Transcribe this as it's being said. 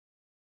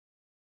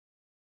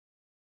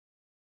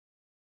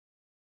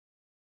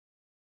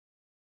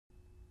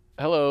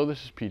Hello,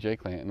 this is PJ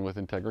Clanton with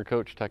Entegra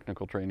Coach,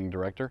 Technical Training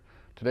Director.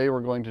 Today we're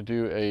going to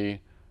do a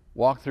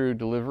walkthrough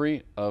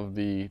delivery of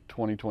the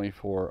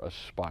 2024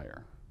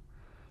 Aspire.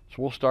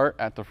 So we'll start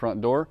at the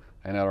front door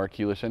and at our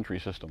keyless entry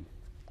system.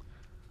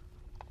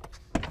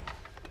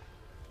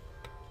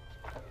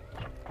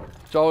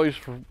 It's always,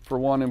 for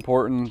one,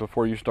 important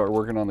before you start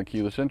working on the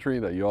keyless entry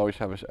that you always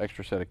have an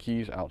extra set of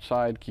keys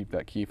outside. Keep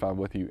that key fob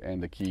with you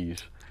and the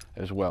keys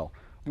as well.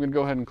 I'm going to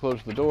go ahead and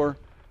close the door,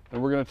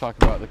 and we're going to talk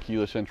about the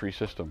keyless entry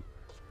system.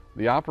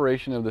 The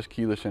operation of this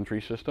keyless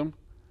entry system: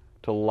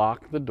 to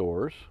lock the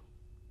doors,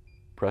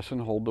 press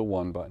and hold the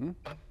 1 button.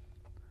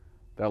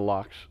 That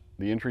locks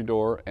the entry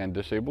door and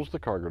disables the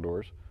cargo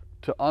doors.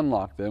 To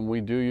unlock them,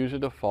 we do use a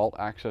default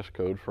access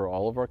code for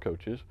all of our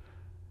coaches.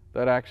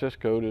 That access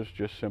code is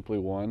just simply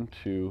 1,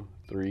 2,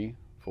 3,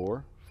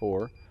 4,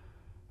 4.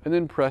 And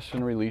then press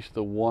and release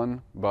the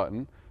 1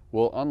 button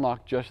will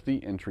unlock just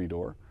the entry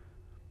door.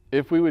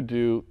 If we would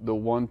do the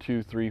 1,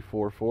 2, 3,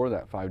 4, 4,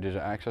 that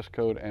 5-digit access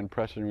code, and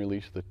press and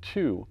release the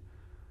 2,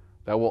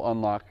 that will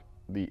unlock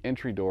the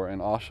entry door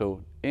and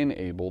also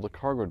enable the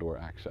cargo door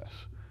access.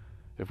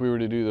 If we were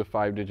to do the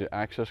 5-digit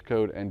access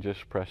code and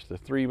just press the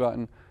 3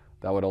 button,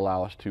 that would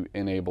allow us to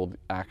enable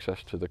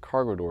access to the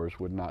cargo doors,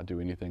 would not do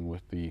anything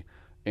with the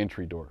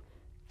entry door.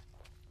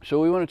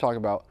 So we want to talk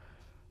about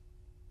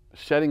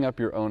setting up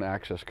your own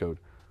access code.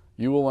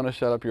 You will want to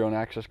set up your own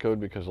access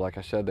code because, like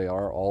I said, they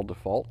are all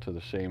default to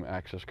the same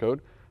access code.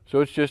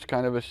 So it's just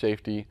kind of a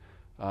safety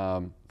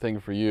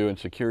thing for you and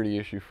security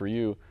issue for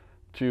you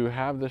to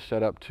have this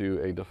set up to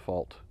a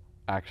default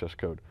access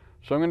code.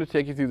 So I'm going to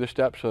take you through the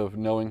steps of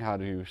knowing how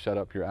to set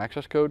up your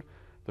access code.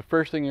 The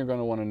first thing you're going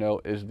to want to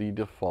know is the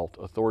default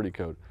authority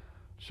code.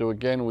 So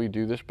again, we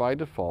do this by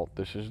default.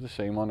 This is the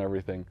same on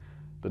everything.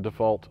 The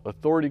default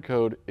authority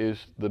code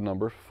is the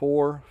number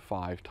 4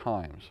 5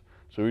 times.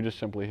 So we just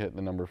simply hit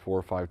the number 4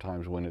 or 5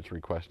 times when it's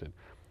requested.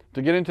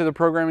 To get into the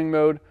programming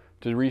mode,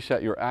 to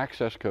reset your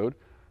access code,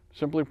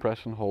 simply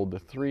press and hold the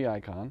 3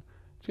 icon.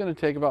 It's going to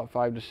take about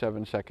 5 to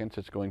 7 seconds.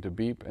 It's going to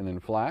beep and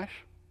then flash.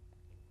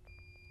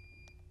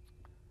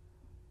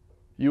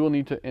 You will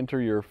need to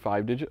enter your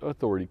 5-digit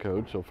authority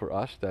code. So for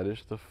us, that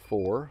is the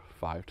 4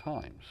 5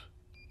 times.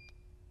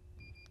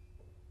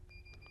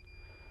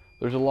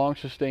 There's a long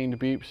sustained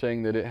beep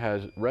saying that it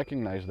has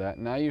recognized that.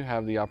 Now you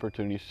have the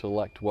opportunity to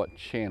select what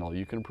channel.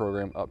 You can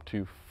program up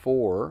to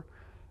 4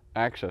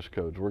 access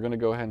codes. We're going to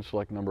go ahead and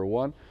select number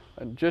 1.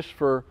 And just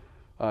for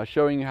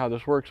showing you how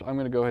this works, I'm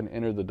going to go ahead and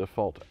enter the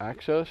default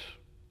access.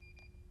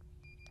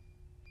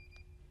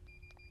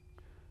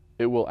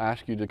 It will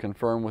ask you to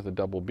confirm with a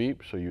double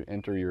beep, so you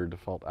enter your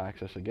default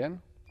access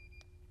again.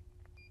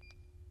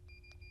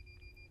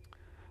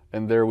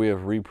 And there we have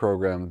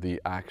reprogrammed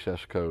the access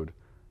code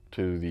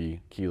to the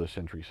keyless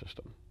entry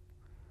system.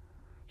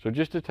 So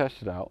just to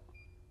test it out,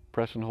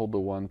 press and hold the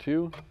 1,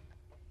 2,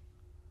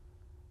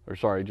 or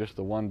sorry, just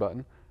the 1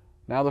 button.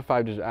 Now the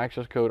 5-digit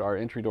access code, our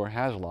entry door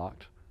has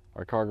locked,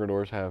 our cargo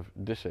doors have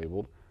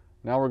disabled.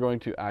 Now we're going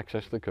to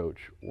access the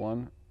coach.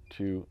 1,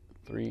 2,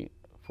 3,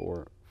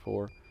 4,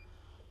 4.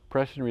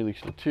 Press and release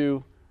the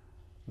 2.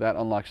 That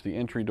unlocks the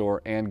entry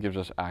door and gives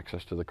us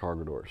access to the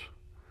cargo doors.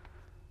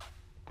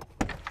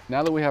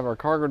 Now that we have our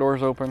cargo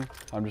doors open,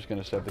 I'm just going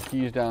to set the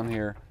keys down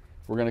here.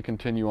 We're going to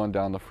continue on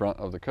down the front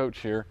of the coach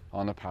here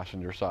on the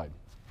passenger side.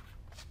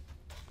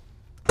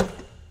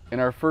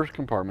 In our first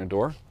compartment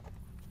door,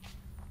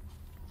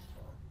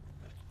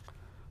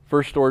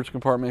 first storage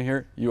compartment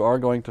here, you are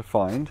going to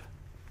find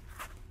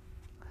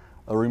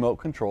a remote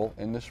control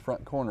in this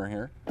front corner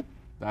here.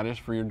 That is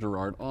for your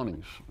Girard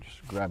awnings.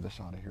 Just grab this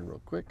out of here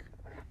real quick.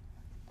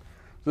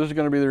 So this is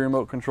going to be the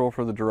remote control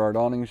for the Girard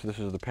awnings. This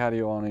is the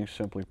patio awnings.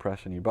 Simply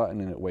press any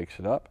button and it wakes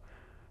it up.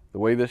 The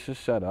way this is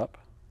set up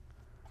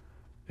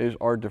is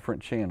our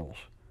different channels.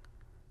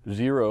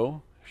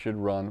 0 should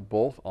run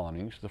both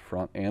awnings, the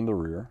front and the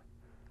rear.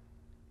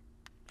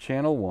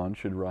 Channel 1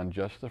 should run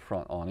just the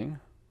front awning,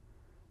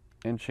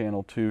 and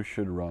channel 2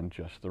 should run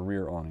just the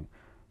rear awning.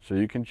 So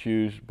you can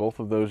choose both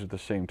of those at the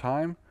same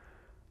time.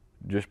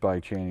 Just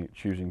by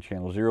choosing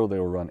channel 0, they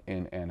will run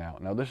in and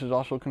out. Now this is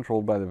also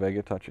controlled by the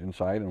Vega Touch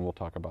inside, and we'll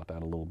talk about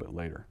that a little bit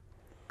later.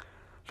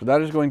 So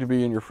that is going to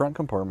be in your front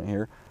compartment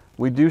here.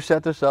 We do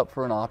set this up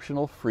for an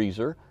optional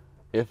freezer.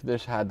 If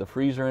this had the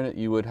freezer in it,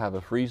 you would have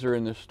a freezer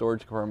in this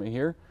storage compartment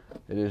here.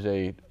 It is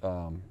a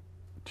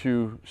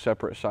 2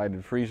 separate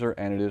sided freezer,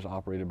 and it is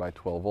operated by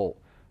 12 volt.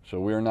 So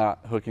we are not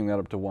hooking that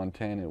up to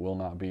 110. It will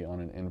not be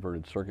on an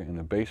inverted circuit in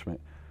the basement.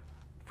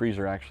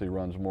 Freezer actually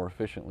runs more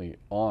efficiently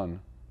on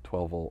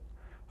 12 volt.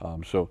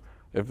 So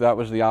if that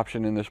was the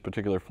option in this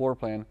particular floor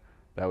plan,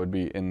 that would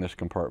be in this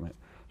compartment.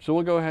 So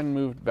we'll go ahead and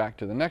move back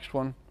to the next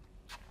one.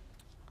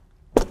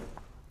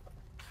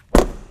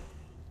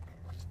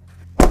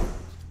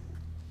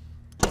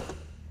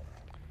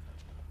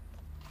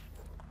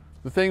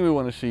 The thing we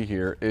want to see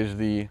here is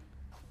the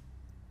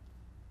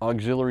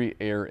auxiliary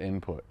air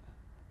input.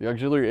 The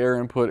auxiliary air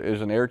input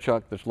is an air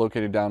chuck that's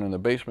located down in the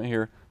basement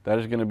here. That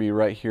is going to be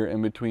right here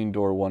in between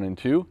door 1 and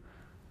 2.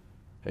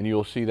 and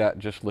you'll see that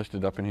just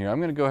listed up in here. I'm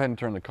going to go ahead and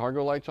turn the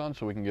cargo lights on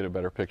so we can get a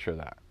better picture of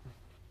that.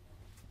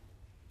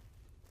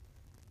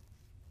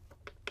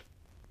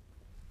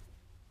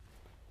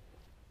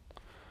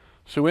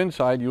 So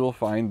inside you will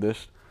find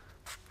this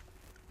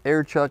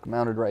air chuck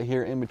mounted right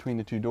here in between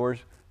the two doors.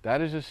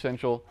 That is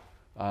essential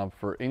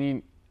for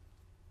any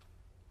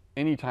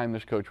time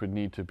this coach would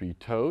need to be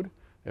towed.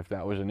 If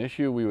that was an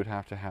issue, we would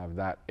have to have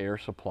that air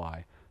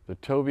supply. The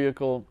tow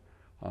vehicle,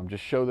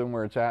 just show them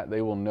where it's at.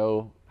 They will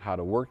know how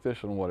to work this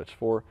and what it's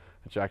for.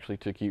 It's actually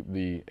to keep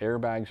the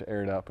airbags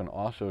aired up and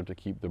also to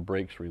keep the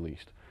brakes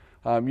released.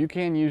 You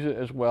can use it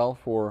as well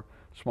for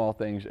small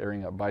things,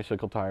 airing up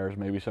bicycle tires,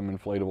 maybe some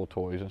inflatable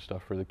toys and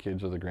stuff for the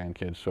kids or the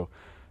grandkids. So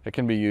it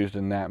can be used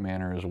in that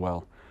manner as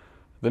well.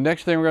 The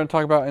next thing we're going to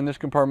talk about in this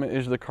compartment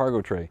is the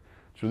cargo tray.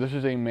 So this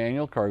is a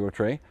manual cargo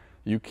tray.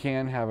 You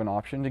can have an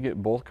option to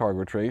get both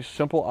cargo trays.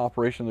 Simple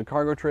operation of the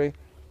cargo tray.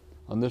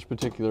 On this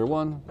particular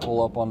one,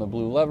 pull up on the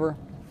blue lever.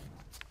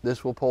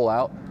 This will pull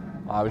out.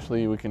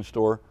 Obviously, we can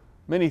store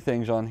many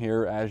things on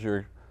here as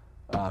you're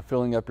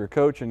filling up your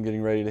coach and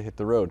getting ready to hit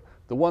the road.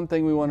 The one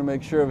thing we want to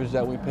make sure of is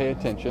that we pay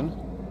attention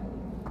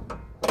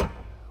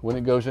when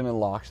it goes in and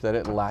locks, that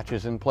it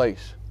latches in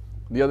place.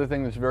 The other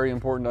thing that's very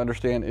important to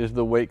understand is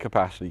the weight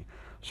capacity.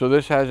 So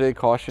this has a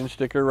caution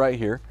sticker right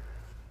here.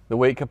 The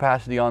weight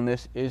capacity on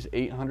this is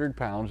 800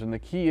 pounds, and the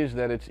key is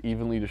that it's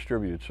evenly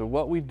distributed. So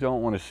what we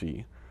don't want to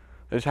see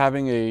is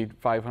having a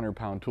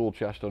 500-pound tool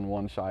chest on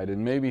one side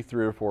and maybe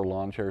 3 or 4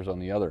 lawn chairs on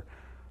the other.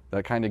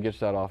 That kind of gets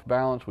that off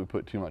balance. We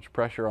put too much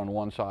pressure on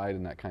one side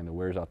and that kind of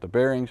wears out the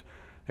bearings.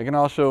 It can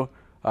also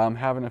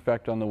have an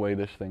effect on the way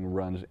this thing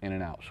runs in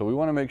and out. So we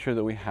want to make sure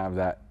that we have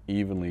that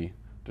evenly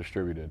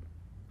distributed.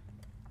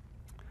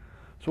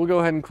 So we'll go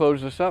ahead and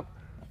close this up.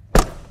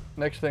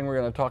 Next thing we're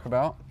going to talk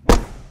about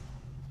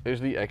is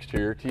the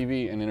exterior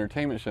TV and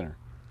entertainment center.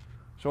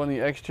 So on the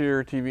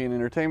exterior TV and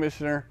entertainment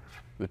center,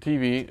 the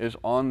TV is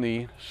on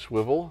the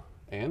swivel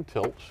and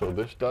tilt. So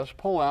this does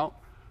pull out.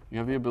 You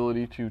have the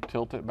ability to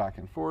tilt it back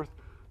and forth,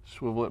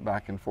 swivel it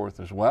back and forth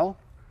as well.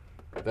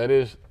 That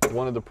is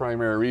one of the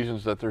primary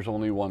reasons that there's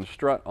only one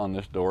strut on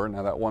this door.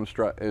 Now that one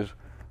strut is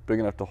big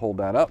enough to hold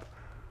that up.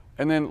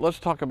 And then let's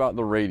talk about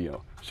the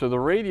radio. So the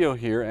radio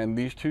here and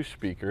these two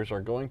speakers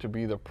are going to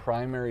be the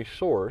primary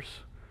source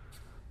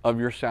of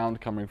your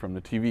sound coming from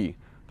the TV.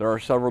 There are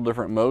several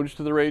different modes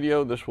to the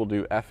radio. This will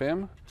do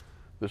FM,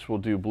 this will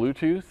do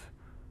Bluetooth,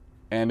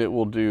 and it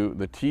will do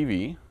the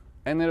TV,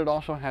 and then it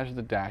also has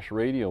the dash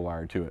radio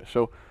wired to it.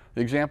 So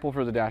the example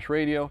for the dash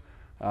radio,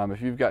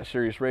 if you've got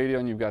Sirius radio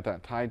and you've got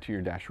that tied to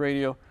your dash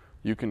radio,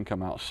 you can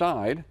come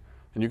outside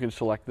and you can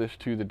select this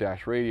to the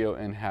dash radio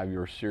and have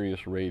your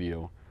Sirius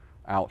radio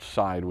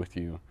outside with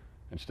you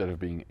instead of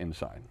being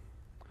inside.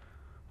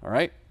 All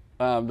right.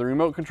 The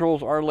remote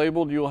controls are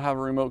labeled. You will have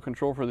a remote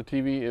control for the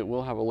TV. It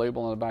will have a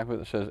label on the back of it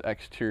that says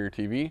exterior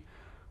TV.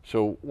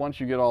 So once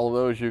you get all of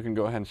those, you can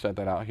go ahead and set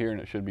that out here, and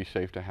it should be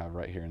safe to have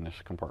right here in this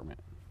compartment.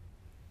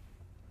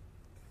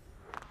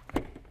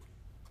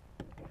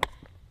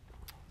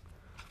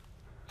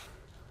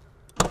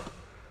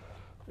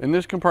 In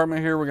this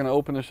compartment here, we're going to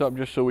open this up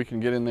just so we can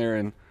get in there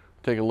and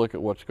take a look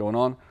at what's going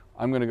on.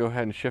 I'm going to go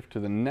ahead and shift to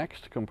the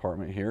next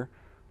compartment here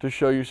to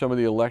show you some of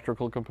the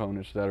electrical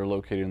components that are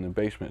located in the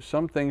basement.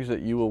 Some things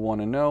that you will want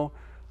to know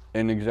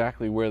and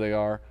exactly where they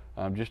are,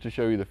 just to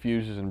show you the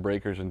fuses and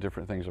breakers and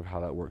different things of how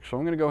that works. So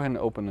I'm going to go ahead and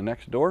open the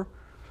next door.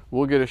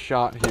 We'll get a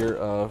shot here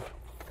of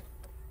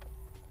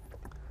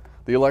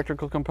the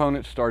electrical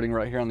components starting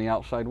right here on the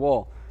outside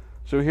wall.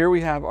 So here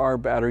we have our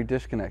battery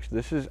disconnects.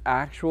 This is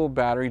actual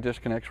battery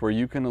disconnects where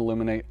you can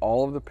eliminate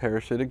all of the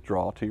parasitic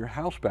draw to your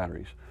house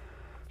batteries.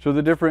 So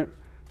the different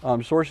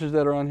sources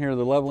that are on here,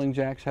 the leveling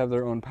jacks have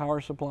their own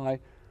power supply.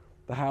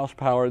 The house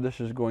power, this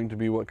is going to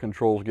be what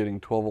controls getting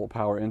 12-volt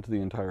power into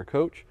the entire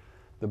coach.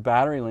 The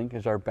battery link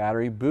is our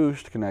battery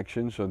boost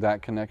connection, so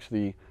that connects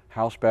the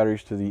house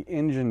batteries to the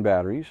engine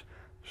batteries,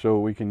 so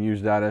we can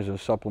use that as a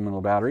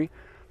supplemental battery.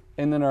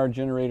 And then our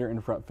generator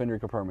and front fender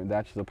compartment,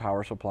 that's the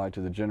power supply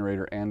to the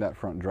generator and that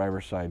front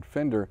driver's side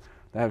fender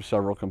that have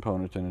several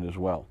components in it as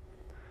well.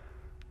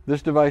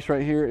 This device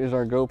right here is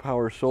our Go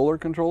Power solar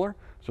controller.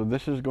 So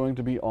this is going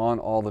to be on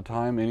all the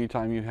time.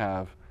 Anytime you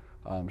have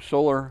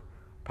solar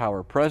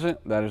power present,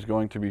 that is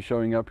going to be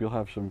showing up. You'll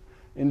have some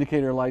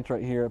indicator lights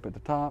right here up at the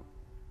top,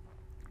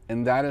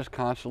 and that is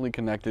constantly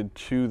connected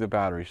to the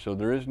battery. So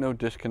there is no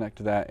disconnect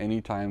to that.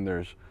 Anytime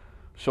there's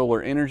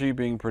solar energy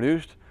being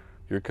produced,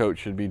 your coach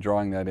should be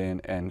drawing that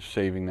in and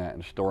saving that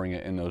and storing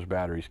it in those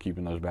batteries,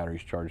 keeping those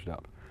batteries charged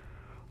up.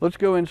 Let's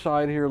go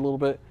inside here a little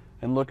bit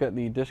and look at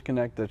the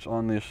disconnect that's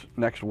on this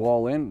next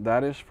wall in.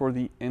 That is for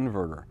the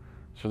inverter.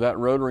 So that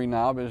rotary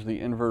knob is the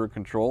inverter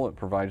control. It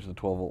provides the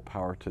 12-volt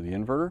power to the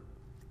inverter.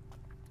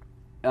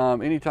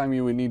 Anytime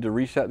you would need to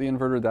reset the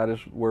inverter, that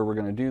is where we're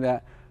going to do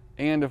that.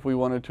 And if we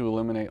wanted to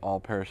eliminate all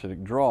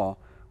parasitic draw,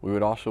 we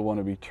would also want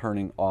to be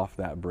turning off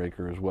that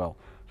breaker as well.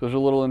 So there's a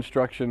little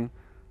instruction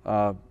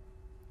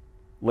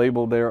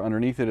labeled there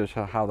underneath it as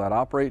to how that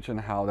operates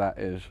and how that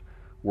is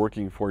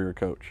working for your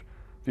coach.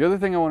 The other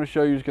thing I want to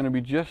show you is going to be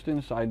just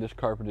inside this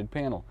carpeted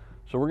panel.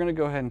 So we're going to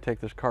go ahead and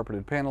take this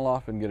carpeted panel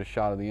off and get a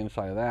shot of the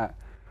inside of that,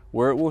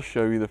 where it will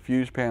show you the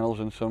fuse panels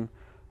and some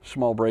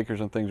small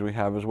breakers and things we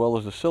have, as well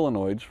as the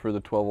solenoids for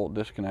the 12-volt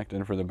disconnect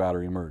and for the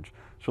battery merge.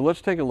 So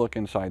let's take a look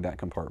inside that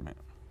compartment.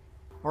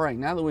 All right,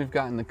 now that we've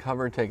gotten the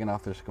cover taken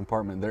off this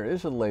compartment, there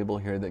is a label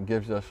here that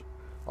gives us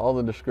all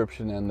the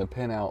description and the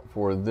pinout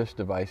for this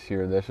device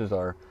here. This is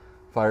our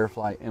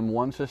Firefly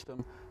M1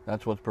 system.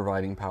 That's what's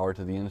providing power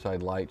to the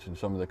inside lights and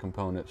some of the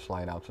components,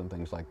 slide outs and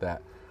things like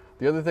that.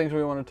 The other things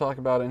we want to talk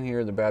about in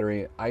here, the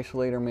battery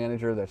isolator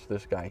manager, that's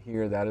this guy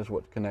here. That is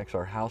what connects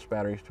our house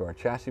batteries to our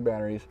chassis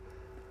batteries.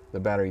 The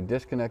battery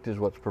disconnect is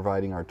what's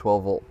providing our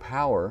 12-volt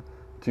power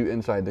to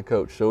inside the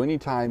coach. So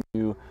anytime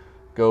you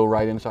go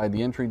right inside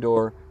the entry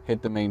door,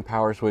 hit the main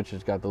power switch,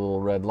 it's got the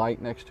little red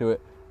light next to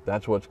it.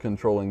 That's what's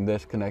controlling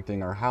this,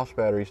 connecting our house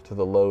batteries to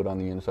the load on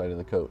the inside of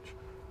the coach.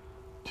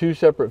 Two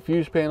separate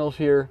fuse panels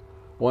here.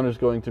 One is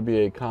going to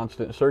be a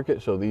constant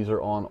circuit, so these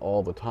are on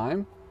all the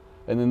time.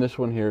 And then this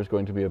one here is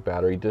going to be a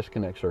battery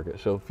disconnect circuit.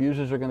 So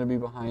fuses are going to be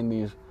behind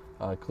these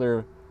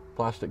clear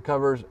plastic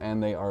covers,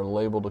 and they are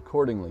labeled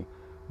accordingly.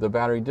 The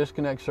battery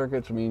disconnect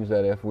circuits means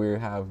that if we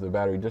have the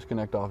battery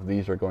disconnect off,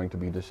 these are going to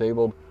be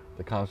disabled.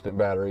 The constant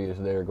battery is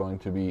there going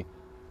to be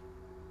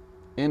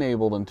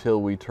enabled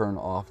until we turn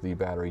off the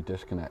battery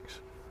disconnects.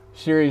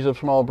 Series of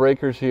small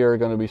breakers here are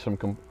going to be some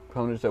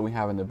components that we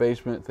have in the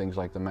basement, things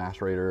like the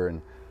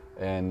macerator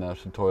and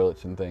some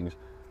toilets and things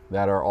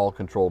that are all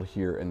controlled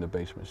here in the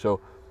basement.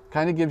 So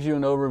kind of gives you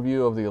an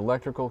overview of the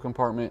electrical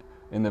compartment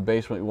in the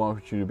basement. We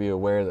want you to be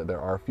aware that there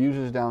are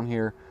fuses down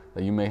here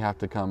that you may have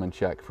to come and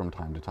check from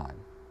time to time.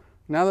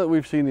 Now that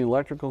we've seen the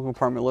electrical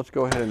compartment, let's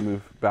go ahead and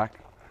move back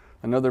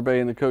another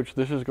bay in the coach.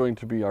 This is going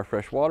to be our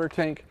fresh water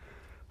tank.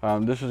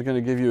 This is going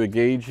to give you a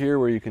gauge here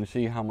where you can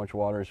see how much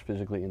water is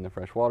physically in the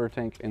fresh water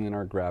tank, and then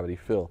our gravity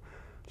fill.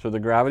 So the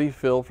gravity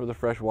fill for the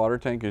fresh water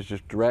tank is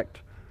just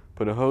direct.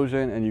 Put a hose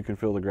in and you can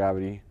fill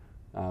the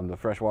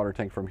fresh water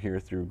tank from here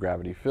through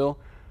gravity fill.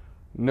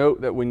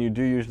 Note that when you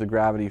do use the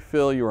gravity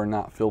fill, you are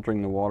not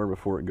filtering the water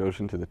before it goes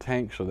into the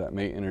tank, so that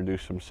may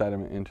introduce some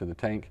sediment into the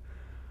tank.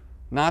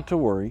 Not to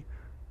worry,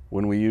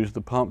 when we use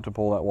the pump to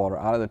pull that water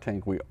out of the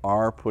tank, we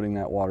are putting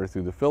that water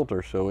through the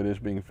filter, so it is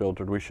being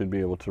filtered. We should be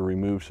able to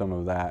remove some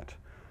of that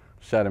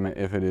sediment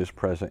if it is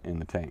present in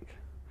the tank.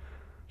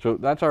 So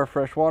that's our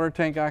fresh water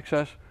tank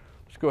access.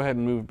 Let's go ahead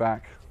and move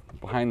back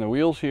behind the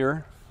wheels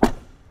here.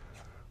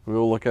 We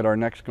will look at our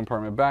next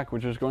compartment back,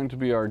 which is going to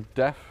be our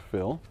def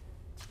fill.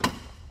 A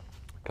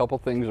couple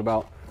things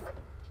about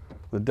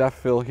the def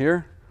fill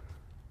here.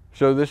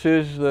 So this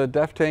is the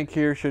def tank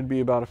here, should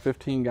be about a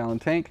 15-gallon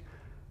tank.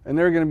 And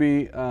they're going to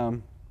be,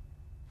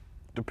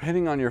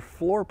 depending on your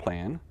floor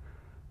plan,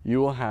 you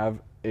will have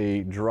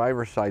a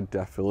driver's side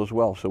def fill as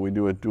well. So we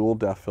do a dual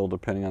def fill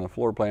depending on the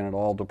floor plan. It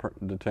all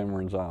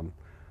depends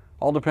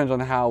on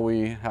how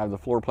we have the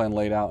floor plan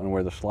laid out and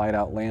where the slide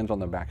out lands on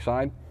the back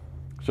side.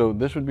 So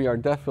this would be our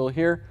def fill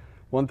here.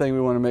 One thing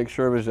we want to make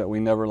sure of is that we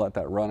never let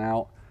that run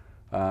out.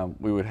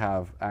 We would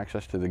have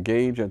access to the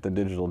gauge at the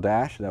digital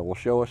dash that will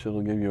show us.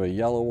 It'll give you a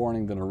yellow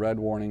warning, then a red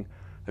warning.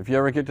 If you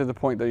ever get to the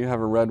point that you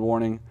have a red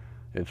warning,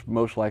 it's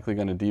most likely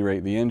going to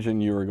derate the engine.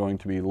 You are going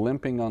to be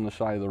limping on the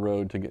side of the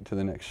road to get to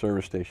the next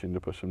service station to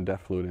put some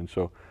def fluid in.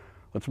 So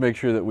let's make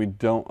sure that we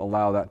don't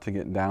allow that to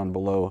get down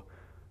below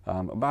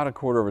about a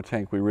quarter of a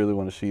tank. We really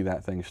want to see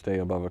that thing stay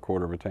above a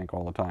quarter of a tank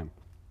all the time.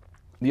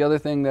 The other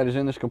thing that is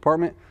in this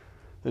compartment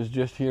is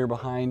just here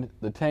behind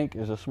the tank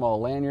is a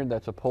small lanyard.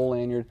 That's a pull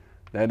lanyard.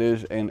 That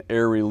is an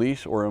air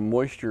release or a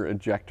moisture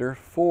ejector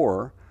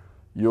for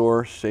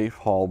your safe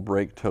haul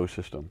brake tow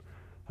system.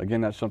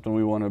 Again, that's something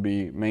we want to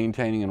be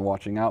maintaining and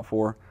watching out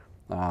for.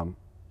 When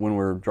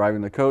we're driving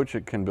the coach,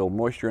 it can build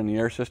moisture in the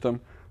air system.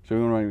 So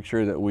we want to make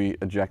sure that we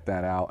eject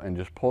that out and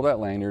just pull that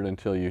lanyard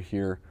until you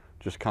hear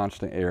just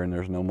constant air and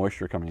there's no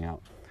moisture coming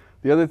out.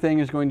 The other thing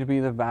is going to be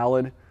the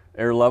valid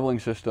air leveling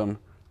system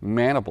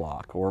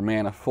block or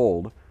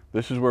manifold.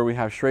 This is where we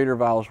have Schrader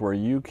valves where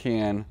you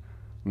can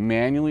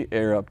manually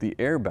air up the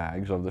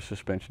airbags of the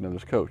suspension of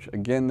this coach.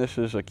 Again, this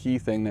is a key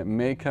thing that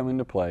may come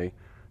into play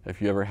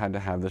if you ever had to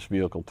have this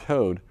vehicle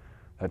towed.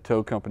 A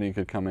tow company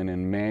could come in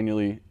and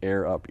manually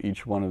air up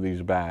each one of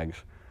these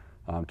bags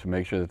to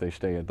make sure that they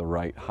stay at the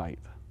right height.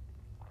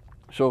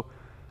 So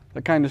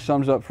that kind of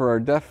sums up for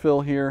our def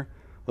fill here.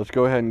 Let's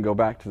go ahead and go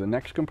back to the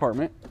next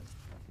compartment,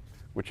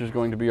 which is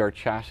going to be our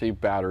chassis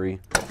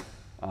battery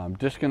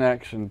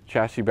disconnects and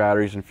chassis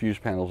batteries and fuse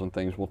panels and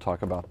things. We'll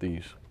talk about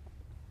these.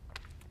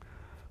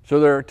 So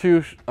there are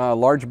two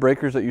large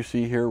breakers that you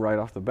see here right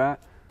off the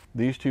bat.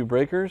 These two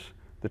breakers,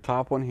 the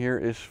top one here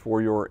is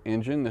for your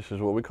engine. This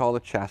is what we call the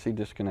chassis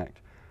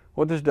disconnect.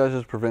 What this does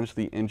is prevents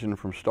the engine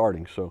from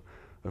starting. So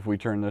if we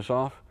turn this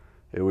off,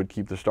 it would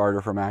keep the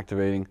starter from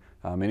activating.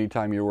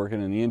 Anytime you're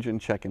working in the engine,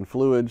 checking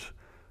fluids,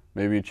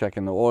 maybe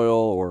checking the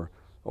oil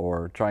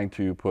or trying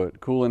to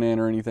put coolant in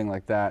or anything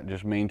like that,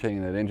 just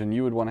maintaining that engine,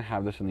 you would want to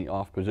have this in the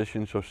off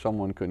position so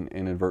someone couldn't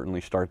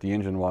inadvertently start the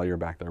engine while you're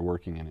back there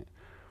working in it.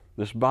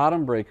 This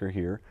bottom breaker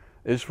here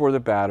is for the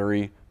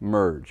battery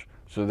merge.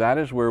 So that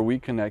is where we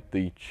connect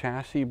the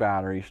chassis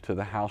batteries to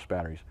the house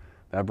batteries.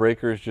 That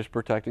breaker is just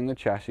protecting the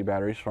chassis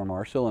batteries from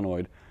our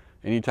solenoid.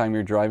 Anytime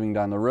you're driving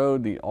down the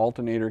road, the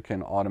alternator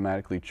can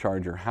automatically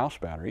charge your house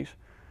batteries.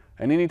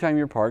 And anytime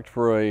you're parked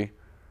for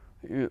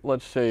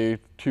let's say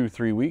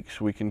 2-3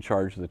 weeks, we can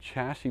charge the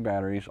chassis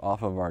batteries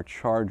off of our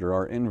charger,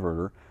 our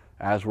inverter,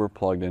 as we're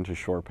plugged into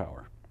shore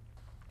power.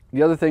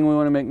 The other thing we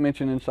want to make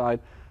mention inside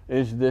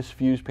is this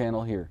fuse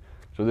panel here.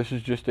 So this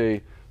is just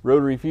a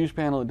rotary fuse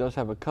panel. It does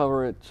have a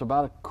cover. It's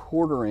about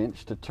 1/4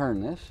 inch to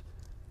turn this.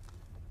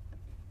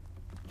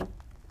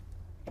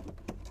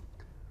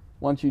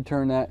 Once you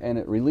turn that and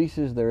it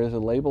releases, there is a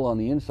label on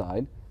the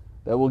inside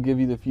that will give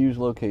you the fuse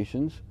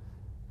locations,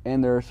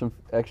 and there are some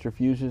extra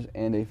fuses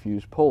and a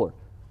fuse puller.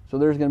 So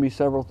there's going to be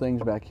several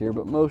things back here,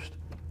 but most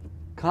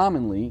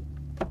commonly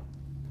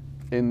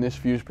in this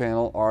fuse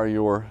panel are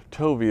your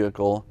tow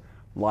vehicle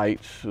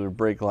lights, or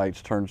brake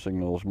lights, turn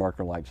signals,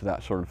 marker lights,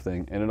 that sort of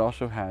thing. And it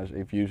also has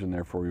a fuse in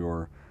there for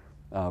your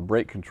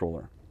brake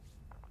controller.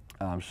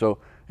 So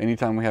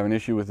anytime we have an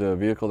issue with the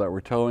vehicle that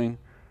we're towing,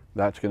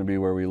 that's going to be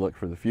where we look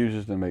for the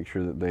fuses to make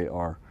sure that they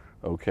are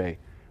okay.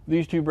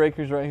 These two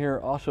breakers right here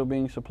are also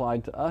being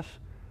supplied to us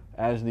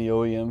as the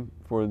OEM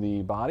for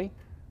the body.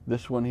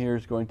 This one here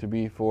is going to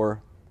be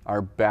for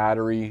our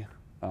battery,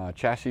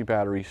 chassis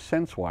battery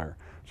sense wire.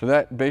 So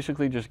that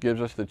basically just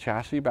gives us the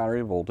chassis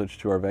battery voltage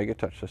to our Vega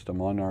Touch system.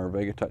 On our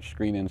Vega Touch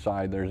screen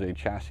inside, there's a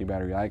chassis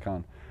battery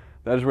icon.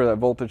 That is where that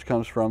voltage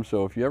comes from.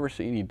 So if you ever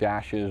see any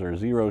dashes or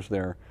zeros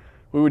there,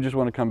 we would just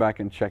want to come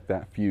back and check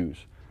that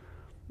fuse.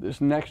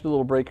 This next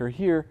little breaker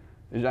here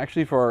is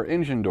actually for our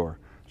engine door.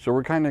 So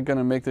we're kind of going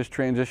to make this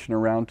transition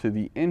around to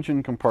the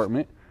engine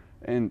compartment,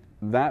 and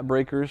that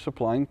breaker is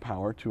supplying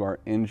power to our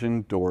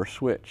engine door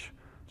switch.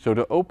 So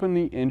to open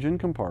the engine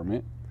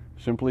compartment,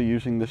 simply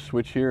using this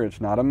switch here,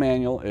 it's not a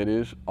manual, it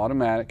is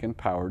automatic and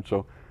powered.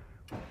 So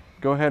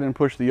go ahead and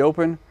push the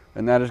open,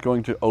 and that is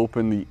going to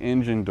open the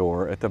engine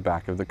door at the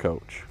back of the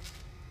coach.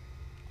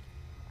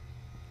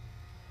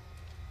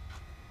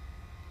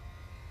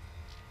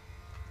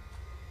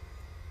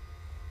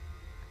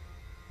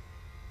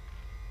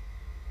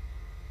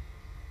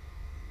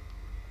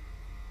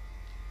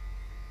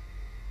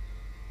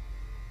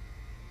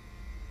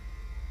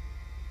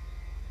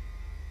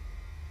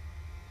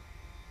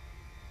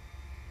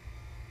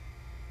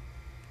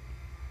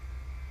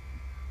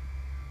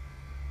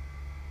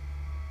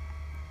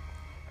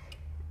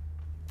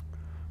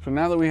 So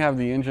now that we have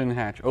the engine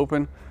hatch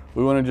open,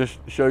 we want to just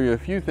show you a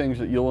few things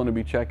that you'll want to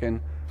be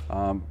checking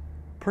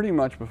pretty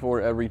much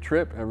before every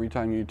trip. Every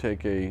time you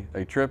take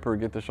a trip or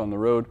get this on the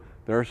road,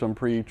 there are some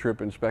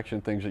pre-trip inspection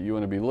things that you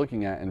want to be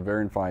looking at and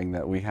verifying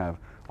that we have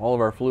all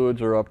of our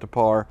fluids are up to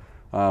par,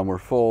 we're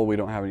full, we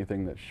don't have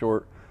anything that's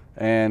short,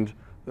 and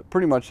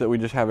pretty much that we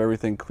just have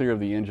everything clear of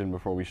the engine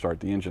before we start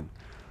the engine.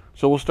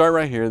 So we'll start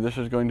right here. This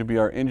is going to be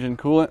our engine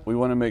coolant. We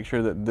want to make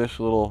sure that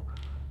this little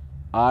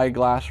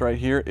eyeglass right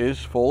here is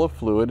full of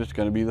fluid. It's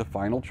going to be the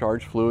final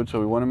charge fluid, so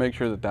we want to make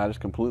sure that that is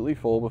completely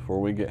full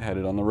before we get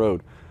headed on the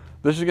road.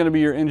 This is going to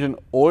be your engine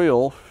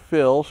oil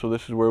fill, so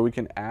this is where we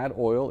can add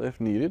oil if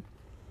needed.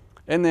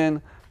 And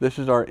then this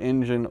is our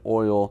engine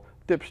oil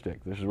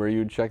dipstick. This is where you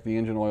would check the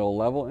engine oil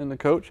level in the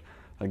coach.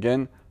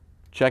 Again,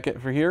 check it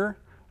for here,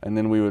 and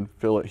then we would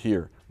fill it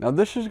here. Now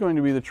this is going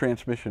to be the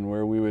transmission,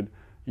 where we would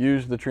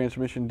use the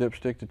transmission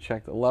dipstick to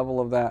check the level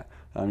of that.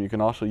 You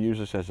can also use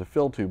this as a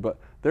fill tube, but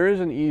there is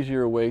an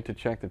easier way to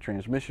check the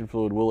transmission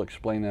fluid. We'll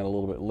explain that a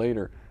little bit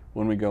later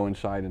when we go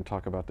inside and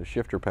talk about the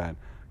shifter pad,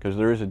 because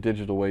there is a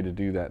digital way to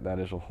do that. That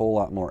is a whole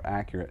lot more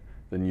accurate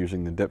than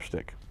using the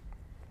dipstick.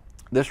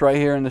 This right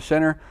here in the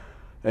center,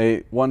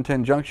 a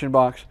 110 junction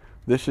box.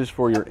 This is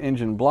for your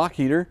engine block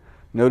heater.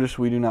 Notice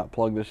we do not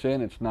plug this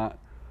in. It's not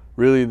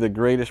really the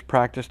greatest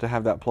practice to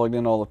have that plugged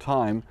in all the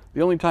time.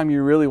 The only time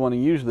you really want to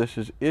use this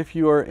is if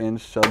you are in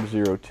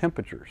sub-zero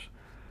temperatures.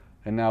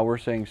 And now we're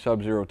saying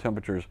sub-zero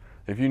temperatures.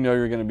 If you know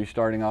you're going to be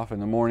starting off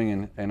in the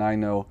morning, and I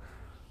know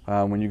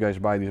when you guys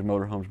buy these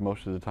motorhomes,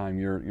 most of the time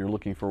you're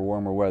looking for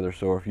warmer weather.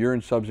 So if you're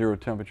in sub-zero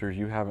temperatures,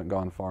 you haven't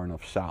gone far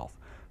enough south.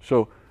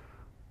 So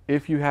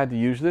if you had to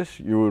use this,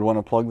 you would want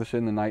to plug this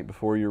in the night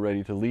before you're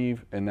ready to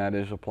leave, and that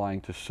is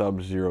applying to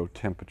sub-zero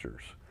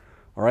temperatures.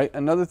 All right,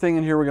 another thing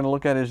in here we're going to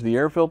look at is the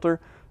air filter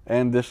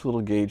and this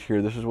little gauge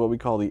here. This is what we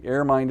call the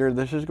air minder.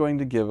 This is going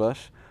to give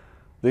us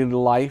the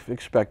life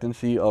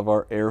expectancy of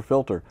our air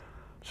filter.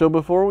 So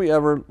before we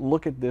ever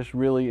look at this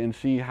really and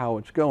see how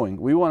it's going,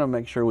 we want to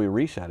make sure we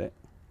reset it.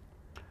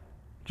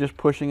 Just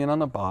pushing it on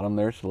the bottom,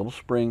 there's a little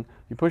spring.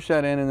 You push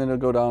that in and then it'll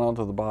go down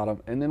onto the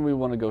bottom, and then we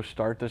want to go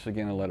start this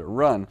again and let it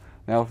run.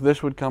 Now if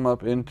this would come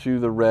up into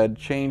the red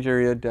change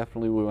area,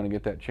 definitely we want to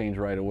get that change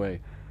right away.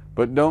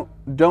 But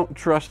don't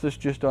trust this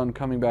just on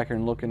coming back here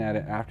and looking at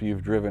it after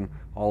you've driven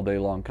all day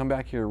long. Come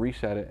back here,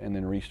 reset it, and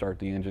then restart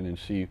the engine and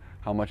see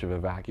how much of a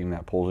vacuum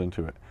that pulls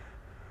into it.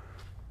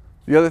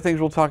 The other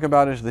things we'll talk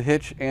about is the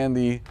hitch and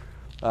the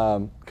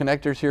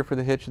connectors here for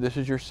the hitch. This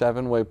is your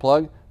 7-way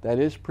plug that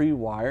is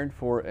pre-wired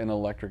for an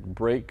electric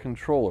brake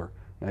controller.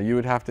 Now you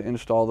would have to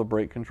install the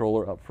brake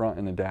controller up front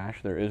in the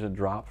dash. There is a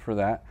drop for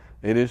that.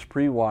 It is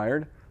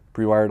pre-wired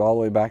all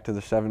the way back to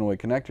the 7-way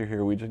connector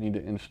here. We just need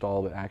to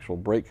install the actual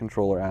brake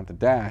controller at the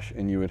dash,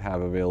 and you would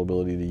have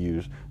availability to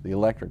use the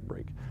electric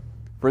brake.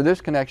 For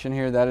this connection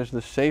here, that is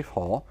the safe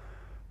haul,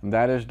 and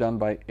that is done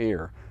by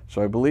air.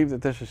 So I believe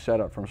that this is set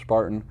up from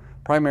Spartan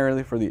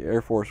primarily for the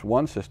Air Force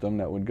One system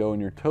that would go in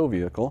your tow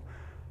vehicle,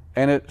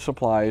 and it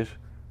supplies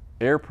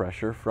air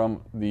pressure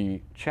from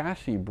the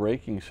chassis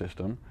braking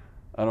system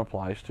and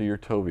applies to your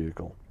tow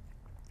vehicle.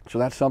 So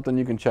that's something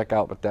you can check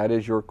out, but that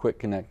is your quick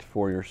connect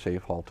for your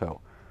safe haul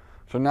tow.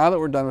 So now that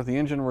we're done with the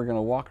engine, we're going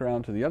to walk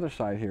around to the other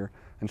side here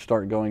and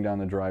start going down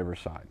the driver's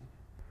side.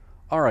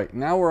 All right,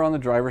 now we're on the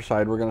driver's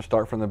side. We're going to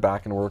start from the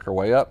back and work our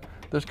way up.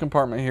 This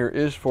compartment here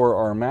is for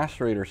our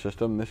macerator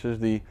system. This is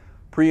the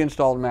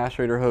pre-installed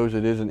macerator hose.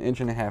 It is an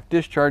 1.5-inch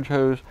discharge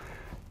hose,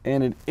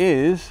 and it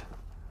is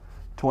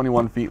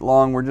 21 feet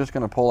long. We're just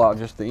going to pull out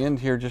just the end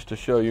here just to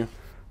show you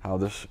how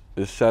this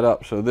is set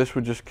up. So this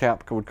would just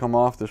would come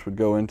off. This would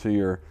go into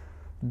your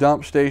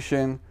dump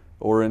station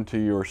or into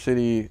your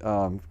city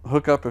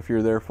hookup if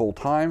you're there full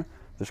time.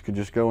 This could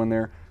just go in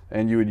there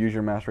and you would use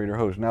your macerator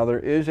hose. Now there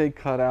is a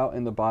cutout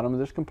in the bottom of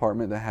this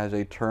compartment that has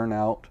a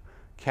turnout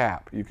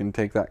cap. You can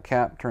take that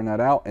cap, turn that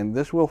out, and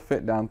this will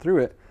fit down through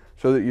it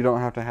so that you don't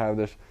have to have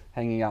this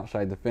hanging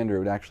outside the fender. It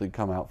would actually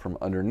come out from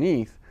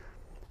underneath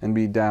and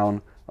be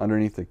down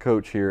underneath the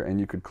coach here, and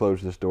you could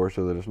close this door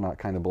so that it's not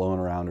kind of blowing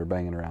around or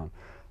banging around.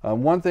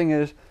 One thing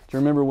is to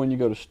remember when you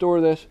go to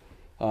store this,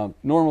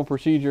 normal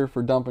procedure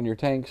for dumping your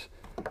tanks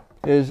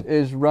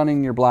is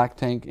running your black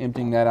tank,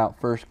 emptying that out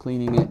first,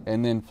 cleaning it,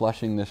 and then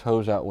flushing this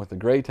hose out with the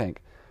gray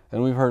tank.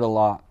 And we've heard a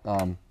lot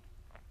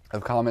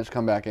of comments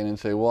come back in and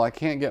say, well, I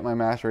can't get my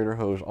macerator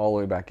hose all the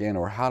way back in,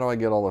 or how do I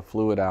get all the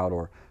fluid out,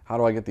 or how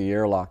do I get the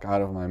airlock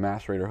out of my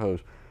macerator hose?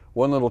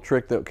 One little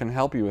trick that can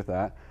help you with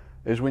that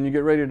is when you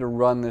get ready to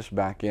run this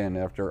back in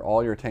after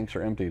all your tanks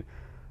are emptied,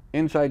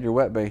 inside your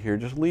wet bay here,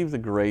 just leave the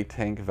gray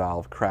tank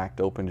valve cracked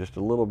open just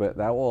a little bit.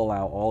 That will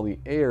allow all the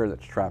air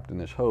that's trapped in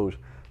this hose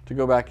to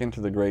go back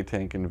into the gray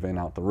tank and vent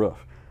out the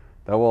roof.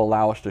 That will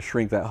allow us to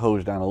shrink that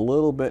hose down a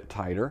little bit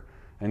tighter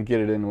and get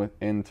it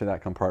into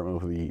that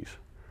compartment with ease.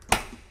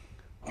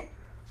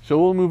 So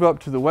we'll move up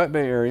to the wet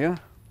bay area.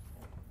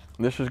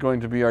 This is going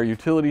to be our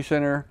utility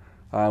center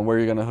where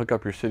you're going to hook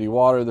up your city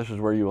water. This is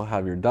where you will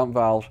have your dump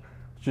valves.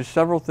 Just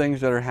several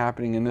things that are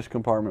happening in this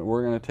compartment.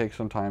 We're going to take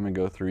some time and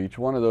go through each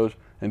one of those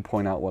and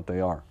point out what they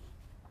are.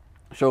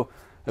 So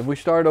if we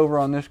start over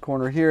on this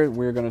corner here,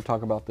 we're going to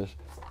talk about this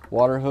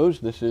water hose.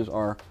 This is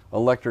our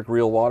electric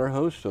reel water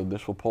hose. So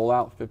this will pull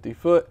out 50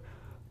 foot,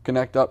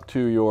 connect up to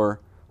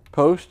your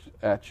post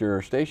at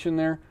your station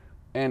there.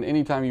 And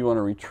anytime you want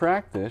to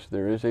retract this,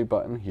 there is a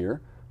button here.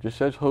 Just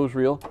says hose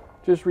reel.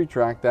 Just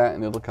retract that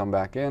and it'll come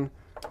back in.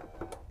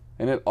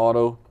 And it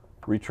auto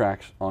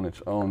retracts on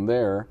its own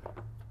there,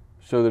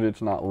 so that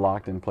it's not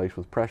locked in place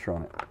with pressure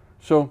on it.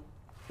 So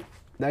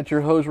that's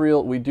your hose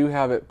reel. We do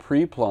have it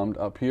pre-plumbed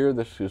up here.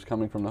 This is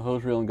coming from the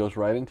hose reel and goes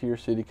right into your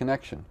city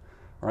connection.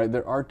 All right,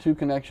 there are two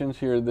connections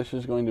here. This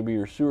is going to be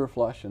your sewer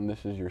flush and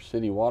this is your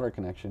city water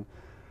connection.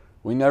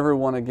 We never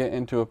want to get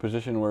into a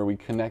position where we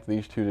connect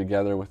these two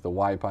together with the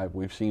Y pipe.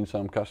 We've seen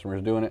some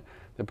customers doing it.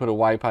 They put a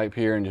Y pipe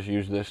here and just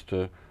use this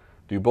to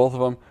do both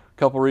of them. A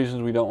couple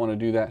reasons we don't want to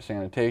do that: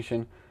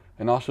 sanitation,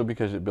 and also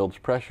because it builds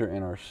pressure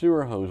in our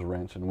sewer hose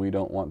wrench, and we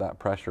don't want that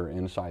pressure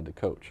inside the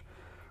coach.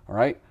 All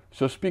right,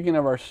 so speaking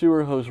of our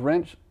sewer hose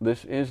wrench,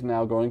 this is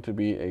now going to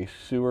be a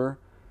sewer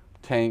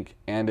tank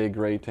and a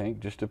gray tank,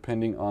 just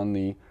depending on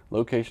the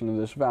location of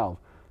this valve.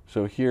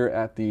 So here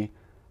at the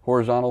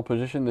horizontal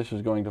position, this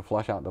is going to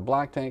flush out the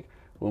black tank.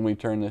 When we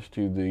turn this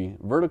to the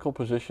vertical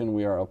position,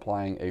 we are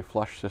applying a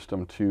flush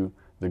system to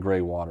the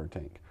gray water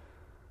tank.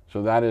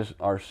 So that is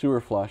our sewer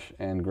flush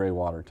and gray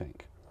water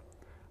tank.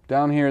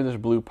 Down here, this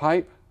blue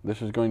pipe,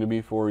 this is going to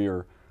be for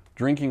your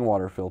drinking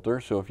water filter.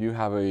 So if you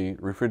have a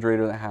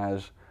refrigerator that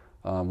has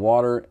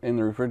water in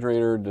the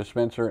refrigerator,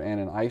 dispenser,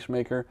 and an ice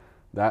maker,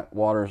 that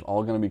water is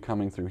all going to be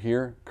coming through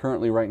here.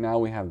 Currently, right now,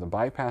 we have the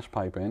bypass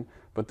pipe in,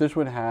 but this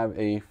would have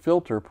a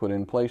filter put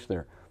in place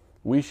there.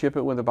 We ship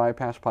it with a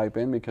bypass pipe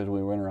in because we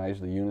winterize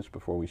the units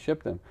before we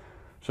ship them.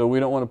 So we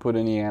don't want to put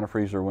any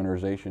antifreeze or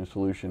winterization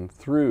solution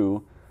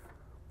through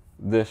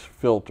this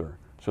filter.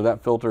 So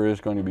that filter is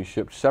going to be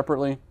shipped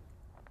separately,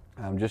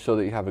 just so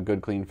that you have a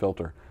good clean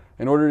filter.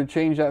 In order to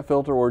change that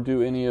filter or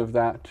do any of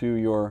that to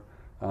your,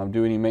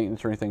 do any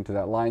maintenance or anything to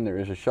that line, there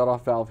is a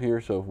shutoff valve here.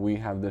 So if we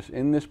have this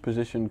in this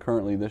position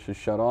currently, this is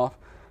shut off.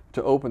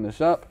 To open this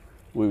up,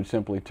 we would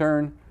simply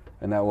turn,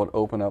 and that would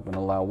open up and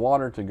allow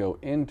water to go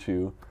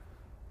into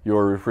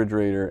your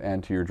refrigerator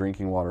and to your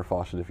drinking water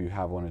faucet if you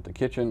have one at the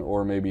kitchen,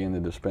 or maybe in the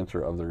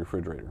dispenser of the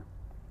refrigerator.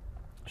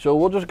 So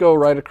we'll just go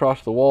right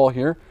across the wall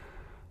here.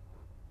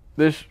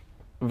 This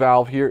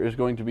valve here is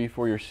going to be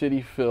for your city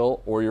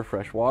fill or your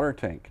fresh water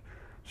tank.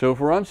 So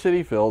if we're on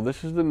city fill,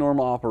 this is the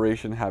normal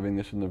operation, having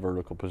this in the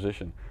vertical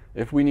position.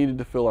 If we needed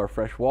to fill our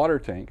fresh water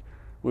tank,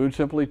 we would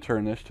simply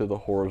turn this to the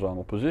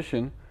horizontal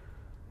position.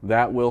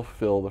 That will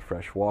fill the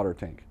fresh water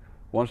tank.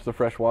 Once the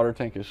fresh water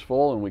tank is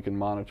full, and we can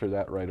monitor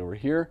that right over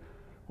here,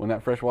 when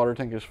that fresh water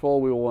tank is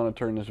full, we will want to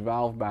turn this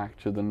valve back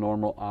to the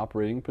normal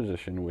operating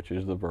position, which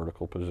is the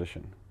vertical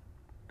position.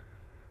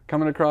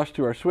 Coming across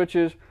to our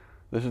switches,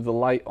 this is the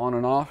light on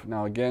and off.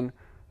 Now again,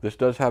 this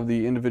does have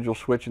the individual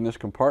switch in this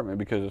compartment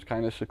because it's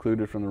kind of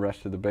secluded from the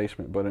rest of the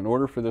basement. But in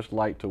order for this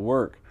light to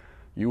work,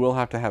 you will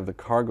have to have the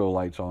cargo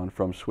lights on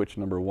from switch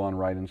number 1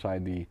 right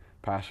inside the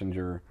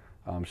passenger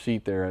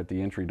seat there at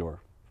the entry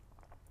door.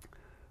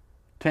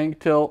 Tank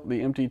tilt,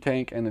 the empty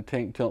tank, and the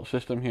tank tilt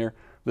system here.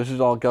 This is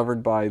all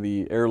governed by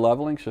the air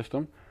leveling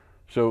system.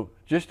 So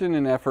just in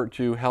an effort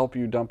to help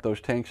you dump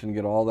those tanks and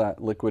get all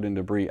that liquid and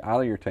debris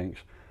out of your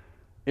tanks,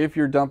 if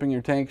you're dumping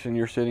your tanks and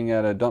you're sitting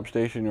at a dump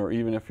station, or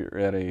even if you're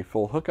at a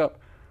full hookup,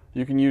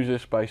 you can use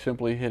this by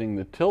simply hitting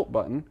the tilt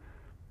button.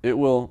 It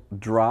will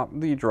drop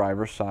the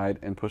driver's side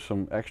and put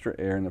some extra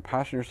air in the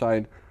passenger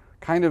side,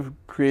 kind of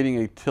creating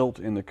a tilt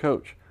in the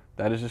coach.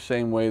 That is the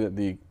same way that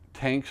the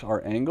tanks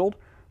are angled.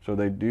 So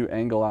they do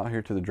angle out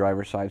here to the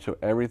driver's side, so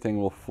everything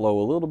will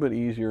flow a little bit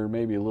easier,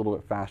 maybe a little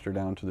bit faster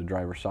down to the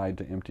driver's side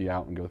to empty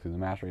out and go through the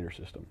Macerator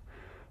system.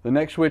 The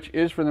next switch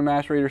is for the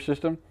Macerator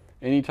system.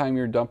 Anytime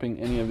you're dumping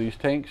any of these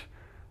tanks,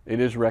 it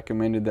is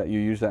recommended that you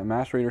use that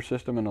Macerator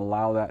system and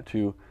allow that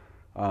to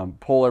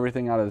pull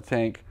everything out of the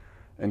tank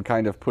and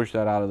kind of push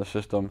that out of the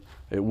system.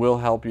 It will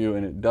help you,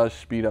 and it does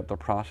speed up the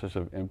process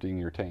of emptying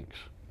your tanks.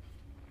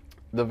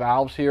 The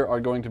valves here are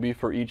going to be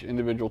for each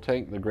individual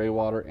tank, the gray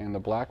water and the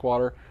black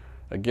water.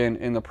 Again,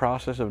 in the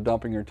process of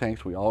dumping your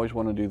tanks, we always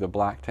want to do the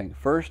black tank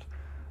first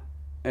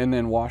and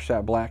then wash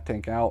that black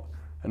tank out,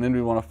 and then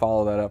we want to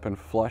follow that up and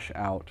flush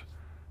out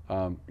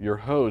your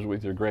hose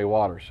with your gray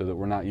water so that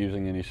we're not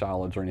using any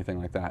solids or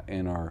anything like that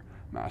in our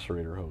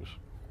Macerator hose.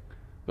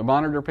 The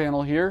monitor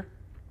panel here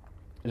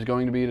is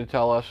going to be to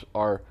tell us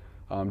our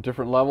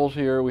different levels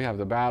here. We have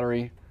the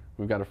battery,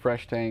 we've got a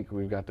fresh tank,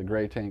 we've got the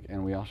gray tank,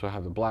 and we also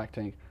have the black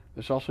tank.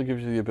 This also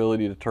gives you the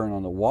ability to turn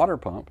on the water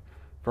pump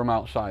from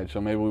outside.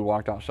 So maybe we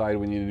walked outside,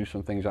 we need to do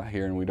some things out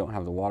here and we don't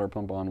have the water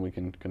pump on, we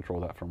can control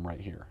that from right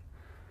here.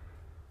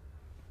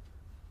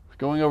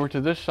 Going over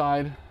to this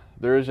side,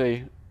 there is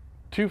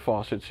two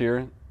faucets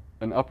here,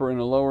 an upper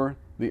and a lower.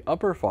 The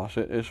upper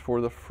faucet is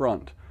for the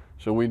front.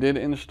 So we did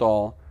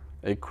install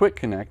a quick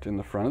connect in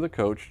the front of the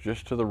coach,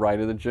 just to the right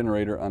of the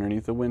generator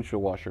underneath the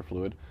windshield washer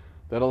fluid,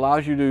 that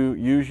allows you to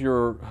use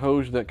your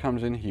hose that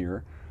comes in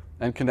here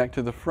and connect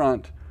to the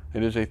front.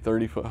 It is a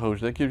 30-foot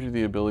hose that gives you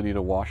the ability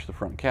to wash the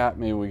front cap.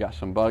 Maybe we got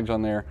some bugs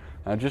on there.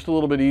 Just a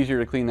little bit easier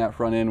to clean that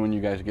front end when you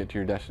guys get to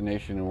your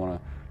destination and want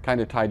to kind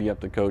of tidy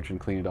up the coach and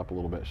clean it up a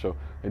little bit. So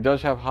it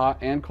does have hot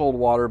and cold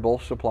water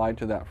both supplied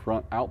to that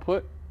front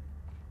output.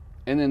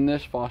 And then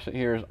this faucet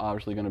here is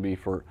obviously going to be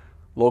for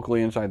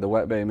locally inside the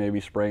wet bay,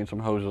 maybe spraying some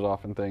hoses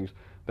off and things.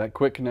 That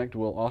quick connect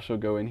will also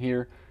go in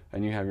here,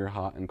 and you have your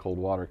hot and cold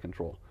water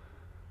control.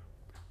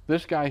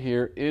 This guy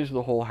here is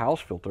the whole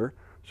house filter.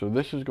 So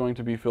this is going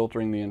to be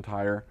filtering the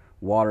entire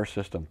water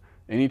system.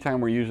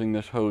 Anytime we're using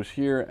this hose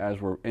here, as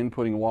we're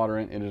inputting water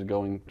in, it is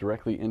going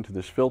directly into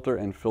this filter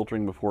and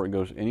filtering before it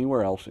goes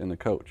anywhere else in the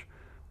coach.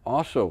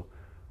 Also,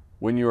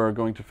 when you are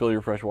going to fill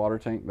your fresh water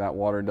tank, that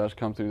water does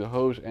come through the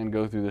hose and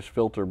go through this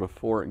filter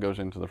before it goes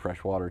into the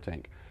fresh water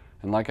tank.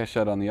 And like I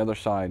said, on the other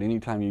side,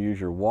 anytime you use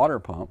your water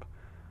pump,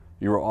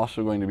 you are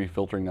also going to be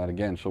filtering that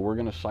again. So we're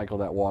going to cycle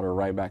that water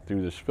right back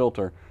through this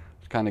filter.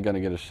 It's kind of going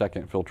to get a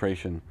second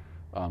filtration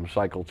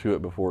cycle to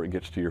it before it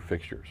gets to your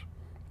fixtures.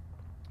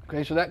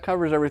 Okay, so that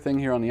covers everything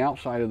here on the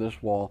outside of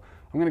this wall.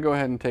 I'm going to go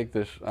ahead and take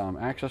this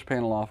access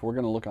panel off. We're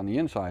going to look on the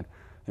inside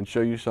and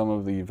show you some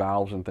of the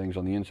valves and things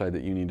on the inside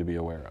that you need to be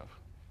aware of.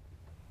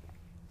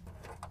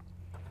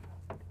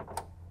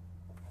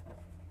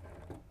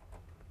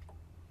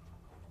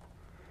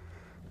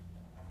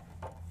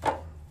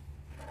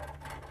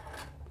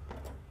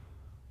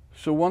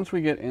 So once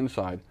we get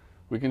inside,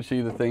 we can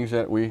see the things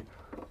that we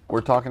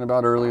were talking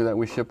about earlier that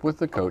we ship with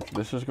the coach.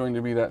 This is going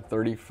to be that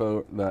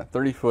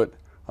 30-foot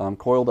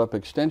coiled up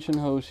extension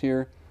hose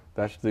here.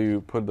 That's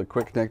to put the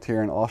quick connect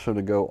here and also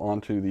to go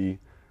onto the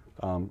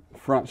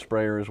front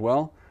sprayer as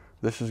well.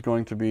 This is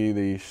going to be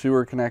the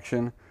sewer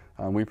connection.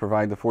 We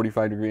provide the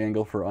 45-degree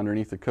angle for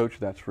underneath the coach.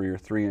 That's for your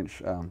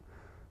 3-inch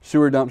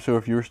sewer dump. So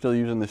if you were still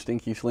using the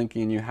Stinky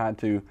Slinky and you had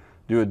to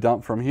do a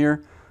dump from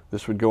here,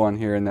 this would go on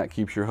here, and that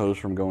keeps your hose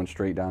from going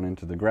straight down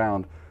into the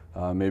ground.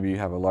 Maybe you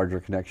have a larger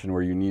connection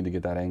where you need to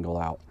get that angle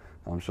out.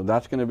 So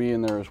that's going to be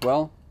in there as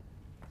well.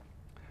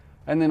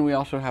 And then we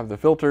also have the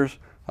filters.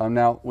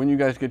 Now, when you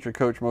guys get your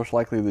coach, most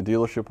likely the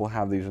dealership will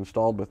have these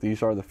installed, but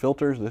these are the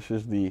filters. This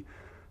is the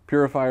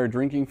purifier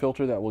drinking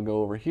filter that will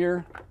go over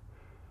here.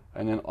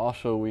 And then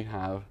also we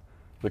have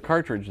the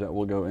cartridge that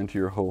will go into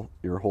your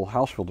whole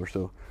house filter.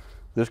 So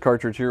this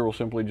cartridge here will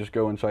simply just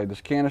go inside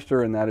this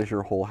canister, and that is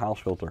your whole house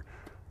filter.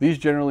 These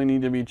generally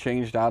need to be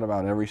changed out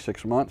about every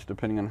 6 months,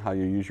 depending on how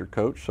you use your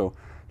coach. So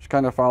just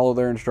kind of follow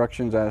their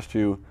instructions as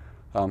to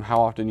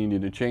how often you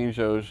need to change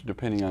those,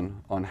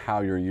 depending on how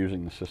you're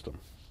using the system.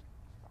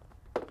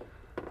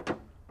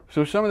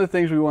 So some of the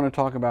things we want to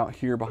talk about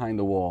here behind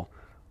the wall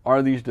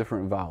are these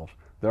different valves.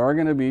 there are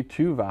going to be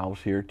two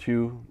valves here,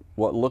 two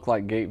what look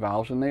like gate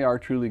valves, and they are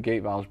truly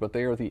gate valves, but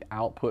they are the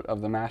output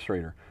of the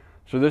macerator.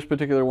 So this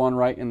particular one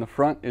right in the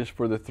front is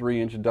for the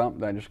 3-inch dump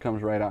that just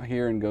comes right out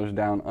here and goes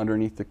down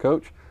underneath the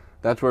coach.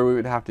 That's where we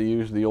would have to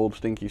use the old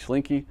stinky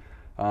slinky,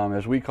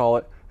 as we call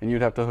it, and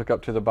you'd have to hook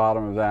up to the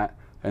bottom of that,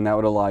 and that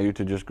would allow you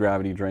to just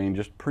gravity drain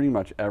just pretty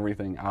much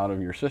everything out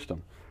of your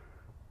system.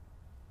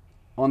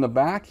 On the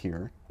back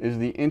here is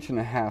the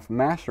 1.5-inch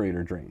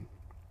macerator drain.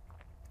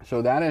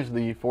 So that is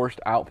the forced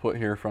output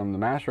here from the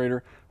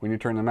macerator. When you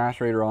turn the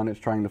macerator on, it's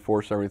trying to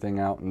force everything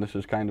out, and this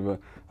is kind of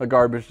a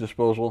garbage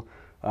disposal.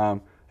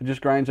 It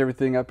just grinds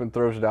everything up and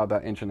throws it out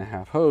that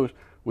 1.5-inch hose.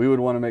 We would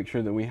want to make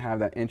sure that we have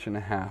that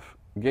 1.5-inch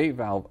gate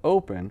valve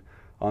open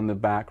on the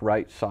back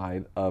right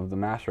side of the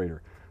macerator.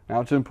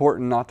 Now it's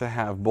important not to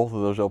have both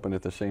of those open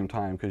at the same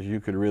time, because you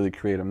could really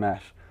create a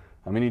mess.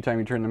 Anytime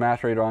you turn the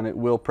macerator on, it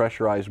will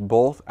pressurize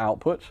both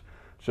outputs.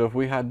 So if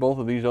we had both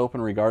of these open,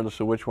 regardless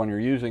of which one you're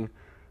using,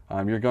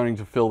 you're going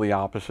to fill the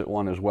opposite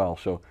one as well.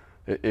 So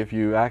if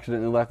you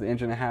accidentally left the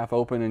 1.5-inch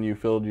open and you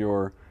filled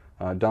your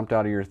dumped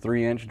out of your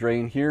 3-inch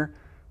drain here,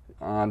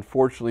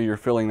 unfortunately you're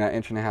filling that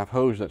 1.5-inch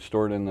hose that's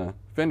stored in the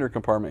fender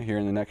compartment here,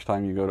 and the next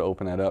time you go to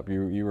open that up,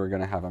 you are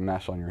going to have a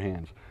mess on your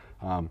hands.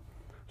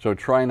 So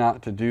try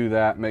not to do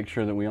that. Make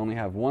sure that we only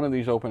have one of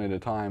these open at a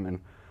time,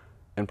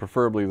 and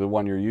preferably the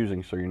one you're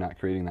using, so you're not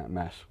creating that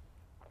mess.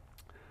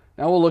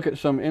 Now we'll look at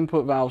some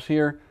input valves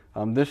here.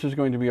 This is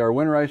going to be our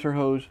winterizer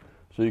hose.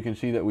 So you can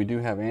see that we do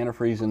have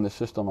antifreeze in the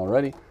system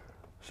already.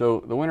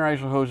 So the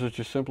winterizer hose is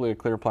just simply a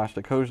clear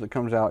plastic hose that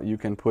comes out. You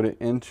can put it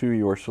into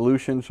your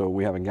solution. So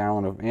we have a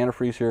gallon of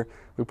antifreeze here.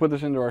 We put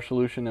this into our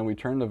solution and we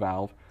turn the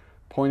valve,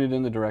 point it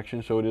in the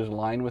direction so it is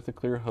aligned with the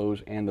clear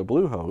hose and the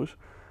blue hose,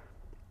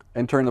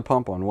 and turn the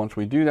pump on. Once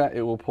we do that,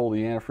 it will pull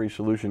the antifreeze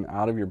solution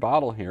out of your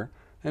bottle here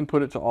and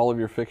put it to all of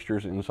your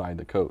fixtures inside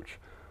the coach.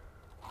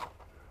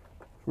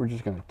 We're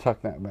just going to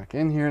tuck that back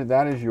in here.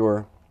 That is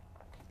your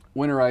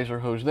winterizer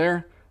hose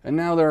there. And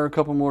now there are a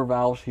couple more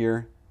valves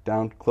here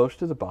down close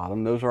to the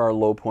bottom. Those are our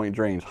low point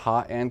drains,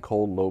 hot and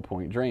cold low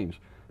point drains.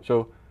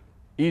 So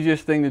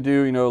easiest thing to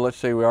do, let's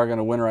say we are going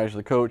to winterize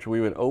the coach, we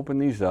would open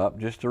these up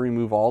just to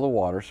remove all the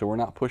water so we're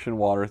not pushing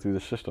water through the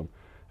system.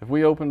 If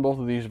we open both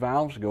of these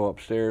valves, go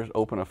upstairs,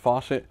 open a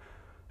faucet,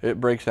 it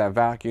breaks that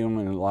vacuum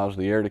and allows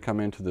the air to come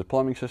into the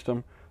plumbing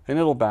system, and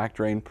it'll back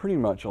drain pretty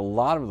much a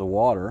lot of the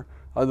water,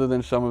 other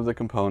than some of the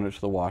components,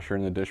 the washer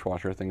and the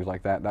dishwasher, things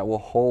like that, that will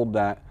hold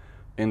that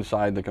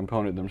inside the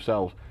component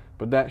themselves.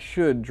 But that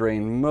should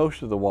drain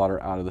most of the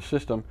water out of the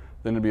system.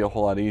 Then it'd be a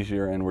whole lot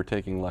easier, and we're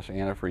taking less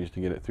antifreeze to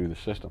get it through the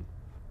system.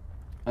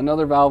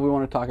 Another valve we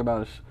want to talk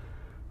about is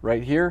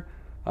right here.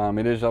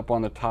 It is up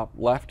on the top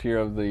left here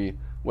of the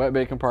wet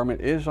bay compartment.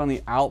 It is on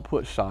the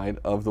output side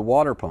of the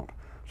water pump.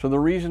 So the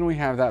reason we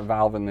have that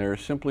valve in there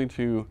is simply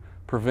to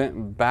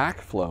prevent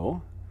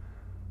backflow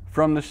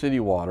from the city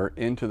water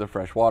into the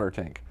fresh water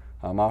tank.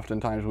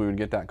 Oftentimes we would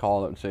get that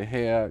call up and say,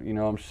 hey,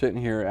 I'm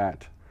sitting here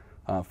at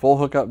full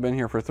hookup, been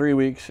here for 3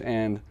 weeks,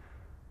 and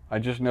I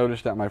just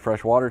noticed that my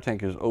fresh water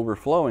tank is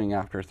overflowing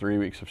after 3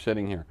 weeks of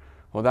sitting here.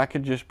 Well, that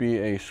could just be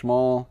a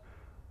small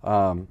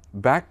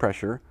back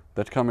pressure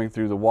that's coming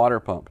through the water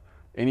pump.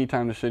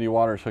 Anytime the city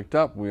water is hooked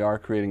up, we are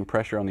creating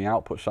pressure on the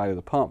output side of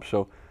the pump.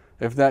 So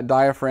if that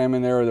diaphragm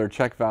in there or their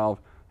check valve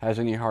has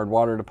any hard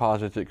water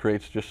deposits, it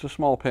creates just a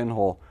small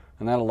pinhole,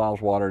 and that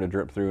allows water to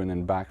drip through and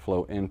then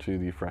backflow into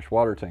the fresh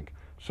water tank.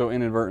 So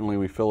inadvertently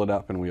we fill it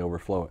up and we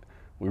overflow it.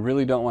 We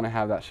really don't want to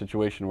have that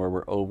situation where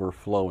we're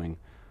overflowing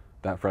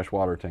that fresh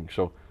water tank.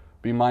 So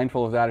be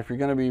mindful of that. If you're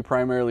going to be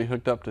primarily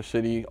hooked up to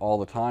city all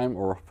the time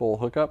or a full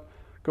hookup,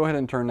 go ahead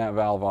and turn that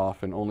valve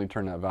off and only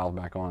turn that valve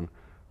back on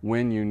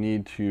when you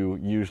need to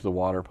use the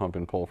water pump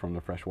and pull from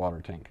the fresh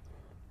water tank.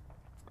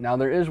 Now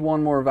there is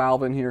one more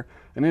valve in here,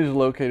 and it is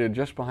located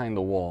just behind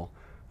the wall.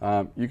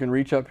 You can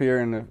reach up here,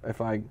 and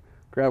if I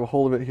grab a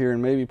hold of it here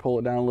and maybe pull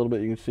it down a little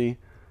bit, you can see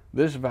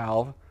this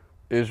valve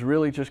is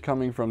really just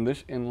coming from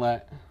this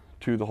inlet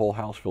to the whole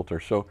house filter.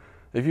 So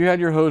if you had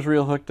your hose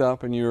reel hooked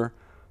up and you're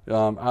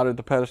out at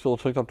the pedestal,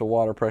 it's hooked up to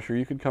water pressure,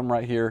 you could come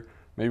right here.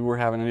 Maybe we're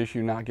having an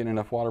issue not getting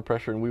enough water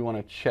pressure, and we want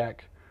to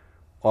check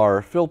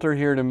our filter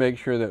here to make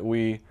sure that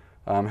we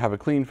have a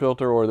clean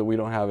filter, or that we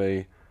don't have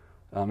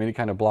any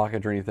kind of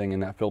blockage or anything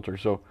in that filter.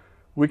 So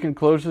we can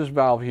close this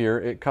valve here.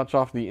 It cuts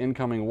off the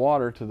incoming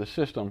water to the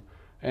system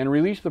and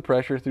release the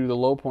pressure through the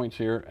low points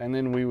here, and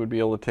then we would be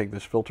able to take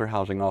this filter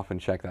housing off and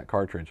check that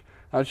cartridge.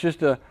 Now it's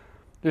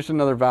just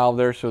another valve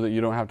there so that you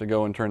don't have to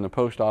go and turn the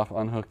post off,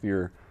 unhook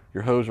your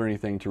hose or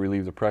anything to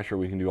relieve the pressure.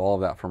 We can do all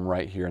of that from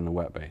right here in the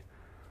wet bay.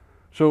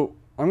 So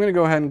I'm going to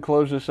go ahead and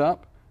close this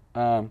up.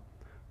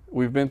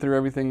 We've been through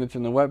everything that's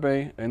in the wet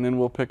bay, and then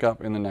we'll pick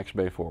up in the next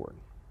bay forward.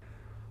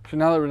 So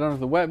now that we're done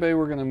with the wet bay,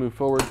 we're going to move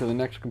forward to the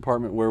next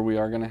compartment where we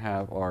are going to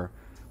have our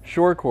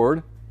shore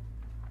cord.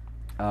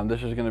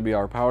 This is going to be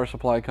our power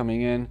supply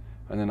coming in,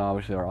 and then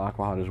obviously our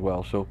Aqua-Hot as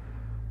well. So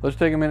let's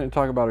take a minute and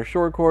talk about our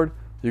shore cord.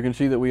 You can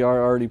see that we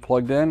are already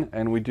plugged in,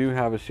 and we do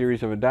have a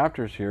series of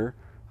adapters here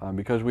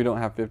because we don't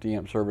have 50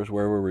 amp service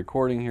where we're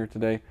recording here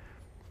today.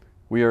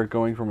 we are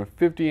going from a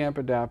 50 amp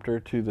adapter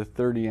to the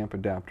 30 amp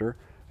adapter,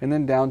 and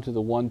then down to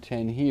the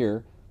 110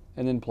 here,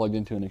 and then plugged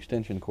into an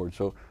extension cord.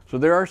 So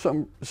there are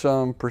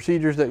some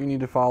procedures that you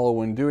need to follow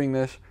when doing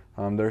this.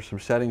 There's some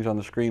settings on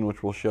the screen,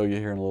 which we'll show you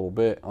here in a little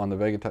bit on the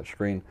Vega Touch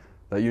screen,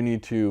 that you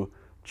need to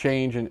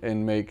change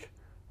and make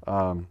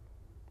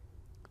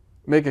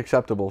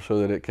acceptable so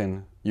that it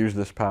can use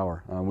this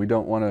power. We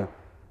don't want to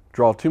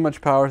draw too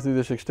much power through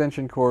this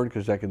extension cord,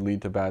 because that could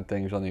lead to bad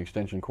things on the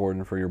extension cord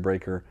and for your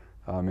breaker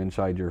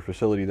inside your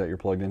facility that you're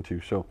plugged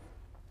into. So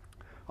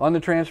on the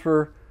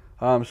transfer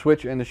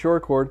switch and the shore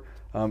cord,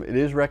 it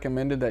is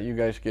recommended that you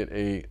guys get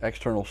a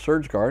external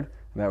surge guard,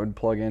 and that would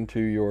plug into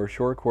your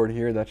shore cord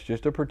here. That's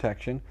just a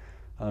protection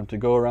to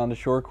go around the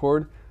shore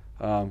cord.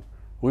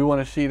 We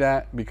want to see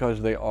that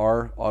because they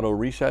are auto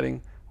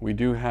resetting. We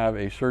do have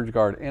a surge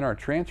guard in our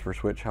transfer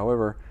switch.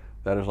 However,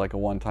 that is like a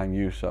one-time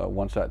use.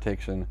 Once that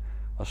takes in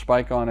a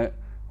spike on it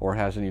or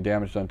has any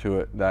damage done to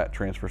it, that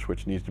transfer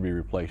switch needs to be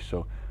replaced.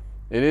 So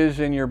it is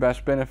in your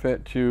best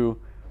benefit to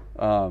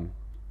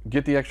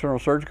get the external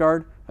surge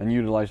guard and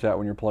utilize that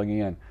when you're plugging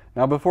in.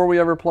 Now, before we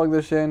ever plug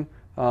this in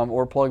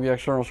or plug the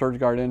external surge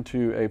guard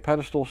into a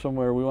pedestal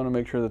somewhere, we want to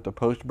make sure that the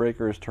post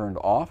breaker is turned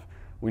off.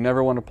 We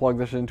never want to plug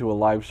this into a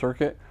live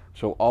circuit,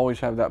 so always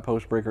have that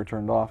post breaker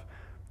turned off.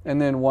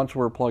 And then once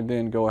we're plugged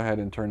in, go ahead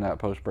and turn that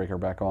post breaker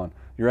back on.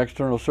 Your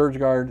external surge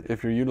guard,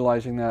 if you're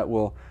utilizing that,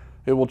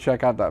 it will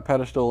check out that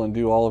pedestal and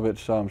do all of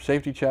its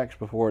safety checks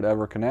before it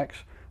ever connects,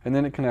 and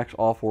then it connects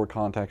all 4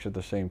 contacts at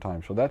the same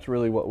time. So that's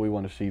really what we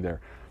want to see there.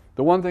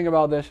 The one thing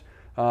about this,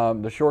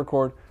 the shore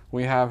cord,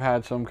 we have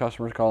had some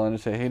customers call in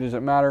and say, hey, does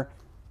it matter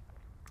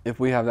if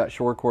we have that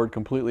shore cord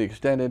completely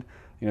extended?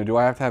 You know, do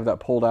I have to have that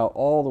pulled out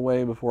all the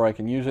way before I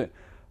can use it?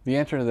 The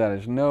answer to that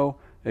is no.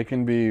 It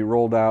can be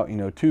rolled out,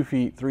 2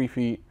 feet, 3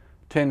 feet,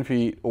 10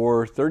 feet,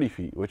 or 30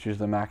 feet, which is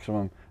the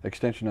maximum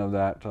extension of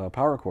that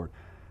power cord.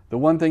 The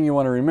one thing you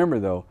want to remember,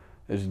 though,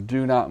 is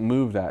do not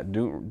move that.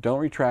 Don't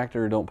retract it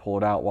or don't pull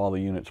it out while the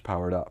unit's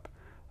powered up.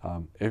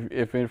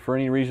 If for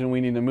any reason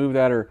we need to move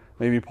that, or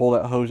maybe pull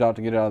that hose out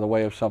to get it out of the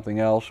way of something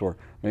else, or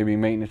maybe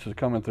maintenance is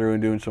coming through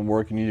and doing some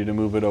work, you needed to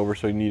move it over,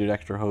 so you needed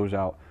extra hose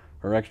out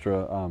or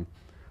extra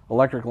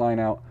electric line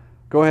out,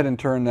 go ahead and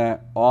turn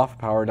that off,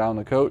 power down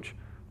the coach,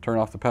 turn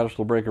off the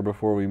pedestal breaker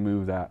before we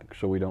move that,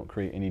 so we don't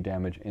create any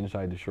damage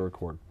inside the shore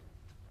cord.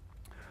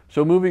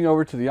 So moving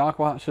over to the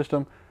Aqua-Hot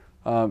system,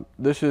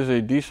 this is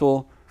a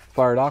diesel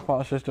fired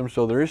Aqua-Hot system,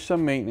 so there is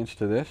some maintenance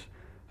to this.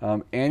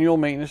 Annual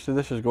maintenance to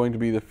this is going to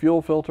be the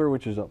fuel filter,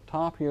 which is up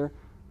top here.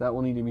 That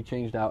will need to be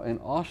changed out, and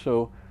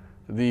also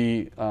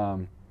the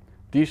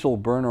diesel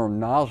burner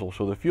nozzle.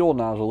 So the fuel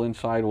nozzle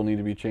inside will need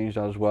to be changed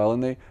out as well,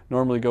 and they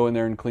normally go in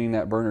there and clean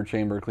that burner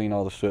chamber, clean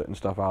all the soot and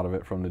stuff out of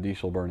it from the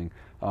diesel burning.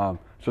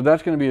 So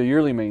that's going to be a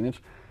yearly maintenance.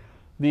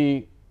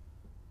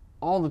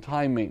 All the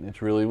time maintenance,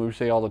 really, when we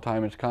say all the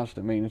time, it's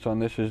constant maintenance on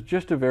this, is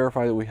just to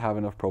verify that we have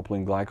enough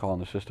propylene glycol in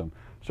the system.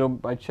 So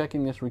by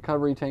checking this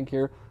recovery tank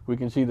here, we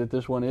can see that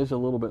this one is a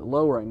little bit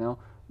low right now.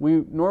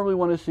 We normally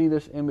want to see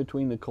this in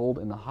between the cold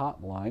and the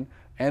hot line,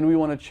 and we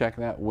want to check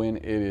that when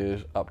it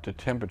is up to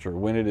temperature,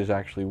 when it is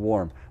actually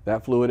warm.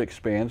 That fluid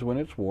expands when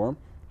it's warm,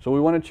 so we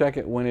want to check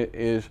it when it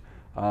is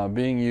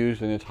being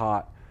used and it's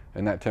hot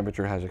and that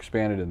temperature has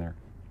expanded in there.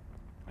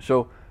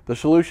 So the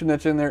solution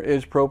that's in there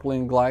is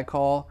propylene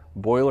glycol,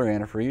 boiler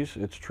antifreeze,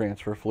 it's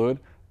transfer fluid,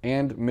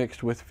 and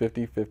mixed with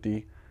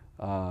 50-50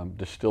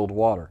 distilled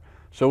water.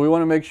 So we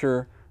want to make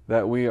sure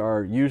that we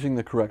are using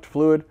the correct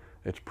fluid.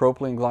 It's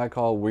propylene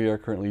glycol. We are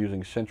currently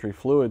using Century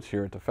Fluids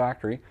here at the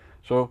factory.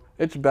 So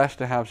it's best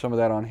to have some of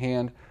that on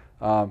hand,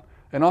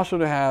 and also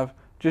to have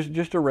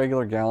just a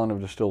regular gallon of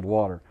distilled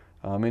water.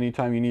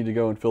 Anytime you need to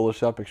go and fill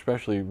this up,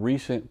 especially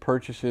recent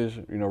purchases,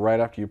 right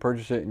after you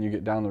purchase it and you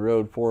get down the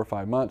road 4 or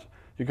 5 months,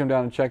 you come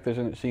down and check this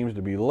and it seems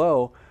to be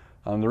low.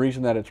 The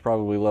reason that it's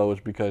probably low is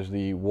because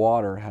the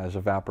water has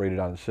evaporated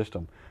out of the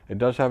system. It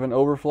does have an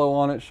overflow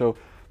on it, so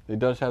it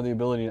does have the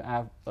ability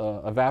to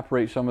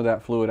evaporate some of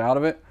that fluid out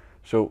of it.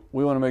 So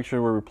we want to make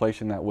sure we're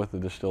replacing that with the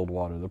distilled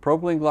water. The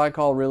propylene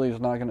glycol really is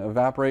not going to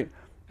evaporate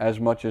as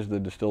much as the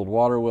distilled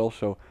water will,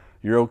 so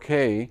you're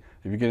okay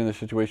if you get in a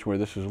situation where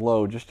this is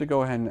low, just to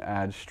go ahead and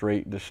add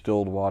straight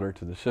distilled water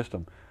to the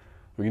system.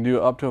 We can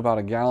do up to about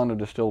a gallon of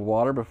distilled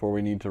water before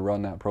we need to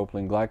run that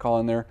propylene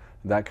glycol in there.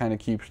 That kind of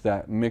keeps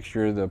that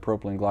mixture, the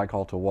propylene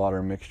glycol to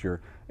water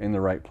mixture, in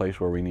the right place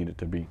where we need it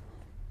to be.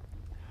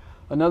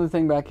 Another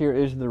thing back here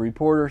is the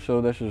reporter.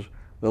 So this is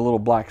the little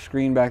black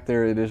screen back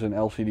there. It is an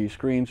LCD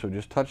screen, so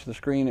just touch the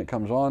screen, it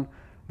comes on.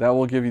 That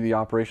will give you the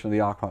operation of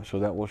the Aqua-Hot, so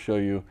that will show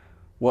you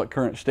what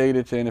current state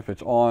it's in. If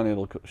it's on,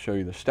 it'll show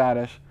you the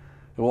status.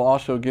 It will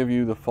also give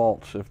you the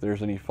faults. If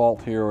there's any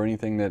fault here or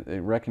anything that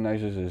it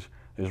recognizes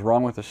is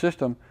wrong with the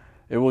system,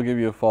 it will give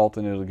you a fault,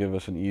 and it'll give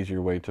us an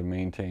easier way to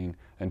maintain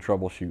and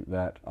troubleshoot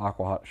that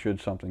Aqua-Hot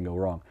should something go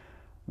wrong.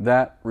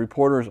 That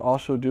reporter is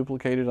also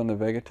duplicated on the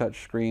Vega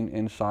Touch screen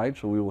inside,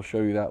 so we will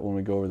show you that when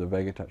we go over the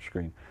Vega Touch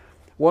screen.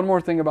 One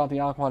more thing about the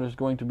Aqua-Hot is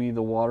going to be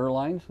the water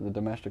lines, the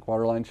domestic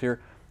water lines here.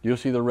 You'll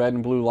see the red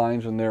and blue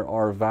lines, and there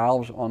are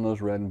valves on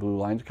those red and blue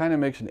lines. It kind of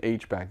makes an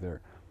H back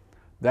there.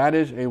 That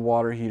is a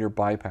water heater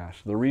bypass.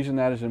 The reason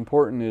that is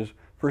important is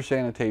for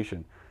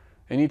sanitation.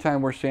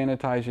 Anytime we're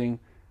sanitizing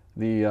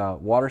the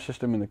water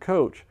system in the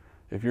coach,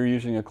 if you're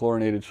using a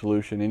chlorinated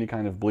solution, any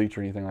kind of bleach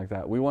or anything like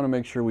that, we want to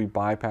make sure we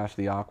bypass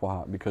the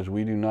Aqua-Hot because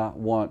we do not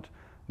want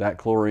that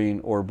chlorine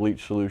or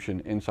bleach solution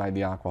inside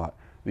the Aqua-Hot.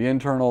 The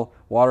internal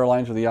water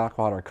lines of the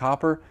Aqua-Hot are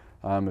copper.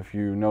 If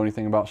you know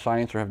anything about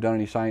science or have done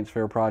any science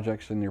fair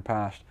projects in your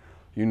past,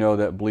 you know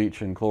that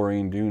bleach and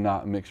chlorine do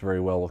not mix very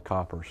well with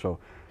copper. So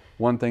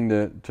one thing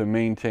to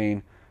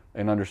maintain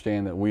and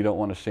understand that we don't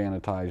want to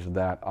sanitize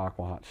that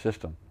Aqua-Hot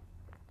system.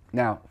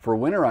 Now, for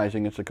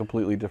winterizing, it's a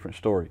completely different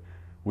story.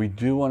 We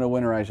do want to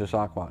winterize this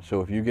Aqua-Hot. So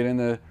if you get in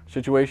the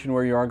situation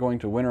where you are going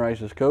to winterize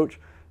this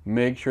coach,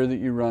 make sure that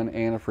you run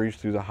antifreeze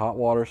through the hot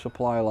water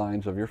supply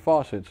lines of your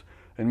faucets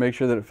and make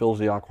sure that it fills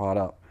the Aqua-Hot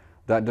up.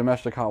 That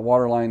domestic hot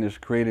water line is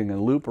creating a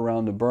loop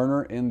around the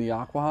burner in the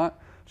Aqua-Hot,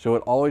 so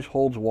it always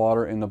holds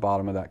water in the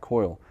bottom of that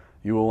coil.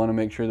 You will want to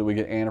make sure that we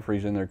get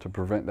antifreeze in there to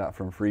prevent that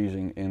from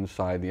freezing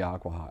inside the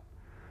Aqua-Hot.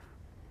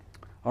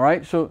 All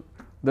right, so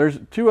there's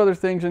two other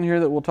things in here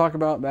that we'll talk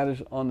about. That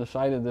is on the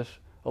side of this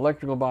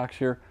electrical box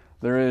here.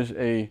 There is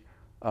a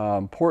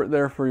port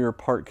there for your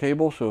part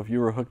cable. So if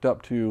you were hooked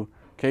up to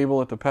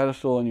cable at the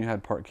pedestal and you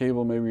had part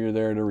cable, maybe you're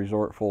there to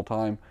resort full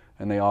time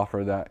and they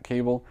offer that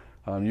cable,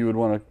 you would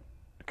want to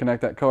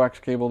connect that coax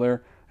cable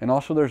there. And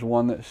also there's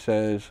one that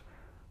says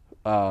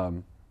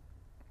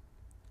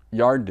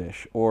yard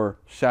dish or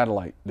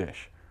satellite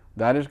dish.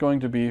 That is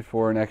going to be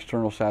for an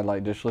external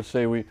satellite dish. Let's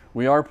say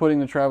we are putting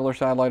the Traveler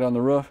satellite on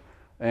the roof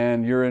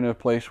and you're in a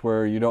place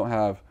where you don't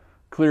have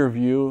clear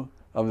view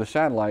of the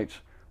satellites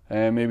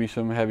and maybe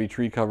some heavy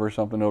tree cover or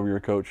something over your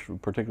coach,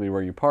 particularly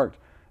where you parked.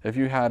 If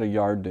you had a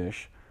yard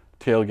dish,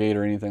 tailgate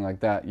or anything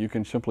like that, you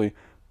can simply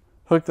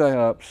hook that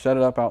up, set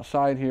it up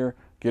outside here,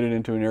 get it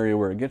into an area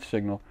where it gets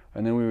signal,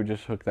 and then we would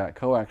just hook that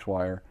coax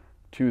wire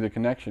to the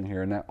connection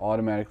here, and that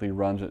automatically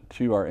runs it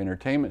to our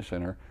entertainment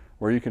center,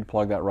 where you can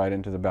plug that right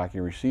into the back of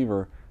your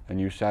receiver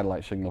and use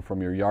satellite signal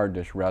from your yard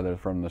dish rather than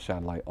from the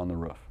satellite on the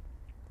roof.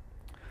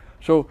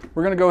 So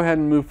we're going to go ahead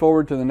and move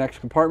forward to the next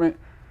compartment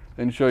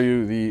and show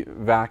you the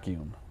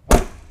vacuum.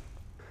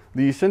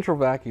 The central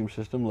vacuum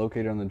system,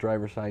 located on the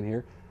driver's side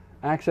here,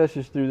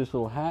 accesses through this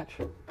little hatch.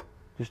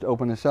 Just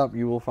open this up,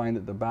 you will find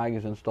that the bag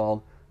is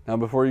installed. Now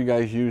before you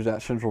guys use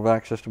that central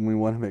vac system, we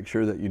want to make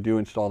sure that you do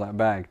install that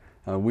bag.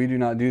 We do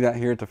not do that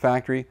here at the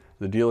factory.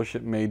 The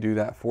dealership may do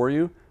that for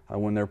you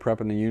when they're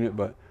prepping the unit,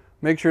 but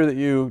make sure that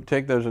you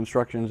take those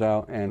instructions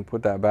out and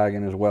put that bag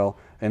in as well,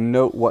 and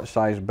note what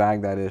size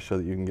bag that is so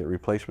that you can get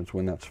replacements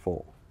when that's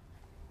full.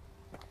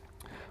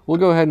 We'll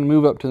go ahead and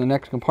move up to the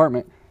next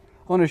compartment.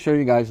 I want to show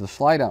you guys the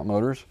slide out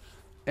motors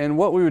and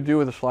what we would do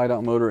with a slide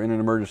out motor in an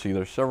emergency.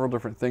 There's several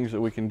different things that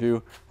we can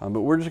do,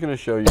 but we're just going to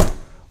show you a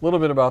little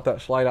bit about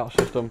that slide out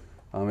system.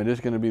 It is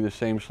going to be the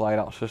same slide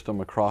out system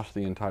across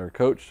the entire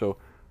coach. So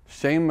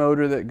same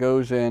motor that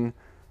goes in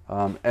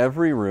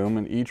every room,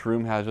 and each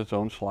room has its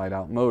own slide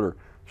out motor.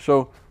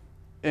 So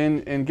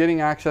in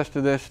getting access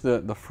to this,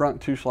 the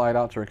front two slide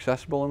outs are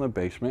accessible in the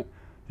basement.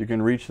 You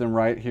can reach them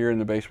right here in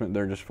the basement.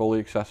 They're just fully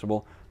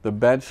accessible. The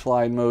bed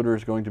slide motor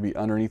is going to be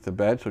underneath the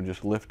bed, so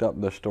just lift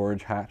up the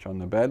storage hatch on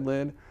the bed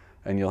lid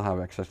and you'll have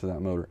access to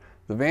that motor.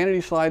 The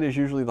vanity slide is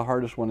usually the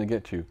hardest one to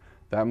get to.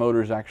 That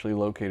motor is actually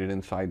located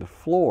inside the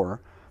floor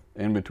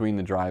in between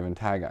the drive and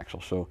tag axle.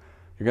 So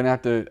you're going to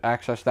have to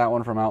access that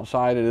one from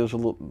outside. It is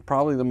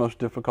probably the most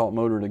difficult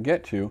motor to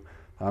get to.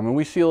 And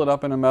we seal it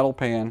up in a metal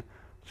pan.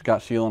 It's got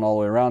sealant all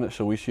the way around it,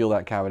 so we seal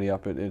that cavity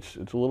up. It's a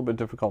little bit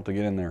difficult to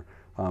get in there.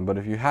 But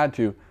if you had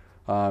to,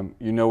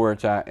 you know where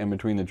it's at in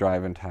between the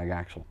drive and tag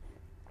axle.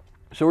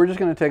 So we're just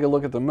going to take a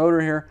look at the motor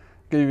here,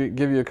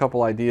 give you a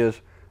couple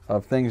ideas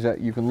of things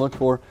that you can look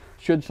for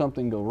should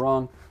something go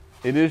wrong.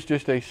 It is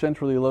just a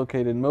centrally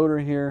located motor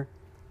here,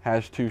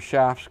 has two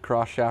shafts,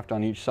 cross shaft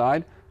on each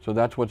side, so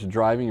that's what's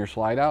driving your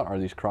slide out, are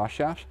these cross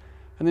shafts.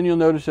 And then you'll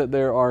notice that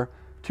there are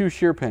two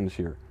shear pins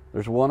here.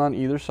 There's one on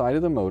either side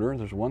of the motor,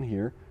 there's one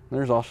here, and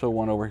there's also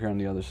one over here on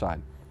the other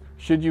side.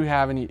 Should you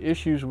have any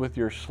issues with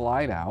your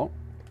slide out,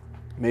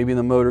 maybe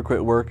the motor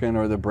quit working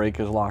or the brake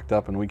is locked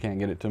up and we can't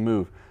get it to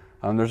move,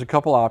 there's a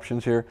couple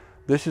options here.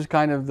 This is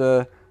kind of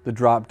the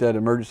drop dead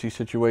emergency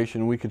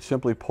situation. We could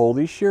simply pull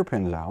these shear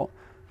pins out,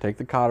 take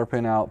the cotter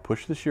pin out,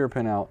 push the shear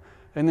pin out,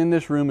 and then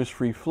this room is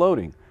free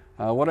floating.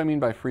 What I mean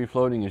by free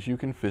floating is you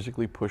can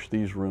physically push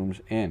these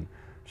rooms in.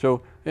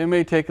 So it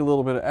may take a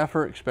little bit of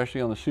effort,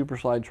 especially on the super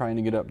slide trying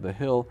to get up the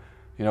hill.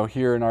 You know,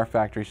 here in our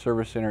factory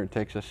service center, it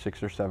takes us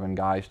 6 or 7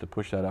 guys to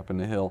push that up in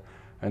the hill.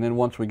 And then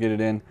once we get it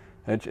in,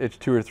 it's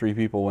 2 or 3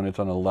 people when it's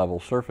on a level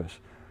surface.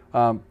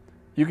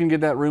 You can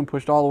get that room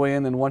pushed all the way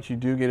in, then once you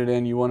do get it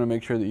in, you want to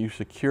make sure that you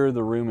secure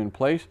the room in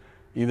place,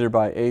 either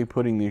by A,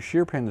 putting these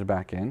shear pins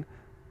back in,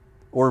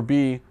 or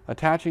B,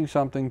 attaching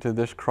something to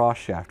this cross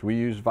shaft. We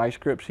use vice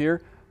grips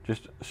here.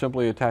 Just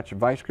simply attach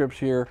vice grips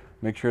here,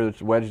 make sure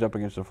it's wedged up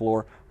against the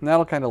floor, and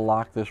that'll kind of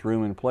lock this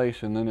room in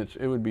place, and then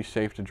it would be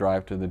safe to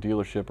drive to the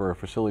dealership or a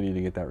facility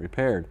to get that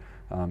repaired.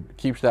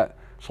 Keeps that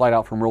slide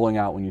out from rolling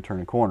out when you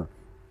turn a corner.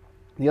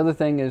 The other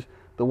thing is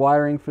the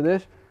wiring for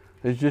this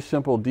is just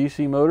simple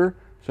DC motor.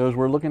 So as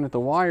we're looking at the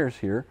wires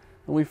here,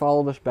 and we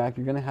follow this back,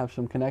 you're going to have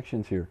some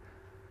connections here.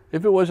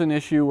 If it was an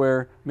issue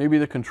where maybe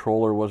the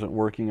controller wasn't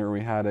working, or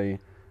we had a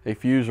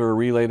fuse or a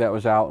relay that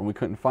was out and we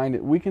couldn't find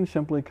it, we can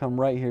simply come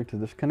right here to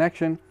this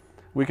connection.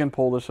 We can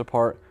pull this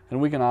apart and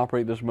we can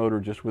operate this motor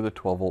just with a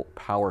 12-volt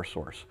power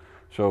source.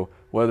 So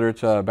whether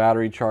it's a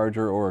battery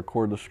charger or a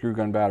cordless screw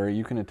gun battery,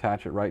 you can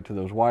attach it right to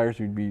those wires.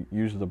 You'd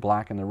use the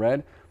black and the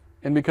red.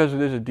 And because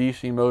it is a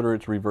DC motor,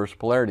 it's reverse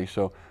polarity.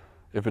 So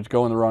if it's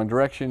going the wrong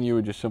direction, you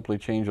would just simply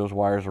change those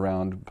wires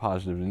around,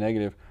 positive to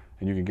negative,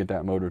 and you can get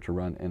that motor to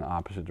run in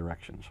opposite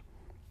directions.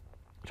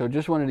 So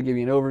just wanted to give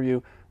you an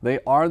overview. They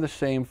are the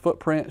same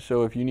footprint,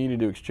 so if you needed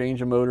to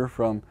exchange a motor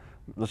from,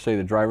 let's say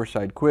the driver's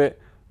side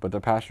quit, but the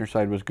passenger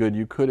side was good,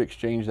 you could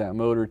exchange that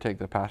motor, take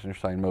the passenger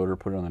side motor,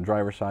 put it on the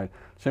driver's side,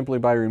 simply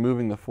by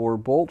removing the 4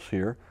 bolts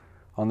here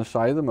on the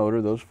side of the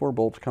motor. Those 4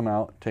 bolts come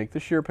out, take the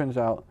shear pins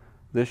out,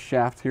 this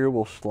shaft here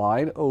will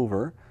slide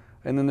over,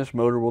 and then this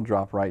motor will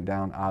drop right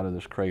down out of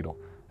this cradle.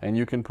 And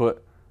you can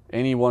put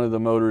any one of the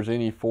motors,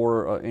 any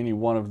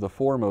one of the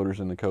 4 motors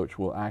in the coach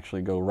will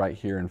actually go right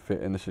here and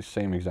fit in this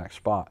same exact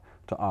spot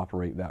to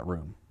operate that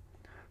room.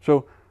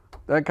 So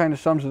that kind of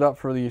sums it up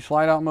for the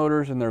slide out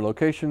motors and their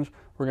locations.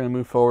 We're going to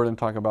move forward and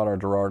talk about our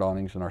Girard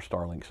awnings and our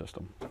Starlink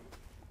system.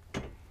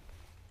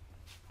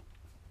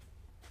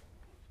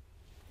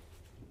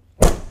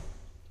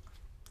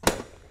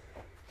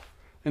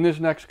 In this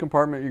next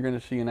compartment, you're going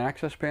to see an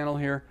access panel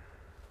here.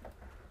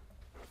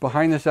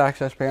 Behind this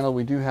access panel,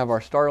 we do have our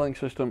Starlink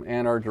system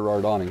and our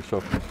Girard awnings.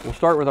 So we'll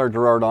start with our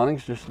Girard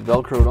awnings, just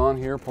Velcroed on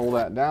here, pull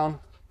that down.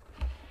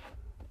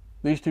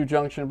 These 2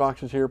 junction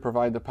boxes here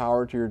provide the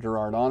power to your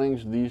Girard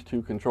awnings. These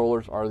 2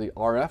 controllers are the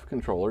RF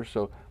controllers,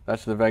 so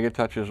that's the Vega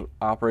touches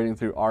operating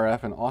through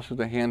RF, and also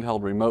the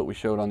handheld remote we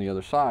showed on the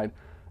other side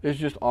is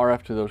just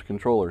RF to those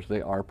controllers.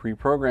 They are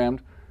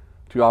pre-programmed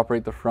to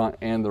operate the front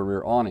and the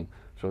rear awning.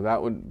 So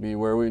that would be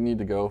where we need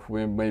to go. If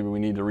maybe we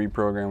need to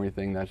reprogram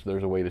everything,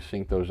 there's a way to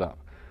sync those up.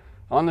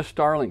 On the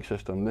Starlink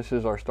system, this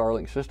is our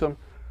Starlink system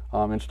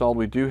installed.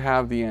 We do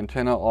have the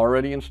antenna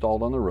already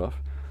installed on the roof.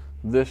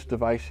 This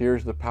device here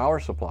is the power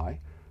supply,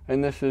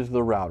 and this is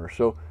the router.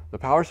 So the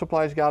power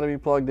supply's got to be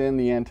plugged in,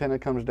 the antenna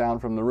comes down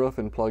from the roof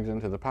and plugs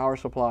into the power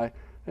supply,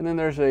 and then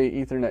there's a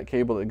Ethernet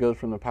cable that goes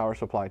from the power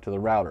supply to the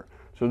router.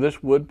 So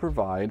this would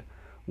provide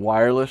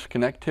wireless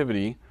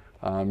connectivity.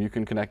 You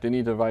can connect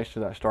any device to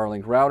that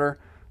Starlink router,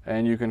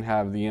 and you can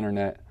have the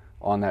internet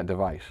on that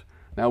device.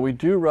 Now we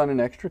do run an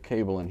extra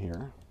cable in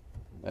here.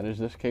 That is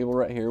this cable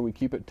right here. We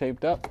keep it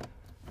taped up,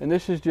 and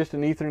this is just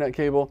an Ethernet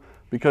cable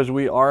because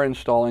we are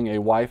installing a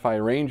Wi-Fi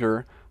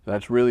Ranger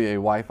that's really a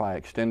Wi-Fi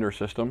extender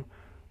system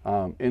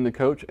in the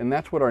coach, and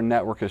that's what our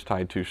network is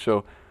tied to.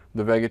 So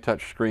the Vega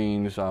touch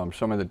screens,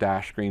 some of the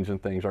dash screens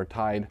and things are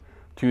tied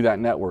to that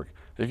network.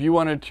 If you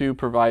wanted to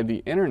provide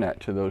the internet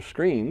to those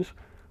screens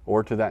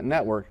or to that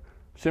network,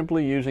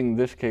 simply using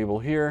this cable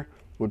here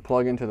would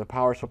plug into the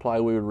power supply.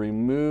 We would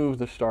remove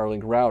the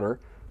Starlink router,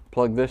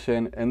 plug this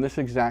in, and this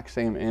exact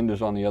same end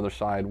is on the other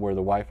side where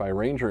the Wi-Fi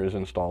Ranger is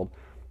installed.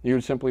 You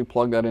would simply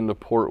plug that into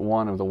port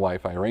 1 of the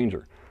Wi-Fi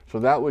Ranger. So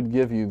that would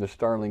give you the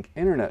Starlink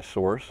internet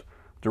source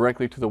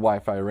directly to the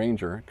Wi-Fi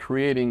Ranger,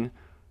 creating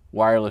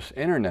wireless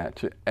internet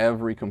to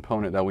every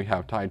component that we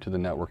have tied to the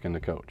network in the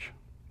coach.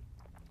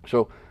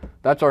 So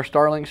that's our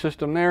Starlink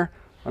system there.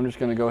 I'm just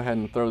going to go ahead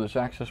and throw this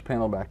access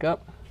panel back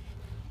up.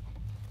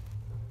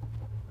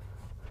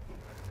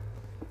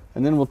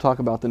 And then we'll talk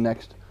about the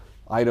next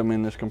item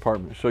in this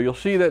compartment. So you'll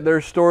see that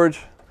there's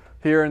storage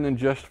here, and then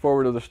just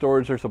forward of the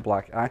storage there's a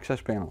black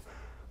access panel.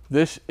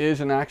 This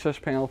is an access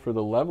panel for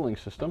the leveling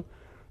system.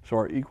 So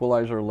our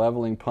equalizer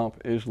leveling pump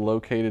is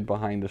located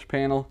behind this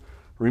panel.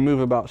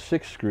 Remove about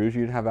 6 screws,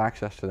 you'd have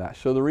access to that.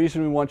 So the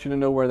reason we want you to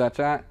know where that's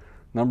at,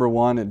 number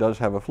 1, it does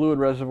have a fluid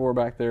reservoir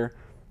back there.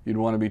 You'd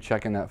want to be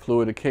checking that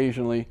fluid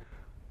occasionally.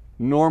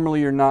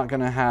 Normally you're not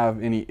going to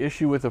have any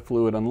issue with the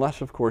fluid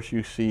unless of course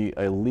you see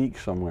a leak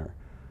somewhere.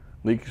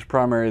 Leak is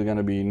primarily going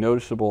to be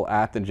noticeable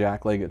at the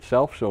jack leg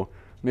itself. So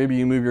maybe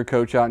you move your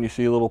coach out and you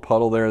see a little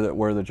puddle there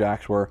where the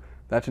jacks were.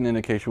 That's an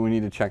indication we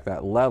need to check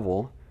that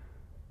level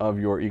of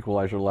your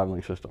equalizer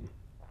leveling system.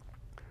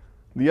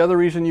 The other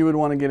reason you would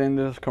want to get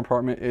into this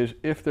compartment is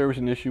if there was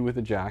an issue with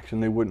the jacks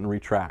and they wouldn't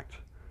retract.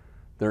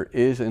 There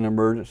is an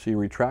emergency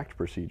retract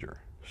procedure.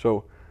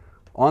 So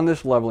on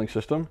this leveling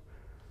system,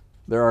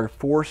 there are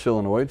 4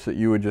 solenoids that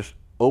you would just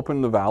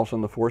open the valves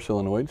on the 4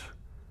 solenoids,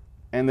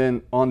 and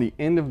then on the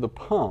end of the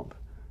pump,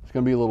 it's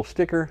going to be a little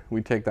sticker.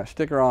 We take that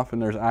sticker off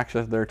and there's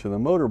access there to the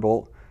motor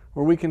bolt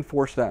where we can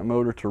force that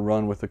motor to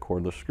run with the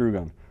cordless screw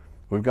gun.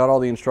 We've got all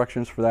the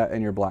instructions for that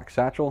in your black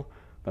satchel.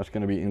 That's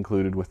going to be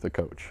included with the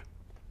coach.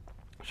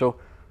 So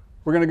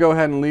we're going to go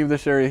ahead and leave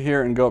this area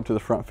here and go up to the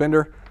front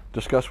fender,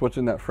 discuss what's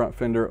in that front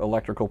fender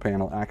electrical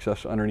panel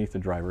access underneath the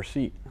driver's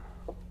seat.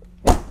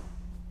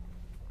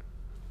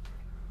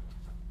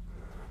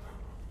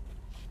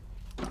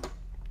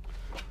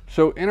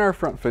 So in our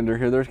front fender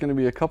here, there's going to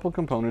be a couple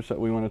components that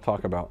we want to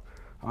talk about.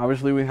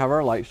 Obviously we have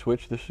our light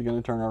switch. This is going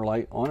to turn our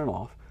light on and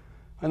off.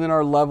 And then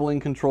our leveling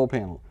control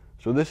panel.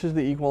 So this is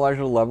the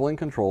equalizer leveling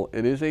control.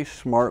 It is a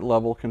smart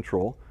level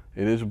control.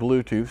 It is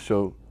Bluetooth,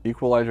 so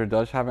Equalizer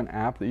does have an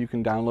app that you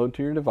can download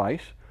to your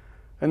device.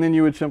 And then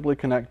you would simply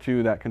connect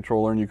to that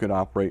controller and you could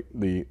operate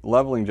the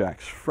leveling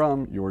jacks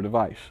from your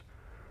device.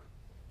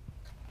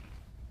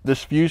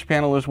 This fuse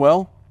panel as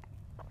well,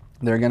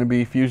 there are going to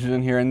be fuses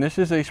in here, and this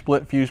is a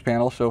split fuse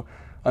panel, so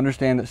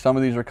understand that some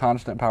of these are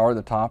constant power.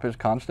 The top is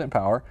constant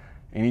power.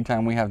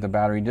 Anytime we have the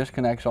battery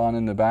disconnects on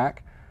in the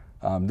back,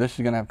 this is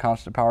going to have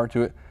constant power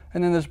to it.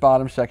 And then this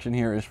bottom section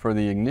here is for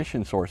the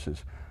ignition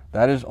sources.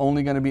 That is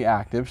only going to be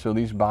active, so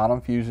these bottom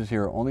fuses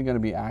here are only going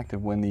to be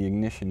active when the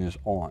ignition is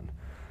on.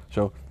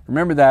 So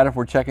remember that if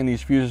we're checking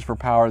these fuses for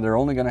power, they're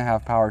only going to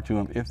have power to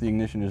them if the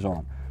ignition is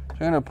on. So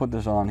I'm going to put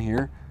this on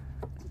here,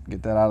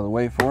 get that out of the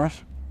way for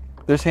us.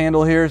 This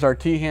handle here is our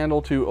T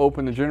handle to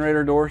open the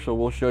generator door, so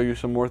we'll show you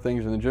some more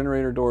things in the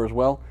generator door as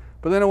well.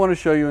 But then I want to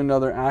show you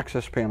another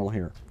access panel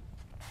here.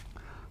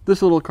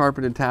 This little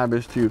carpeted tab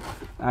is to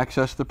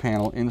access the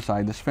panel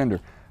inside this fender.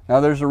 Now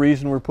there's a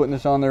reason we're putting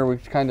this on there. We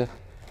kind of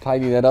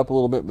tidy that up a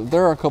little bit, but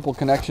there are a couple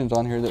connections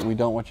on here that we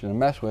don't want you to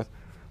mess with.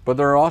 But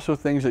there are also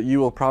things that you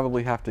will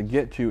probably have to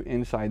get to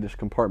inside this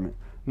compartment.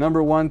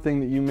 Number one thing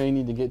that you may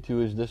need to get to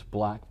is this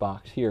black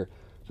box here.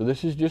 So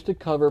this is just a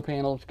cover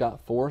panel. It's got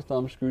 4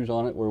 thumb screws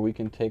on it where we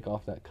can take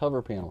off that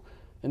cover panel.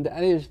 And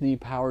that is the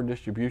power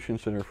distribution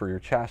center for your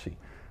chassis.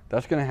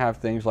 That's going to have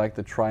things like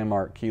the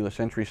Tri-Mark keyless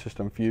entry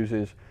system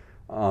fuses,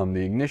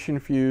 the ignition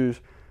fuse,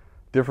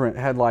 different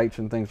headlights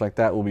and things like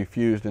that will be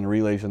fused and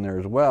relays in there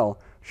as well.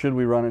 Should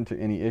we run into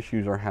any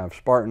issues or have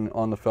Spartan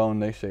on the phone,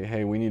 they say,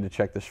 hey, we need to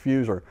check this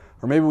fuse, or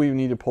maybe we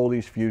need to pull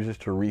these fuses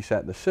to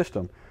reset the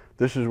system.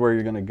 This is where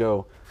you're going to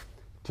go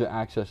to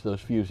access those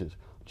fuses.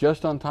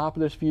 Just on top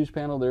of this fuse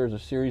panel, there's a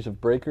series of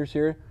breakers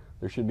here.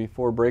 There should be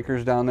 4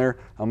 breakers down there.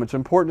 It's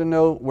important to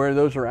know where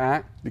those are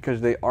at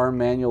because they are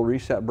manual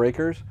reset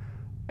breakers.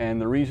 And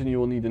the reason you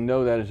will need to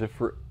know that is if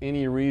for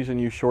any reason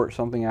you short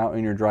something out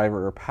in your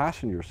driver or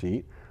passenger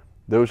seat,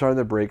 those are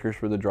the breakers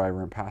for the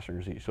driver and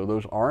passenger seat. So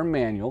those are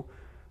manual.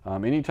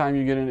 Anytime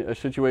you get in a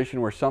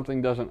situation where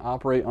something doesn't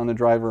operate on the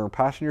driver or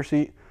passenger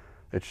seat,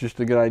 it's just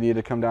a good idea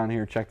to come down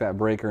here, check that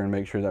breaker, and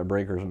make sure that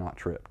breaker is not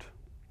tripped.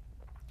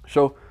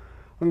 So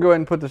I'm going to go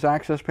ahead and put this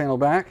access panel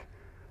back,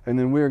 and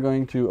then we're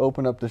going to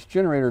open up this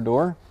generator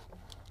door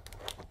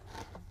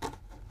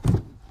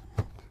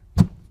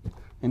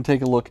and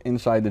take a look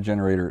inside the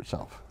generator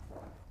itself.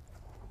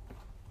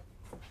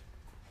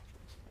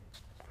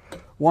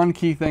 One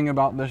key thing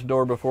about this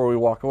door before we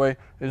walk away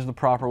is the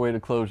proper way to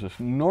close this.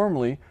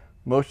 Normally,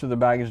 most of the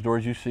baggage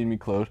doors you see me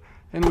close,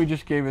 and we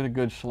just gave it a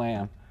good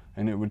slam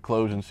and it would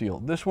close and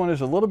seal. This one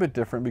is a little bit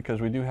different because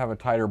we do have a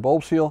tighter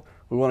bulb seal.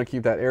 We want to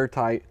keep that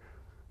airtight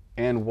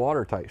and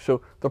watertight.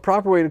 So the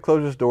proper way to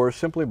close this door is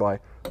simply by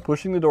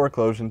pushing the door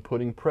closed and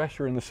putting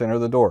pressure in the center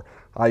of the door.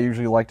 I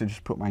usually like to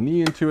just put my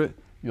knee into it.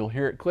 You'll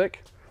hear it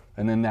click,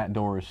 and then that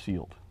door is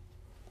sealed.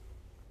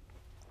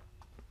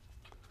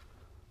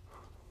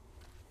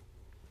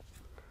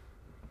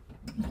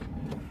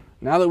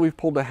 Now that we've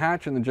pulled the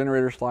hatch and the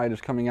generator slide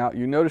is coming out,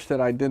 you notice that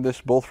I did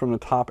this both from the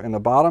top and the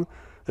bottom.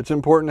 It's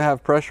important to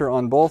have pressure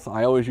on both.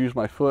 I always use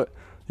my foot.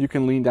 You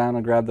can lean down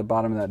and grab the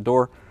bottom of that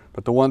door.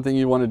 But the one thing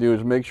you want to do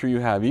is make sure you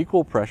have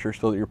equal pressure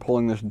so that you're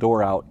pulling this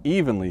door out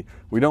evenly.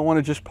 We don't want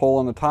to just pull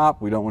on the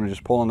top. We don't want to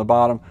just pull on the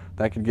bottom.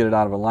 That could get it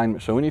out of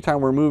alignment. So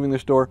anytime we're moving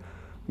this door,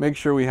 make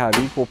sure we have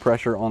equal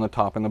pressure on the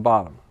top and the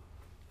bottom.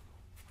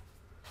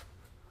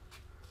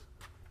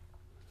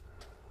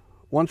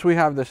 Once we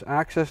have this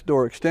access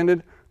door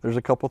extended, there's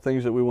a couple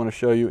things that we want to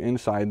show you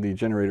inside the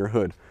generator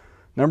hood.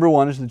 Number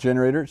one is the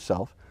generator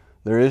itself.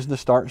 There is the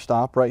start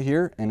stop right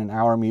here and an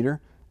hour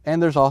meter.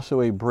 And there's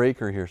also a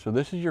breaker here. So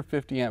this is your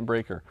 50 amp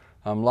breaker.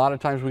 A lot of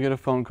times we get a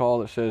phone call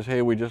that says,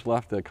 hey, we just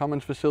left the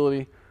Cummins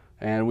facility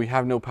and we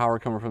have no power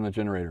coming from the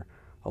generator.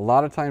 A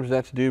lot of times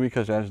that's due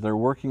because as they're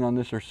working on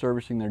this or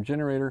servicing their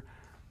generator,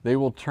 they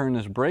will turn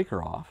this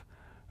breaker off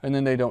and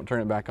then they don't turn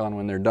it back on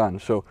when they're done.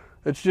 So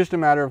it's just a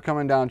matter of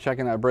coming down,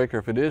 checking that breaker.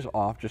 If it is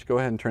off, just go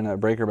ahead and turn that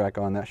breaker back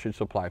on. That should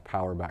supply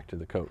power back to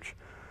the coach.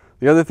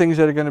 The other things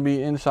that are going to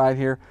be inside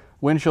here,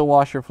 windshield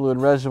washer fluid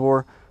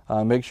reservoir,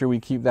 make sure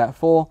we keep that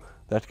full.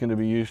 That's going to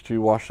be used to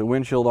wash the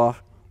windshield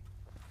off.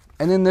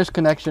 And then this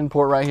connection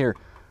port right here.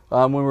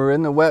 When we were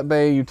in the wet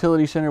bay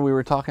utility center, we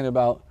were talking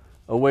about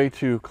a way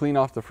to clean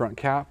off the front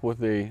cap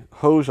with a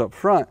hose up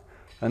front,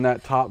 and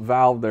that top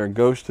valve there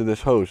goes to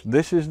this hose.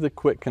 This is the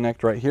quick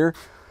connect right here.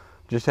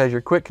 Just has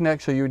your quick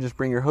connect, so you would just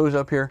bring your hose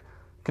up here,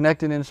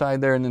 connect it inside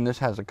there, and then this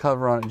has a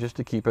cover on it just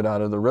to keep it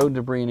out of the road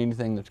debris and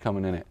anything that's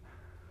coming in it.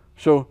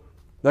 So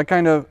that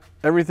kind of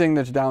everything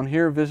that's down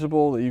here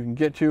visible that you can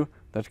get to,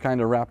 that's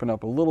kind of wrapping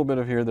up a little bit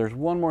of here. There's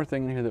one more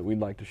thing in here that we'd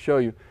like to show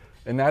you,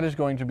 and that is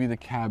going to be the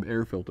cab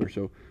air filter.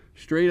 So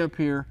straight up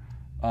here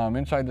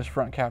inside this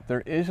front cap,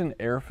 there is an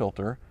air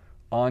filter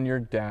on your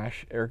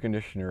dash air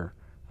conditioner.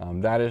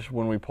 That is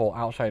when we pull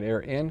outside air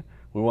in,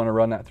 we want to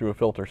run that through a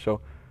filter.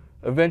 So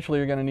Eventually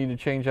you're going to need to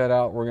change that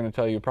out. We're going to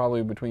tell you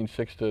probably between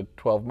 6 to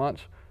 12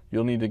 months.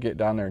 You'll need to get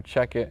down there and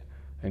check it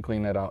and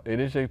clean that out. It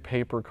is a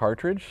paper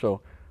cartridge,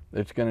 so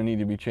it's going to need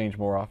to be changed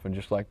more often,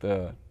 just like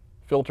the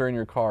filter in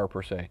your car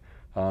per se,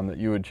 that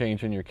you would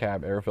change in your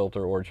cab air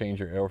filter or change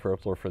your air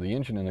filter for the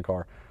engine in the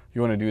car.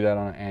 You want to do that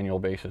on an annual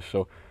basis.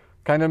 So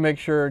kind of make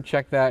sure,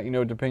 check that,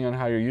 depending on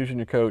how you're using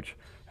your coach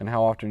and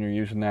how often you're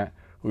using that,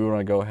 we want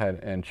to go ahead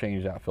and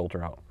change that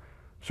filter out.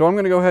 So I'm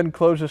going to go ahead and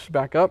close this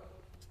back up.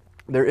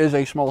 There is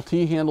a small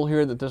T-handle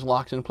here that this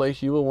locks in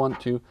place. You will want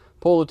to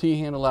pull the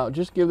T-handle out.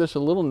 Just give this a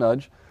little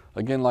nudge.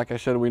 Again, like I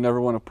said, we never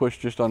want to push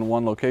just on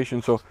one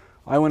location. So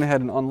I went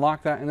ahead and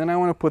unlocked that, and then I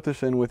want to put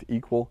this in with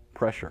equal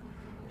pressure.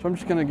 So I'm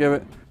just going to give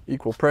it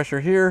equal pressure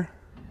here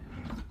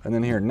and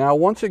then here. Now,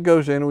 once it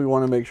goes in, we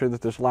want to make sure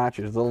that this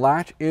latches. The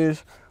latch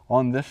is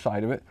on this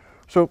side of it.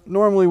 So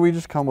normally we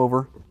just come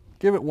over,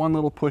 give it one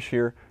little push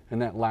here,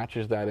 and that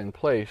latches that in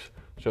place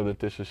so that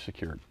this is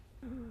secured.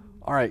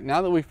 All right,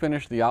 now that we've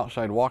finished the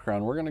outside walk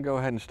around, we're going to go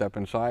ahead and step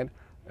inside,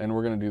 and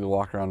we're going to do the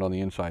walk around on the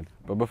inside.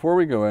 But before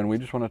we go in, we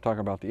just want to talk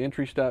about the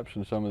entry steps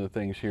and some of the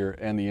things here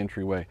and the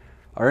entryway.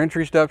 Our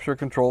entry steps are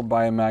controlled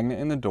by a magnet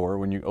in the door.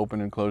 When you open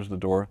and close the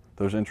door,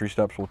 those entry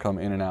steps will come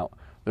in and out.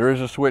 There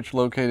is a switch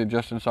located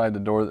just inside the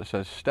door that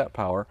says step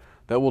power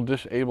that will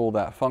disable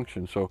that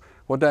function. So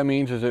what that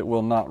means is it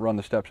will not run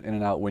the steps in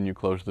and out when you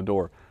close the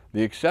door.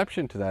 The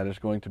exception to that is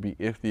going to be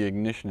if the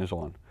ignition is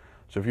on.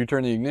 So if you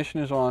turn the ignition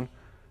is on,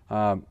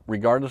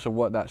 regardless of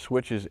what that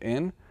switch is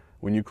in,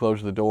 when you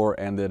close the door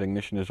and that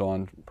ignition is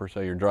on, per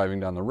se, you're driving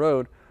down the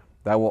road,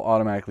 that will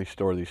automatically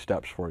store these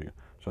steps for you.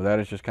 So that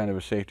is just kind of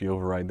a safety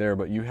override there,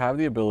 but you have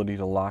the ability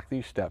to lock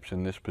these steps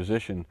in this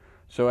position.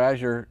 So as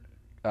you're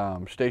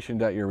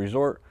stationed at your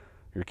resort,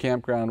 your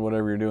campground,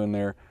 whatever you're doing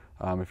there,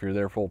 if you're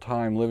there full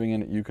time living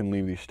in it, you can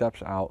leave these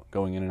steps out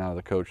going in and out of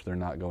the coach. They're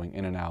not going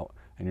in and out,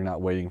 and you're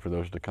not waiting for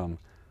those to come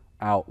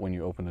out when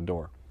you open the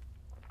door.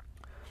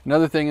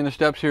 Another thing in the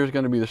steps here is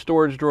going to be the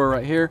storage drawer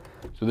right here.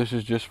 So this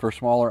is just for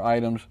smaller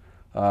items,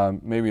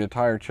 maybe a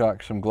tire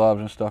chuck, some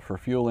gloves and stuff for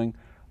fueling,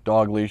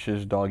 dog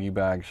leashes, doggy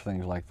bags,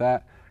 things like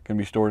that can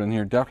be stored in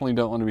here. Definitely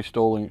don't want to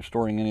be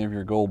storing any of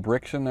your gold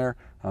bricks in there.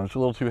 It's a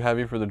little too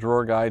heavy for the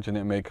drawer guides, and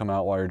it may come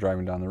out while you're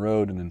driving down the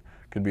road, and then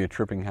could be a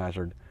tripping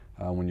hazard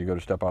when you go to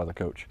step out of the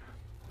coach.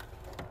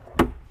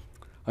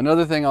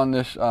 Another thing on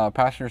this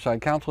passenger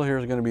side console here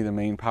is going to be the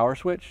main power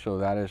switch. So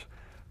that is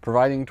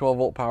providing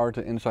 12-volt power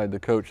to inside the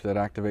coach that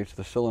activates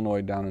the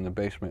solenoid down in the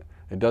basement.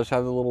 It does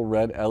have the little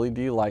red LED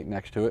light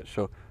next to it,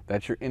 so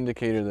that's your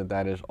indicator that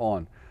that is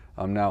on.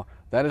 Now,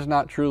 that is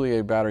not truly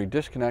a battery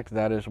disconnect.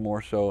 That is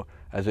more so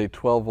as a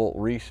 12-volt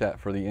reset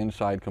for the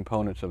inside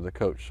components of the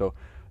coach. So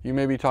you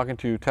may be talking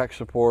to tech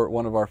support,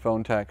 one of our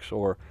phone techs,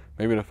 or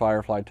maybe the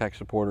Firefly tech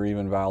support, or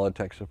even Valid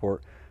tech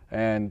support,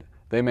 and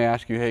they may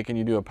ask you, hey, can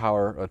you do a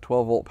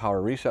 12-volt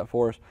power reset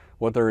for us?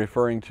 What they're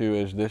referring to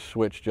is this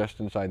switch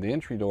just inside the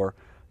entry door.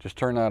 Just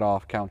turn that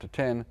off, count to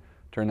 10,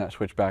 turn that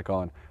switch back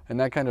on, and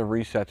that kind of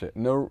resets it.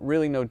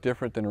 Really no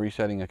different than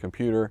resetting a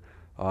computer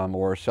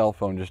or a cell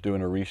phone, just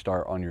doing a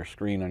restart on your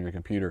screen on your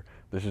computer.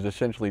 This is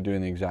essentially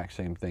doing the exact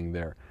same thing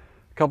there.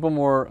 A couple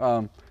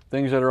more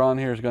things that are on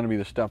here is going to be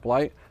the step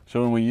light.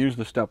 So when we use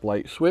the step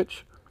light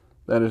switch,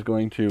 that is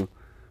going to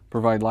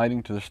provide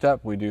lighting to the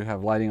step. We do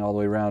have lighting all the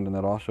way around, and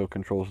that also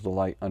controls the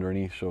light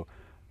underneath. So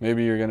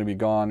maybe you're going to be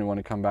gone and want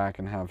to come back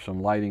and have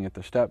some lighting at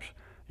the steps.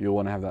 You'll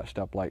want to have that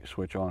step light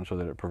switch on so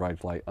that it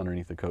provides light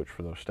underneath the coach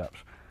for those steps.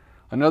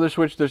 Another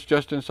switch that's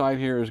just inside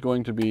here is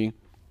going to be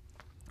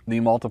the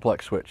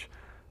multiplex switch.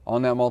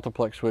 On that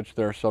multiplex switch,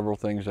 there are several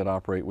things that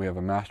operate. We have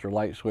a master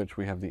light switch,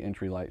 we have the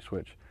entry light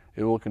switch.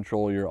 It will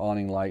control your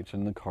awning lights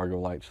and the cargo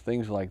lights,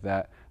 things like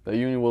that, that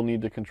you will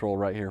need to control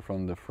right here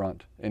from the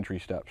front entry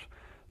steps.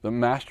 The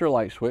master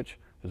light switch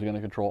is going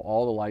to control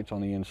all the lights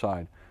on the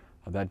inside.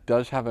 That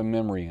does have a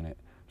memory in it.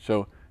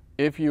 So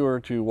if you were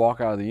to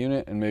walk out of the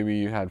unit and maybe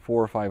you had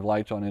 4 or 5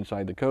 lights on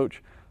inside the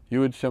coach, you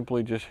would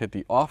simply just hit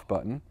the off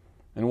button,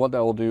 and what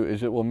that will do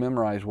is it will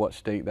memorize what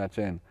state that's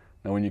in.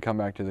 Now when you come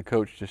back to the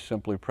coach, just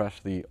simply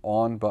press the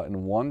on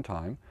button one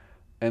time,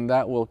 and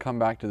that will come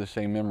back to the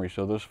same memory.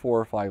 So those 4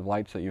 or 5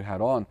 lights that you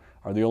had on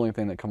are the only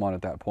thing that come on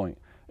at that point.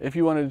 If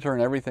you wanted to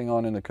turn everything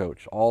on in the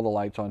coach, all the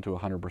lights on to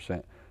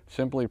 100%,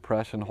 simply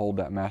press and hold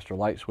that master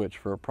light switch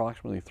for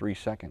approximately 3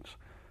 seconds,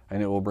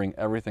 and it will bring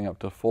everything up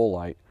to full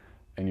light,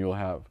 and you'll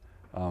have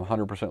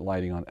 100%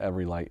 lighting on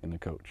every light in the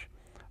coach.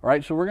 All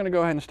right, so we're going to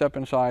go ahead and step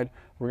inside.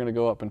 We're going to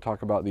go up and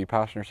talk about the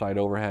passenger side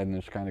overhead and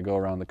just kind of go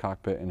around the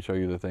cockpit and show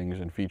you the things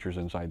and features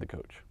inside the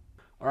coach.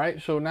 All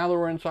right, so now that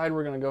we're inside,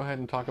 we're going to go ahead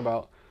and talk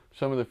about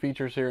some of the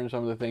features here and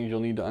some of the things you'll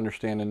need to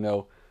understand and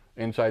know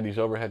inside these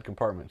overhead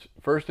compartments.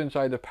 First,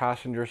 inside the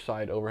passenger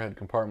side overhead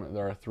compartment,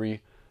 there are 3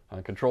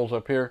 controls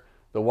up here.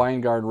 The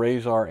Winegard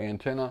Razor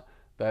antenna,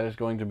 that is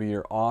going to be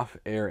your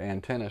off-air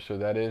antenna. So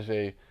that is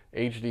a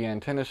HD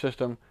antenna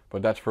system,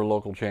 but that's for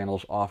local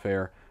channels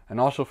off-air, and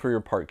also for your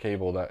part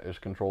cable that is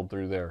controlled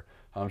through there.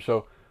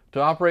 So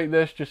to operate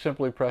this, just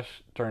simply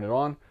turn it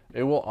on.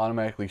 It will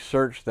automatically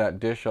search. That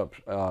dish up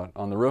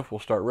on the roof will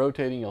start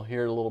rotating. You'll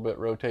hear it a little bit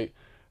rotate.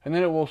 and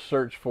then it will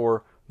search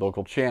for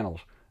local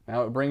channels.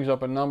 Now it brings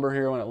up a number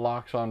here when it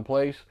locks on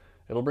place.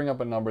 It'll bring up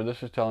a number.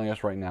 This is telling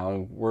us right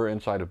now we're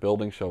inside a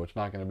building, so it's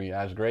not going to be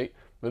as great,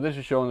 but this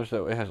is showing us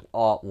that it has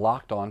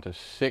locked on to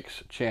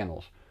 6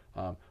 channels.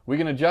 We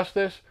can adjust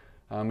this.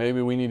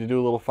 Maybe we need to do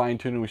a little fine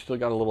tuning. We still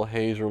got a little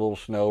haze or a little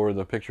snow or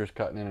the picture's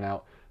cutting in and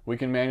out. We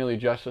can manually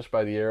adjust this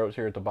by the arrows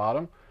here at the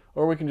bottom,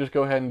 or we can just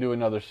go ahead and do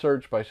another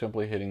search by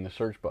simply hitting the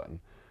search button.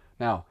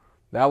 Now,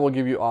 that will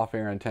give you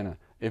off-air antenna.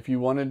 If you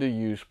wanted to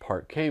use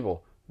part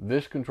cable,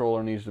 this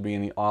controller needs to be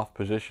in the off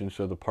position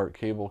so the part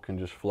cable can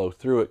just flow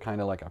through it, kind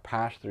of like a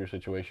pass-through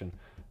situation,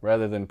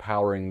 rather than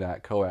powering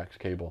that coax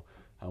cable.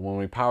 When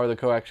we power the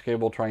coax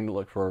cable, trying to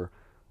look for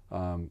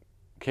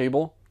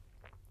cable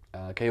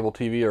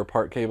TV or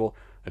part cable,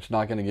 it's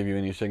not going to give you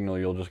any signal.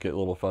 You'll just get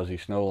little fuzzy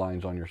snow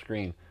lines on your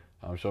screen.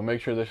 So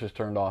make sure this is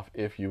turned off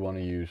if you want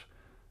to use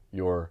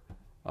your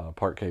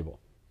part cable.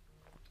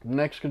 The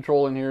next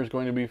control in here is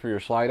going to be for your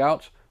slide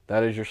outs.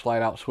 That is your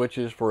slide out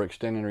switches for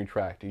extend and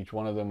retract. Each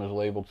one of them is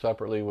labeled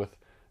separately with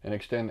an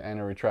extend and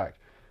a retract.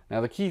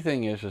 Now the key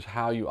thing is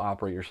how you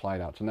operate your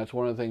slide outs, and that's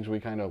one of the things we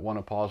kind of want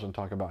to pause and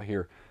talk about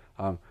here.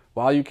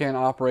 While you can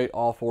operate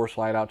all 4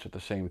 slide outs at the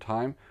same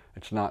time,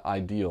 it's not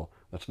ideal.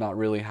 That's not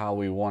really how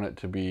we want it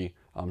to be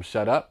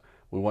set up.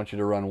 We want you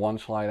to run one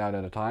slide out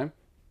at a time.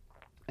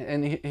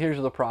 And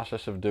here's the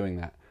process of doing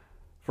that.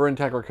 For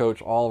Entegra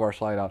Coach, all of our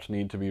slide outs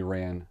need to be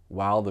ran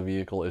while the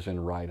vehicle is in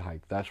ride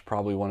height. That's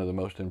probably one of the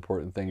most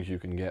important things you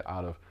can get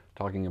out of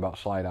talking about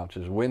slide outs,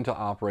 is when to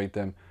operate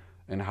them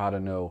and how to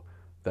know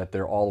that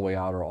they're all the way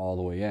out or all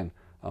the way in.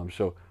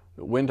 So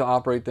when to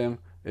operate them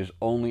is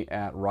only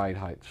at ride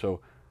height. So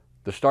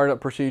the startup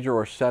procedure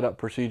or setup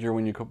procedure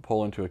when you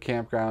pull into a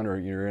campground or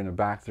you're in a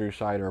back through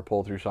site or a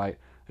pull through site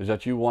is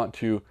that you want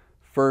to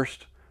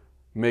first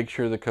make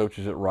sure the coach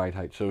is at ride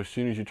height. So as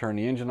soon as you turn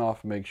the engine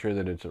off, make sure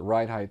that it's at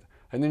ride height,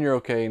 and then you're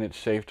okay and it's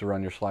safe to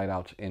run your slide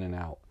outs in and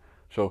out.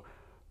 So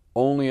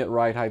only at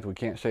ride height. We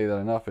can't say that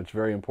enough. It's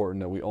very important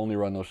that we only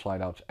run those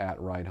slide outs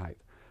at ride height.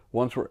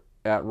 Once we're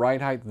at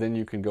ride height, then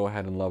you can go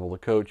ahead and level the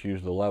coach,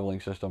 use the leveling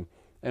system,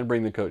 and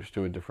bring the coach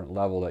to a different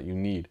level that you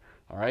need.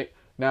 All right.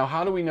 Now,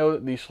 how do we know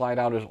that the slide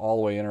out is all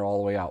the way in or all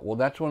the way out? Well,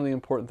 that's one of the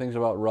important things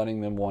about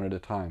running them one at a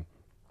time.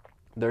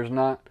 There's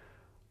not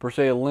per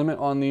se a limit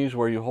on these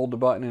where you hold the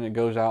button and it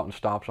goes out and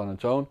stops on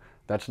its own.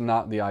 That's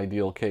not the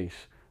ideal case.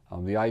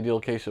 The ideal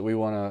case that we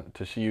want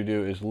to see you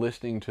do is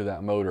listening to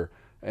that motor,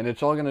 and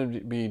it's all going to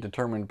be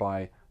determined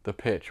by the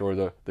pitch or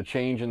the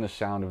change in the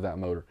sound of that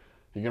motor.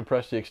 You can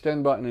press the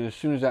extend button, and as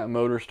soon as that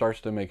motor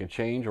starts to make a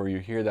change or you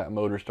hear that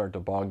motor start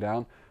to bog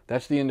down,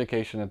 that's the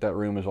indication that that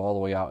room is all the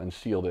way out and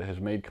sealed. It has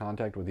made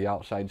contact with the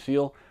outside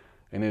seal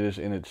and it is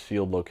in its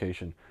sealed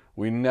location.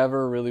 We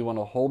never really want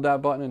to hold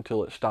that button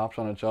until it stops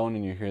on its own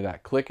and you hear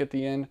that click at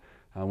the end.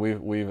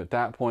 We've at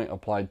that point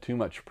applied too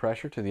much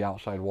pressure to the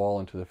outside wall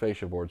and to the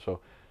fascia board. So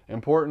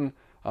important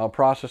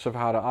process of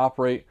how to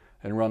operate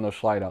and run those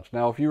slide outs.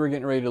 Now if you were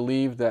getting ready to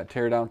leave, that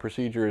teardown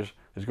procedure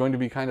is going to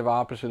be kind of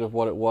opposite of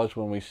what it was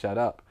when we set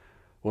up.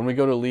 When we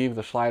go to leave,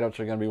 the slide outs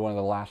are going to be one of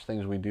the last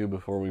things we do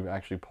before we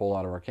actually pull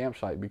out of our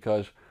campsite,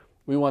 because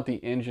we want the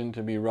engine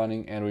to be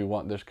running and we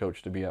want this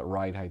coach to be at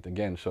ride height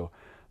again. So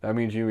that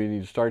means you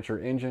need to start your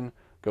engine,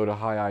 go to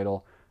high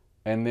idle,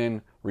 and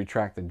then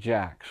retract the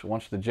jacks.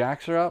 Once the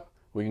jacks are up,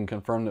 we can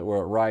confirm that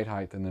we're at ride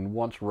height, and then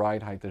once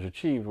ride height is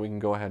achieved, we can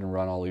go ahead and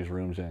run all these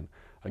rooms in.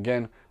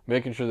 Again,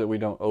 making sure that we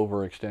don't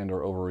overextend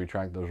or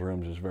over-retract those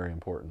rooms is very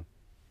important.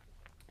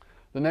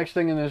 The next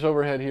thing in this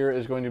overhead here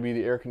is going to be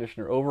the air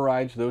conditioner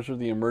overrides. Those are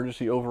the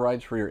emergency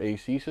overrides for your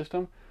AC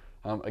system.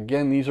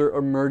 Again, these are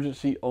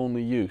emergency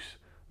only use.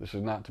 This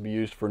is not to be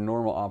used for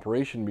normal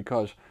operation,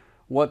 because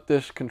what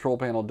this control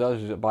panel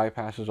does is it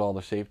bypasses all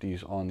the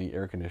safeties on the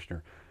air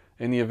conditioner.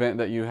 In the event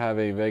that you have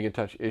a Vega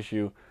Touch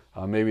issue,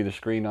 maybe the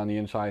screen on the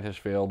inside has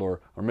failed,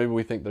 or maybe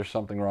we think there's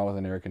something wrong with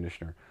an air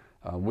conditioner,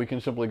 we can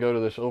simply go to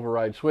this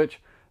override switch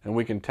and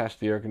we can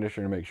test the air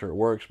conditioner to make sure it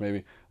works.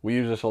 Maybe we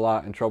use this a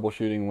lot in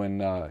troubleshooting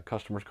when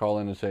customers call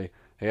in and say,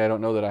 hey, I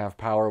don't know that I have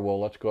power. Well,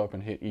 let's go up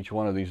and hit each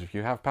one of these. If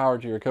you have power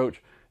to your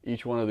coach,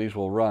 each one of these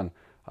will run.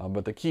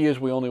 But the key is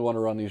we only want to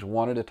run these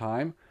one at a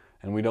time,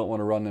 and we don't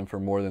want to run them for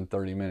more than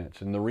 30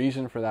 minutes. And the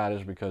reason for that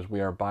is because we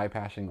are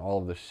bypassing all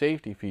of the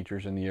safety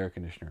features in the air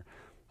conditioner.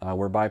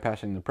 We're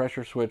bypassing the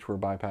pressure switch, we're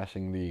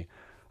bypassing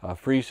the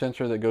freeze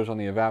sensor that goes on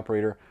the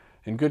evaporator.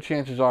 And good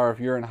chances are, if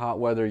you're in hot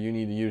weather, you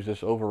need to use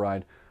this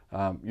override,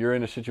 you're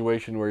in a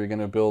situation where you're going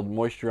to build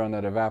moisture on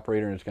that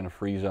evaporator and it's going to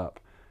freeze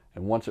up.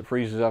 And once it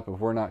freezes up, if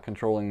we're not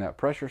controlling that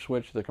pressure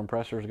switch, the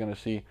compressor is going to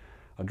see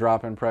a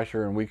drop in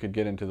pressure, and we could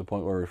get into the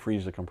point where we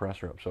freeze the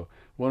compressor up. So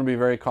we want to be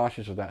very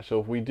cautious of that. So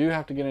if we do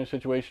have to get in a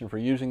situation for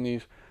using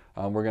these,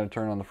 we're going to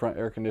turn on the front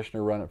air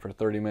conditioner, run it for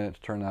 30 minutes,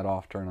 turn that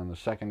off, turn on the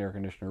second air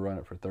conditioner, run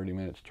it for 30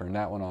 minutes, turn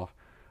that one off,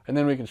 and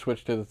then we can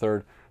switch to the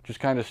third. Just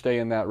kind of stay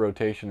in that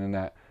rotation and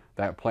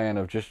that plan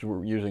of just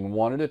using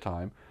one at a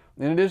time.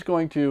 And it is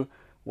going to,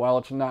 while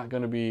it's not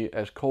going to be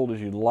as cold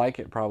as you'd like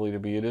it probably to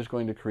be, it is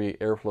going to create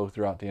airflow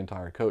throughout the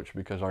entire coach,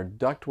 because our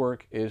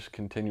ductwork is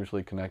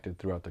continuously connected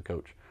throughout the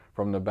coach,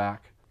 from the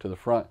back to the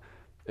front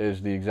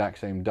is the exact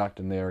same duct,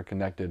 and they are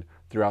connected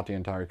throughout the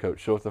entire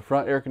coach. So if the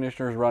front air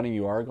conditioner is running,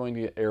 you are going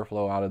to get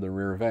airflow out of the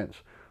rear vents,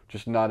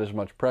 just not as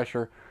much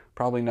pressure,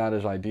 probably not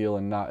as ideal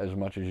and not as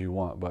much as you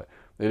want, but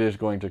it is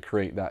going to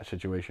create that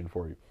situation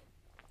for you.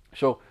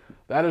 So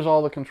that is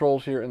all the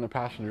controls here in the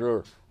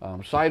passenger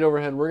side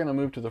overhead. We're going to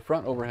move to the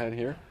front overhead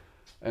here,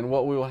 and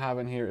what we will have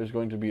in here is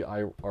going to be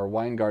our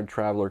Winegard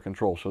Traveler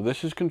control. So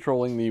this is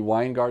controlling the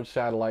Winegard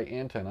satellite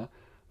antenna.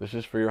 This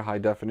is for your high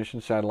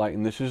definition satellite,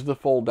 and this is the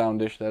fold down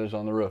dish that is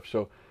on the roof.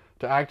 So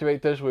to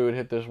activate this, we would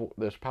hit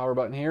this power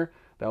button here.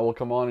 That will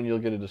come on and you'll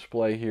get a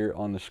display here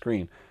on the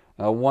screen.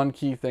 Now, one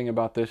key thing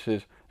about this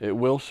is it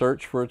will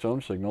search for its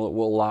own signal. It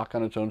will lock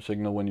on its own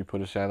signal when you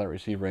put a satellite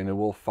receiver in. It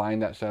will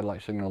find that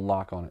satellite signal and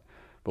lock on it.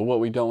 But what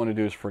we don't want to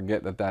do is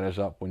forget that that is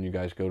up when you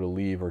guys go to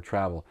leave or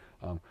travel.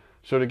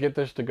 So to get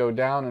this to go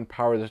down and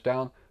power this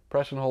down,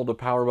 press and hold the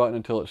power button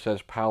until it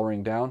says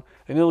powering down,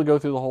 and it'll go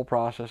through the whole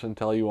process and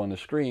tell you on the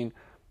screen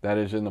that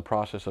is in the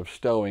process of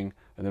stowing.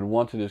 And then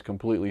once it is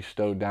completely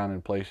stowed down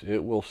in place,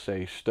 it will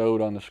say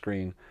stowed on the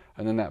screen,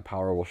 and then that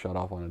power will shut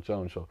off on its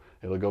own. So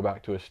it'll go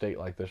back to a state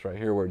like this right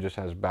here where it just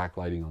has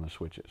backlighting on the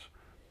switches.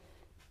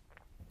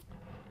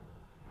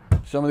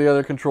 Some of the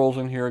other controls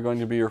in here are going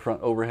to be your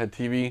front overhead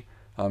TV.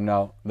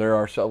 Now, there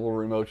are several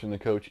remotes in the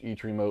coach.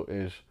 Each remote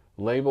is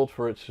labeled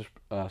for its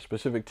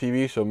specific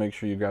TV, so make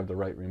sure you grab the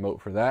right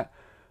remote for that.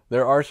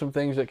 There are some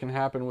things that can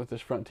happen with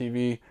this front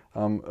TV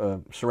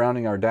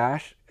surrounding our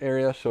dash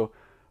area, so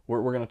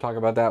we're going to talk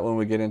about that when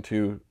we get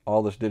into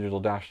all this digital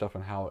dash stuff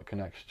and how it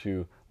connects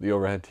to the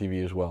overhead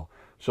TV as well.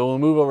 So we'll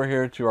move over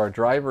here to our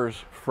driver's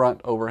front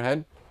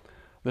overhead.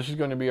 This is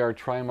going to be our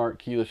Trimark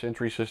keyless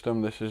entry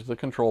system. This is the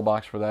control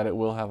box for that. It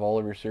will have all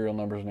of your serial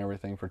numbers and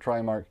everything for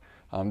Trimark.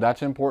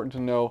 That's important to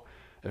know.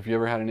 If you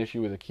ever had an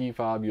issue with a key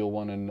fob, you'll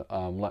want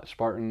to let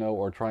Spartan know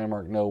or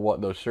Trimark know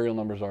what those serial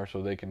numbers are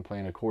so they can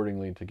plan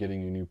accordingly to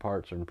getting you new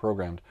parts and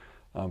programmed.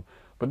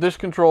 But this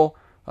control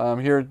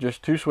here,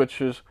 just two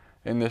switches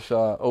in this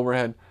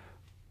overhead,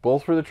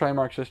 both for the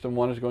Trimark system.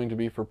 One is going to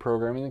be for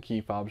programming the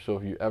key fob. So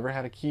if you ever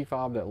had a key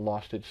fob that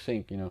lost its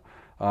sync,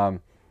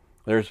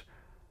 there's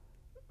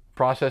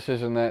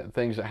processes and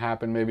things that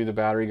happen. Maybe the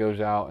battery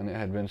goes out and it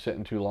had been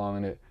sitting too long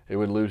and it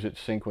would lose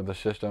its sync with the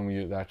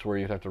system. That's where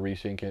you'd have to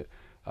resync it.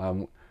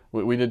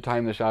 We did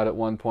time this out at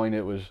one point.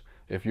 It was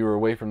if you were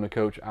away from the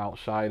coach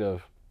outside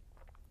of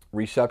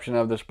reception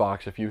of this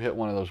box, if you hit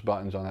one of those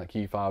buttons on that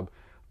key fob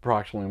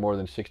approximately more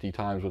than 60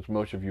 times, which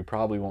most of you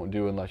probably won't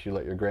do unless you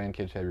let your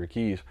grandkids have your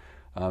keys,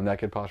 that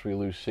could possibly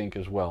lose sync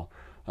as well.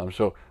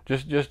 So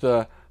just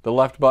the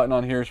left button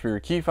on here is for your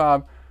key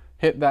fob.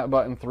 Hit that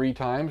button 3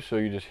 times, so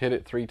you just hit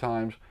it 3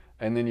 times,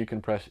 and then you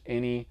can press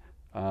any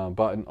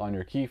button on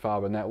your key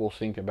fob, and that will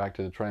sync it back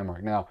to the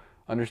Trimark. Now,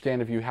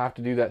 understand if you have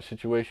to do that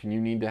situation,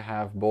 you need to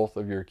have both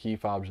of your key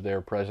fobs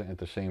there present at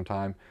the same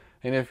time.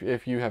 And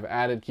if you have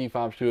added key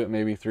fobs to it,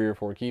 maybe 3 or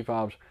 4 key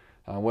fobs,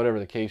 whatever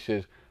the case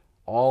is,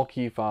 all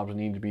key fobs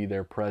need to be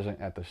there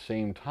present at the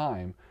same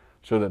time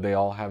so that they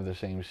all have the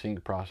same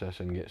sync process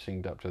and get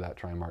synced up to that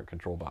Trimark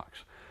control box.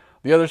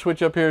 The other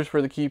switch up here is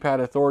for the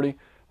keypad authority.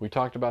 We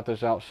talked about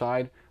this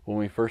outside when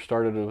we first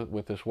started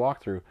with this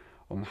walkthrough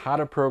on how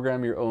to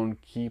program your own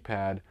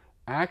keypad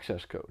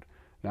access code.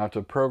 Now,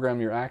 to program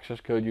your access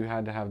code, you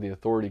had to have the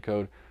authority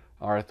code.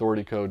 Our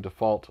authority code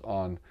default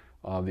on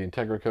the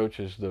Entegra coach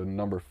is the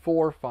number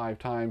 4 5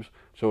 times.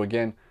 So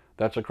again,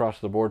 that's across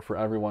the board for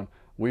everyone.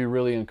 We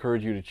really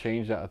encourage you to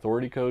change that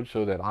authority code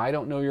so that I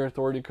don't know your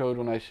authority code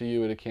when I see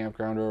you at a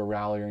campground or a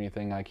rally or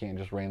anything. I can't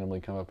just randomly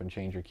come up and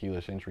change your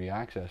keyless entry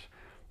access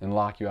and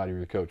lock you out of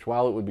your coach.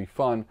 While it would be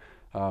fun,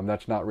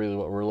 that's not really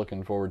what we're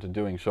looking forward to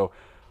doing. So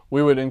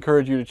we would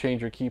encourage you to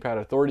change your keypad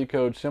authority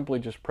code. Simply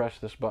just press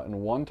this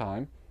button 1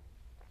 time,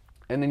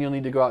 and then you'll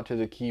need to go out to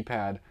the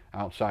keypad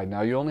outside.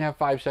 Now, you only have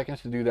 5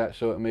 seconds to do that,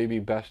 so it may be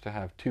best to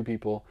have 2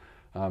 people,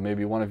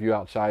 maybe one of you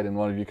outside and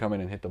one of you come in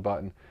and hit the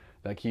button.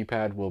 That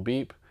keypad will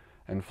beep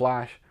and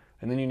flash,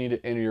 and then you need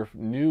to enter your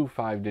new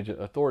 5-digit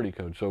authority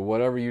code. So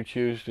whatever you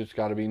choose, it's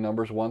got to be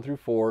numbers 1 through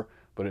 4,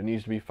 but it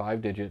needs to be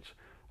 5 digits.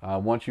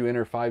 Once you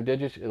enter 5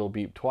 digits, it'll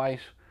beep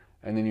twice,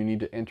 and then you need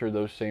to enter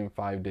those same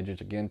 5 digits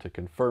again to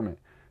confirm it.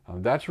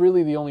 That's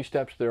really the only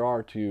steps there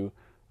are to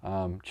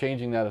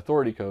changing that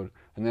authority code,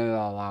 and then it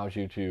allows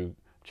you to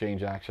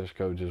change access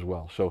codes as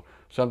well. So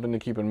something to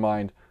keep in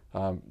mind.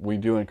 We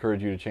do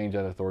encourage you to change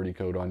that authority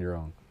code on your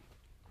own.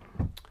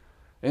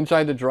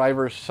 Inside the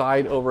driver's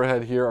side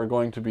overhead here are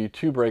going to be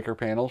 2 breaker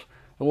panels,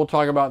 and we'll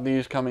talk about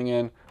these coming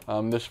in.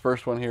 This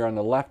first one here on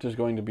the left is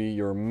going to be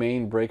your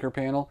main breaker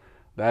panel.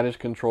 That is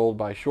controlled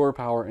by shore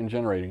power and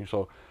generating.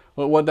 So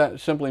what that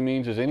simply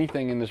means is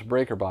anything in this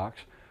breaker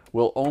box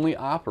will only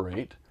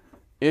operate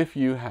if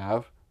you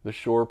have the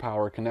shore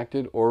power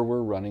connected or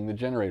we're running the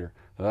generator.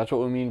 So that's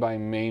what we mean by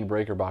main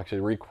breaker box. It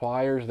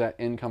requires that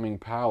incoming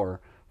power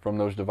from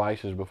those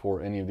devices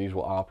before any of these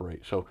will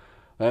operate. So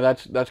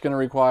that's going to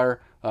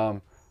require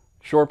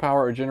shore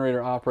power or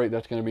generator operate.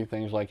 That's going to be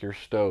things like your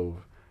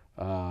stove,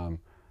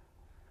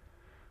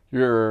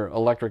 your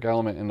electric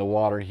element in the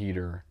water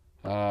heater,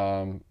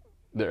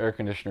 the air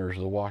conditioners,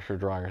 the washer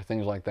dryer,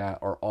 things like that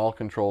are all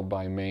controlled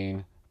by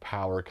main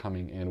power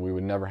coming in. We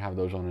would never have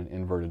those on an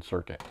inverted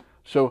circuit.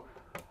 So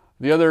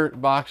the other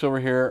box over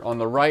here on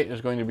the right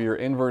is going to be your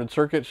inverted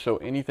circuit. So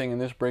anything in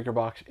this breaker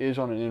box is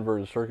on an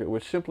inverted circuit,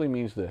 which simply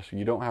means this: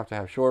 you don't have to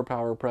have shore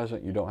power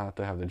present, you don't have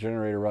to have the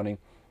generator running,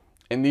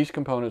 and these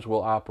components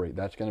will operate.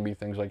 That's going to be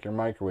things like your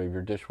microwave,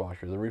 your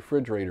dishwasher, the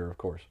refrigerator, of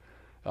course,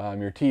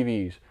 your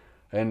TVs,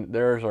 and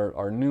there's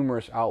our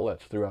numerous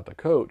outlets throughout the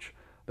coach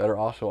that are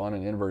also on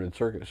an inverted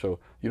circuit. So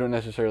you don't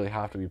necessarily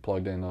have to be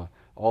plugged in.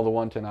 All the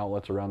 110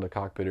 outlets around the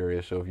cockpit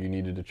area, so if you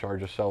needed to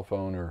charge a cell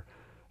phone or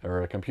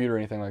a computer or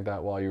anything like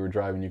that while you were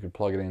driving, you could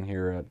plug it in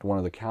here at one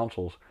of the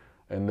consoles,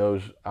 and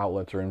those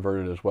outlets are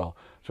inverted as well.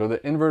 So the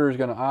inverter is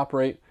going to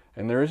operate,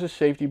 and there is a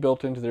safety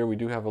built into there. We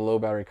do have a low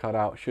battery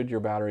cutout. Should your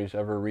batteries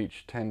ever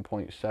reach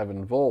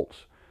 10.7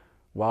 volts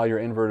while your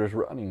inverter is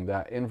running,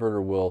 that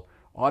inverter will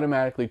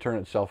automatically turn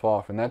itself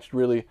off, and that's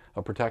really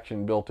a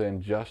protection built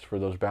in just for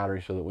those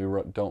batteries so that we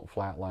don't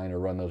flatline or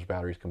run those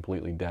batteries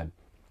completely dead.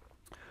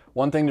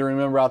 One thing to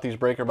remember about these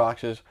breaker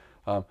boxes,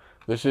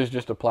 this is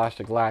just a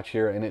plastic latch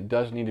here, and it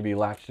does need to be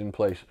latched in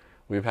place.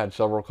 We've had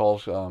several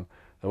calls.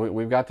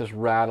 We've got this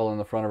rattle in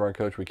the front of our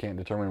coach. We can't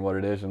determine what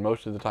it is, and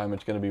most of the time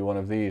it's going to be one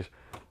of these.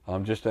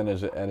 Just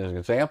as an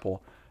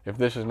example, if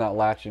this is not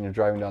latched and you're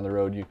driving down the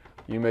road,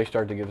 you may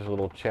start to get this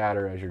little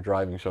chatter as you're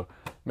driving. So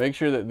make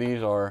sure that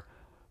these are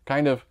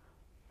kind of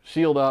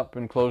sealed up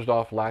and closed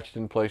off, latched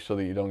in place, so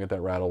that you don't get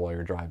that rattle while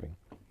you're driving.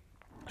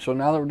 So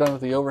now that we're done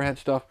with the overhead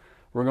stuff,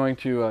 we're going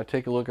to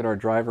take a look at our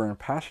driver and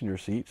passenger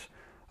seats.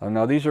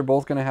 Now these are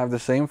both going to have the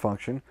same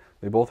function.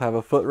 They both have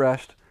a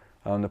footrest.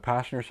 The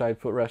passenger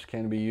side footrest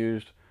can be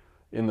used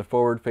in the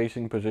forward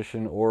facing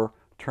position or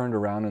turned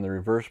around in the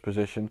reverse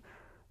position.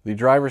 The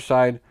driver's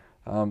side,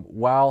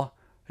 while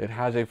it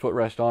has a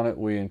footrest on it,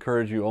 we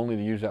encourage you only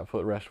to use that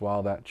footrest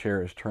while that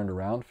chair is turned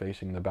around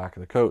facing the back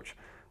of the coach.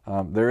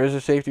 There is a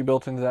safety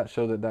built into that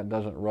so that that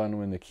doesn't run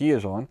when the key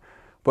is on.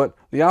 But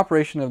the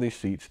operation of these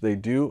seats, they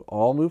do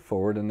all move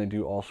forward and they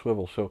do all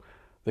swivel. So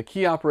the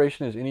key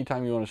operation is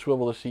anytime you want to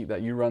swivel the seat,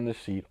 that you run the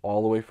seat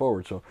all the way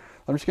forward. So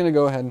I'm just going to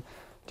go ahead and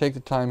take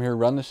the time here,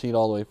 run the seat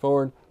all the way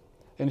forward,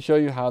 and show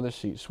you how the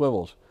seat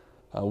swivels.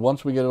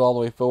 Once we get it all the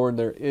way forward,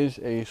 there is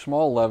a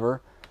small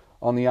lever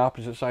on the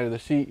opposite side of the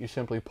seat. You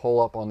simply pull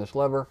up on this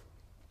lever,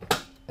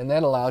 and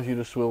that allows you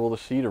to swivel the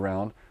seat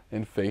around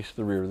and face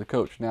the rear of the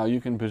coach. Now you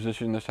can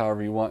position this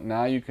however you want.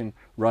 Now you can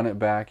run it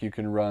back. You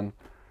can run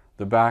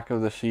the back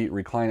of the seat,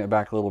 recline it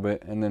back a little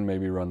bit, and then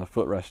maybe run the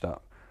footrest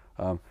up.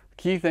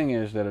 Key thing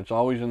is that it's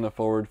always in the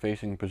forward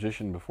facing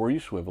position before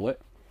you swivel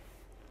it.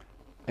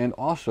 And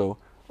also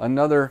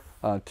another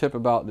tip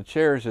about the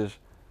chairs is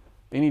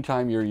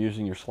anytime you're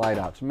using your slide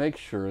outs, make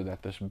sure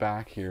that this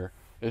back here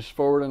is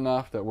forward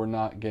enough that we're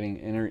not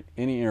getting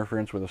any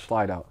interference with a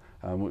slide out.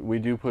 We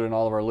do put in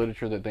all of our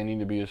literature that they need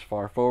to be as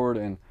far forward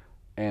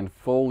and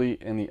fully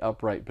in the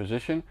upright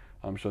position.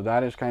 So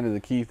that is kind of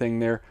the key thing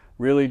there.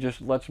 Really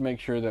just let's make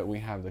sure that we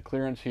have the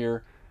clearance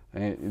here.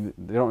 And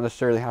they don't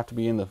necessarily have to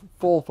be in the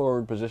full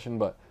forward position,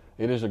 but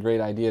it is a great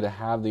idea to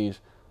have these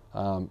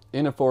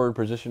in a forward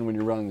position when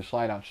you're running the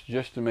slide outs,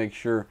 just to make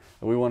sure,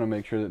 we want to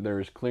make sure that there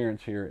is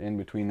clearance here in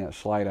between that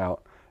slide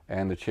out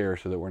and the chair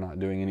so that we're not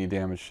doing any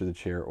damage to the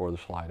chair or the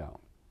slide out.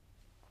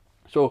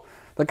 So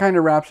that kind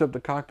of wraps up the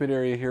cockpit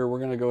area here. We're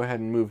going to go ahead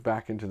and move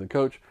back into the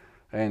coach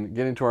and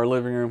get into our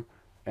living room,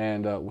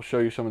 and we'll show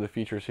you some of the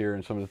features here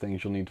and some of the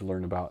things you'll need to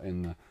learn about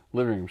in the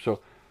living room.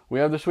 So we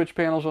have the switch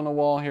panels on the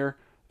wall here.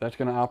 That's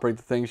going to operate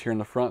the things here in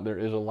the front. There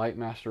is a light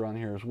master on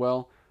here as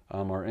well.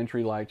 Our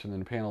entry lights and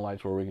then panel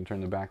lights where we can turn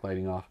the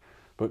backlighting off.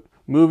 But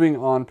moving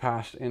on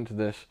past into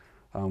this,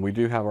 we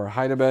do have our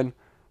hide-a-bed.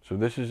 So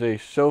this is a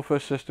sofa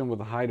system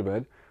with a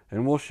hide-a-bed,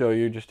 and we'll show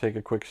you, just take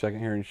a quick second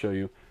here and show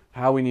you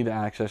how we need to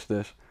access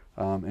this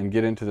and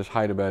get into this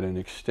hide-a-bed and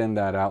extend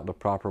that out the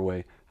proper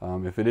way.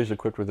 If it is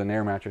equipped with an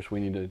air mattress,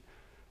 we need to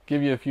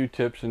give you a few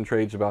tips and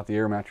trades about the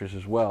air mattress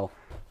as well.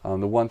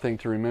 The one thing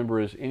to remember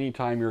is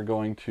anytime you're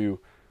going to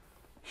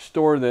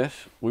store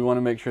this, we want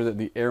to make sure that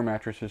the air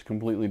mattress is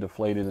completely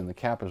deflated and the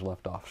cap is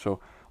left off. So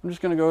I'm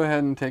just going to go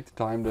ahead and take the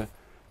time to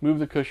move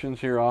the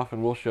cushions here off,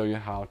 and we'll show you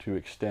how to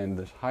extend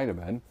this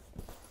hide-a-bed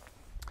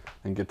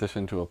and get this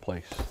into a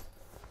place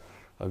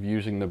of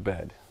using the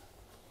bed.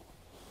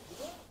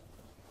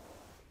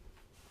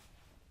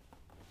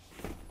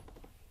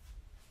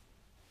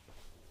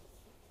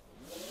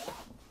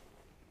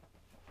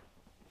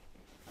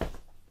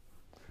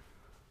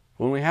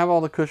 When we have all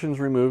the cushions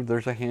removed,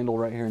 there's a handle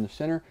right here in the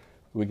center.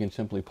 We can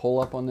simply pull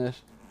up on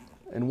this,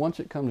 and once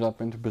it comes up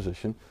into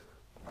position,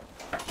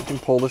 you can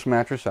pull this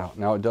mattress out.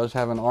 Now it does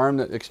have an arm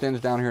that extends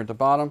down here at the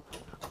bottom.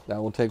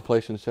 That will take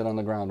place and sit on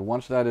the ground.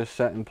 Once that is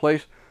set in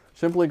place,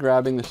 simply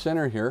grabbing the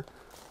center here,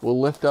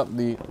 we'll lift up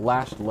the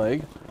last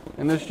leg,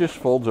 and this just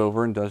folds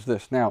over and does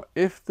this. Now,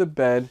 if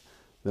the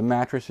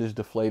mattress is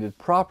deflated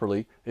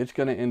properly, it's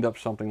going to end up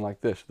something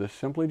like this. This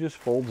simply just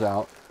folds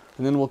out,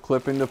 and then will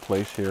clip into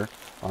place here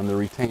on the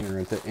retainer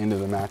at the end of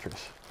the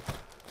mattress.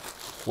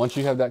 Once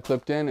you have that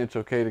clipped in, it's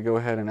okay to go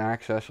ahead and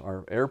access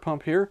our air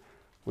pump here.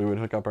 we would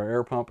hook up our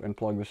air pump and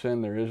plug this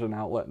in. There is an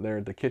outlet there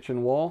at the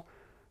kitchen wall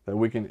that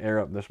we can air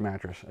up this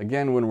mattress.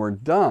 Again, when we're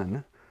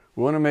done,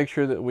 we want to make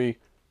sure that we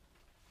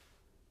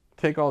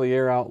take all the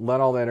air out,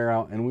 let all that air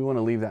out, and we want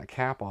to leave that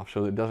cap off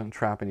so that it doesn't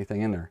trap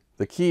anything in there.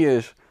 The key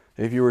is,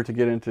 if you were to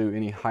get into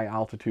any high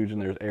altitudes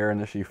and there's air in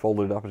this, you fold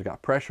it up, it's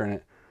got pressure in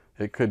it,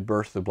 it could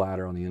burst the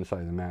bladder on the inside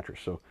of the mattress.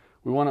 So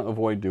we want to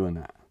avoid doing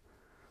that.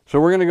 So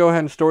we're going to go ahead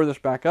and store this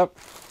back up.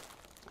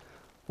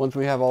 Once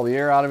we have all the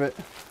air out of it,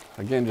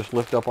 again, just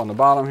lift up on the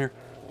bottom here.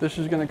 This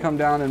is going to come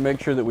down and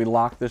make sure that we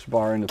lock this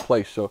bar into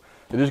place. So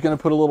it is going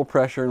to put a little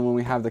pressure, and when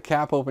we have the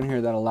cap open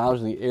here, that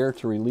allows the air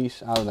to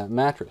release out of that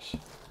mattress.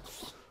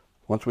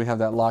 Once we have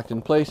that locked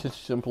in place, it's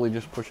simply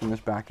just pushing this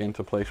back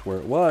into place where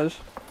it was.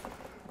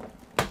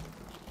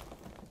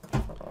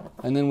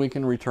 And then we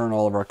can return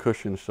all of our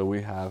cushions so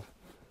we have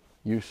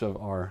use of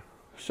our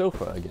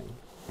sofa again.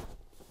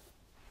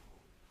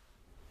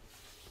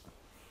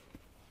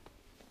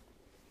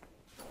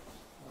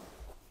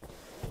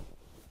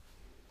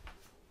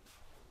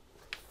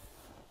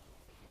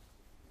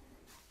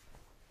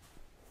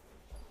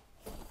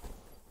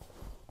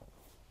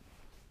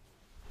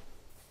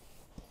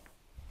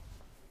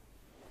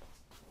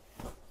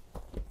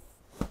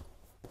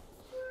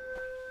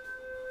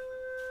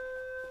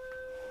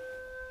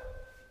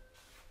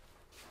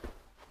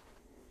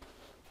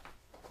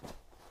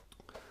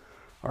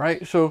 All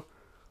right, so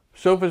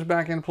sofa's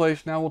back in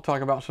place. Now we'll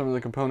talk about some of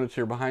the components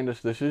here behind us.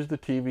 This is the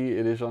TV.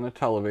 It is on a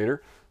televator.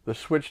 The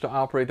switch to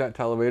operate that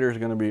televator is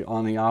going to be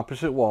on the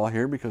opposite wall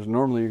here, because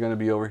normally you're going to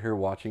be over here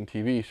watching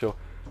TV. So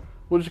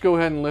we'll just go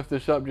ahead and lift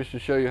this up just to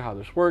show you how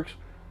this works.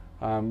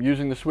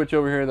 Using the switch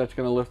over here, that's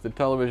going to lift the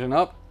television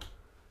up,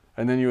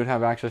 and then you would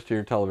have access to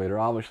your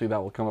televator. Obviously,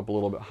 that will come up a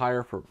little bit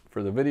higher for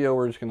the video.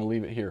 We're just going to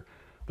leave it here.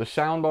 The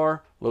sound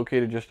bar,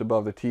 located just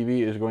above the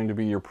TV, is going to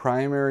be your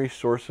primary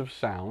source of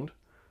sound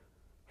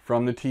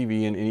from the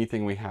TV and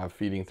anything we have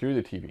feeding through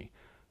the TV.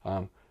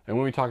 And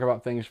when we talk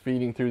about things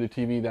feeding through the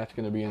TV, that's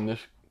going to be in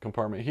this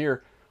compartment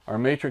here. Our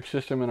matrix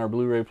system and our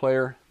Blu-ray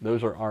player,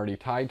 those are already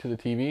tied to the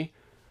TV.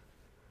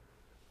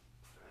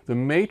 The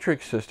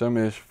matrix system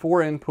is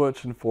 4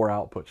 inputs and 4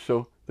 outputs.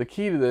 So the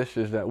key to this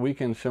is that we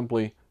can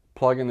simply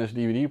plug in this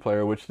DVD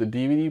player, which the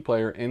DVD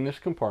player in this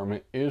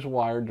compartment is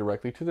wired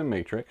directly to the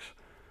matrix.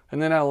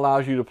 And then that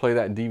allows you to play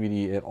that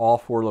DVD at all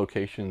 4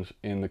 locations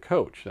in the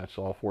coach. That's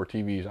all 4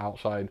 TVs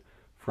outside,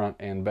 front,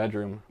 and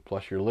bedroom,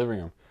 plus your living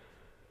room.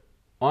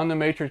 On the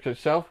matrix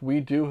itself,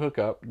 we do hook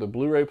up the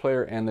Blu-ray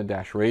player and the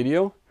dash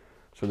radio.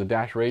 So the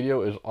dash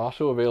radio is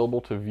also available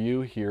to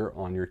view here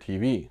on your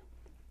TV.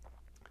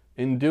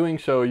 In doing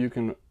so, you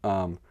can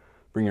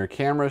bring your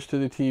cameras to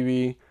the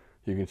TV,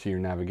 you can see your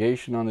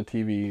navigation on the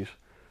TVs,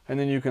 and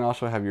then you can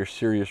also have your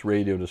Sirius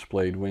radio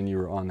displayed when you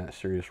are on that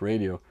Sirius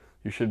radio.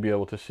 You should be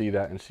able to see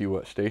that and see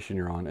what station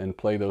you're on and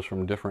play those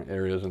from different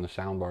areas in the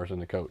sound bars in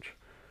the coach.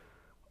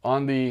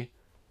 On the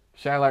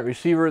satellite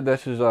receiver,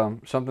 this is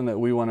something that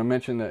we want to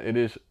mention, that it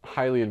is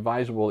highly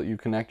advisable that you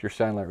connect your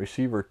satellite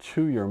receiver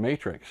to your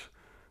matrix.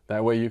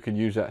 That way you could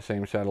use that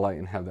same satellite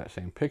and have that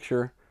same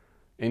picture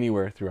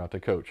anywhere throughout the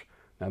coach.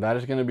 Now that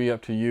is going to be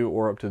up to you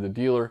or up to the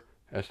dealer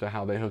as to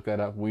how they hook that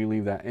up. We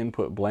leave that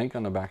input blank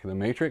on the back of the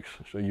matrix,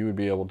 so you would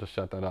be able to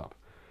set that up.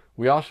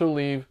 We also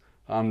leave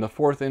the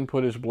 4th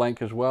input is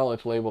blank as well.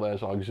 It's labeled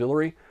as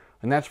auxiliary,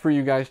 and that's for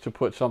you guys to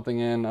put something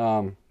in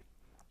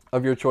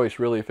of your choice,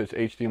 really, if it's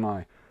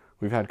HDMI.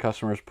 We've had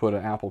customers put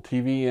an Apple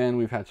TV in.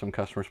 We've had some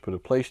customers put a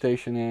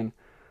PlayStation in.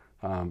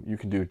 You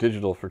can do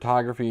digital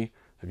photography.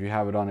 If you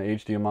have it on an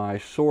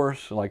HDMI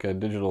source, like a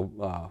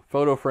digital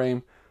photo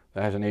frame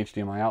that has an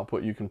HDMI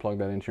output, you can plug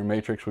that into your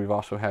matrix. We've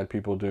also had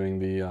people doing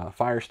the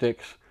Fire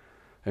Sticks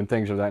and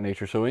things of that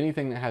nature. So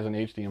anything that has an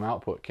HDMI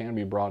output can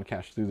be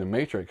broadcast through the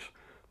matrix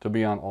to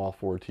be on all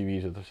 4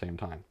 TVs at the same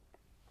time.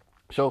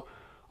 So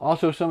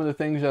also some of the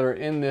things that are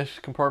in this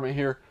compartment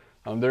here,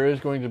 there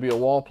is going to be a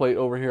wall plate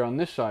over here on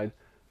this side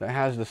that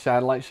has the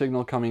satellite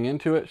signal coming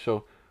into it.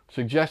 So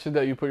suggested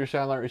that you put your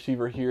satellite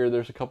receiver here.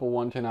 There's a couple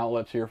 110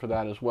 outlets here for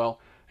that as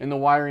well. And the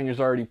wiring is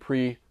already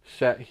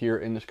pre-set here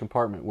in this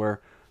compartment,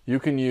 where you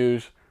can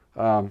use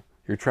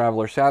your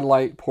Traveler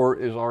satellite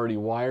port is already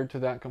wired to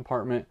that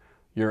compartment.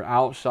 Your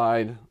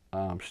outside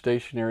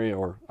stationary,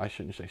 or I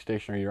shouldn't say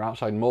stationary, your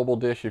outside mobile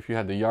dish, if you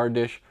had the yard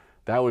dish,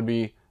 that would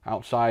be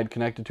outside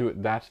connected to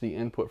it. That's the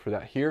input for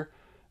that here.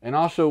 And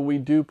also we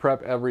do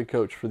prep every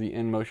coach for the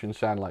in-motion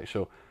satellite.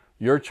 So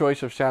your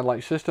choice of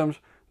satellite systems,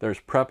 there's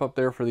prep up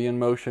there for the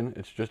in-motion.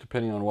 It's just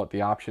depending on what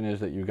the option is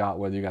that you got,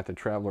 whether you got the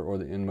Traveler or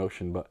the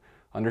in-motion. But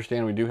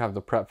understand we do have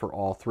the prep for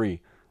all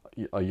 3.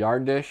 A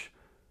yard dish,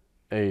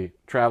 a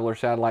Traveler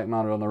satellite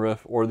mounted on the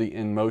roof, or the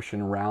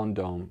in-motion round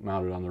dome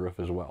mounted on the roof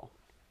as well.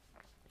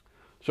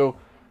 So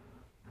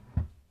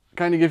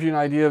kind of gives you an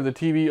idea of the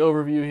TV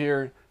overview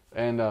here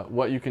and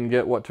what you can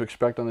get, what to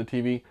expect on the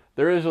TV.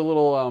 There is a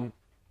little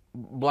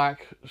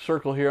black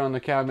circle here on the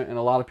cabinet, and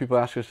a lot of people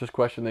ask us this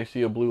question. They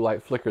see a blue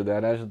light flicker.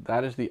 That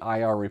is the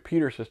IR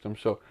repeater system.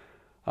 So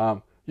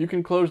you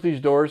can close these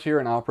doors here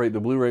and operate the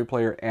Blu-ray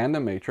player and the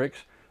matrix.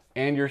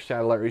 and your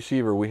satellite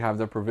receiver. We have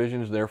the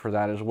provisions there for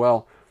that as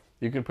well.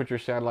 You can put your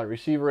satellite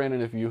receiver in,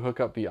 and if you hook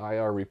up the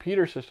IR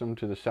repeater system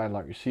to the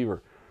satellite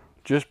receiver,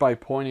 just by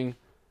pointing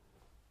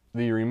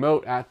the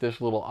remote at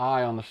this little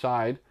eye on the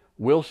side,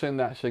 we'll send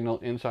that signal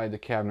inside the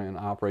cabinet and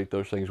operate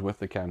those things with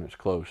the cabinets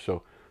closed.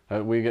 So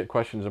we get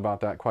questions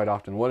about that quite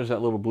often. What is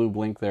that little blue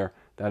blink there?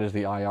 That is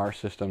the IR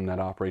system that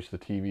operates the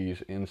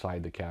TVs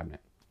inside the cabinet.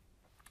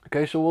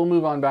 Okay, so we'll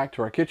move on back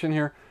to our kitchen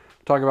here,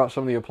 talk about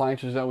some of the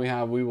appliances that we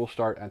have. We will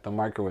start at the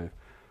microwave.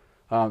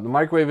 The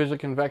microwave is a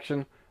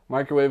convection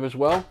microwave as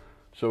well.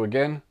 So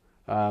again,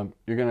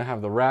 you're going to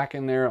have the rack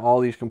in there. All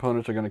these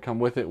components are going to come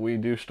with it. We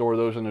do store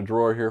those in a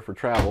drawer here for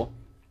travel.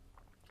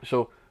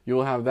 So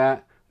you'll have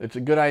that. It's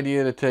a good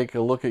idea to take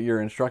a look at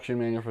your instruction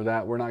manual for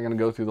that. We're not going to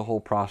go through the whole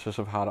process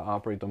of how to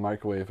operate the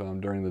microwave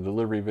during the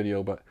delivery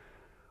video, but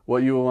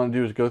what you will want to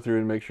do is go through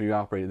and make sure you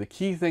operate it. The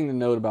key thing to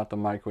note about the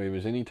microwave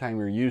is anytime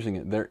you're using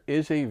it, there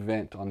is a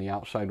vent on the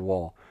outside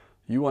wall.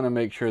 You want to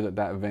make sure that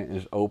that vent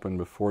is open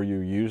before you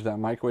use that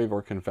microwave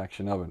or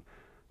convection oven.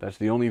 That's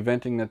the only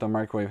venting that the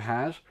microwave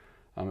has.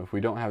 If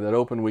we don't have that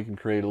open, we can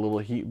create a little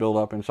heat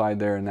buildup inside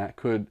there, and that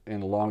could, in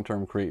the long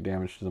term, create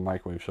damage to the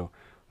microwave. So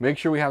make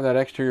sure we have that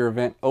exterior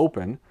vent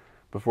open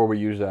before we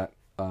use that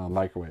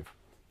microwave.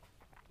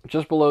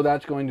 Just below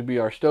that's going to be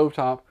our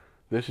stovetop.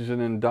 This is an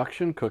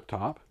induction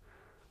cooktop.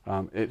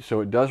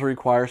 So it does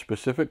require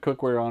specific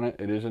cookware on it.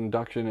 It is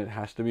induction. It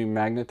has to be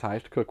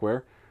magnetized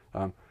cookware.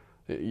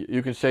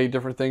 You can say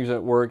different things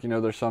that work. You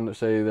know, there's some that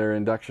say they're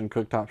induction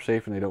cooktop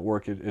safe and they don't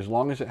work. As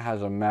long as it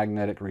has a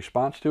magnetic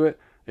response to it,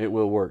 it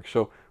will work.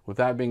 So with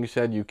that being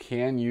said, you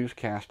can use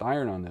cast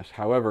iron on this.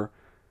 However,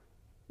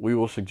 we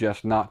will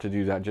suggest not to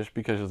do that just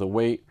because of the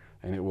weight,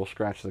 and it will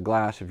scratch the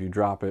glass. If you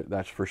drop it,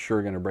 that's for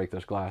sure going to break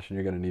this glass, and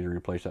you're going to need to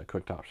replace that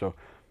cooktop. So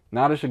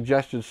not a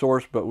suggested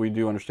source, but we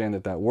do understand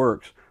that that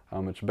works.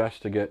 It's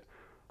best to get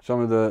some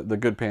of the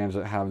good pans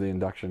that have the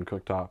induction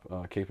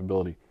cooktop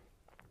capability.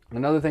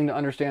 Another thing to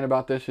understand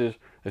about this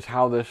is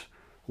how this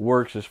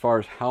works as far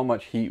as how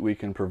much heat we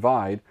can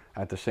provide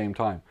at the same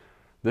time.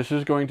 This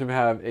is going to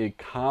have a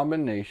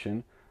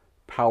combination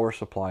power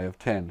supply of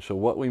 10. So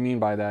what we mean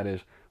by that is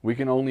we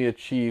can only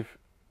achieve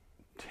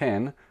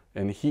 10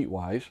 in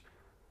heat-wise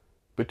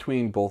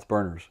between both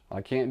burners. I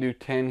can't do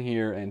 10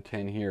 here and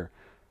 10 here.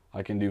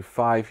 I can do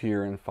 5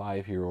 here and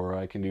 5 here, or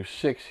I can do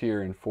 6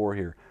 here and 4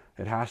 here.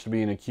 It has to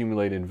be an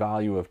accumulated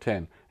value of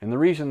 10. And the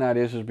reason that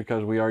is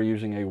because we are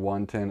using a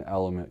 110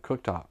 element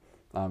cooktop.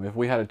 If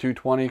we had a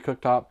 220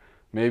 cooktop,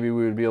 maybe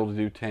we would be able to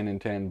do 10 and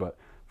 10, but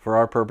for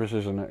our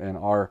purposes and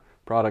our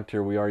product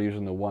here, we are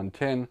using the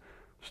 110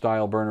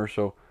 style burner.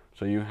 So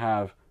you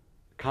have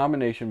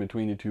combination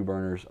between the two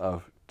burners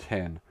of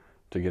 10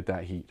 to get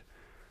that heat.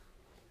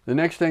 The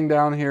next thing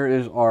down here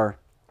is our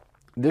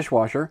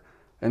dishwasher.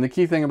 And the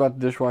key thing about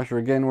the dishwasher,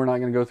 again, we're not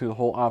going to go through the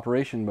whole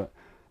operation, but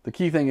the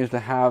key thing is to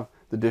have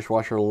the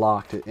dishwasher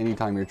locked at any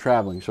time you're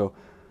traveling. So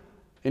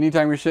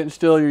anytime you're sitting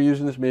still, you're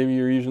using this, maybe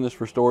you're using this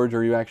for storage,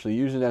 or you actually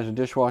use it as a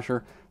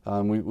dishwasher.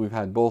 We've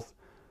had both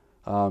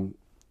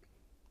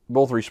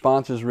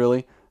responses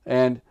really.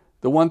 And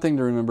the one thing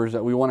to remember is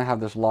that we want to have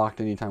this locked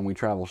anytime we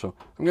travel. So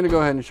I'm going to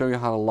go ahead and show you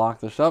how to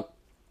lock this up.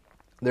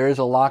 There is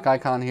a lock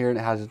icon here, and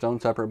it has its own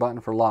separate button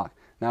for lock.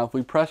 Now if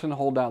we press and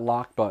hold that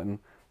lock button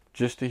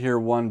just to hear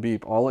one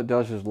beep, all it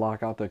does is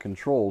lock out the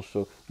controls,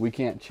 so we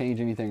can't change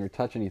anything or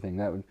touch anything.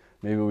 That would,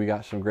 maybe we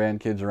got some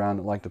grandkids around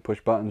that like to push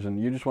buttons,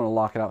 and you just want to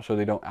lock it out so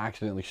they don't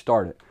accidentally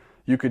start it.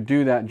 You could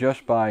do that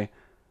just by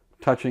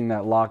touching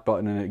that lock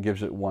button, and it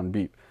gives it one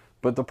beep.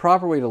 But the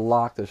proper way to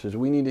lock this is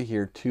we need to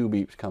hear 2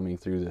 beeps coming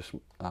through this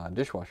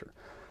dishwasher.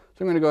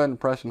 So I'm going to go ahead and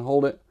press and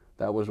hold it.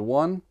 That was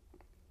 1.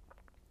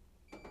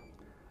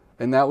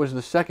 And that was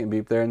the second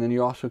beep there, and then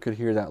you also could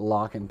hear that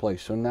lock in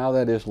place. So now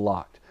that is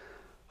locked.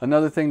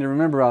 Another thing to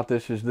remember about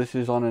this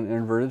is on an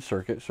inverted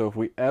circuit. So if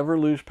we ever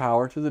lose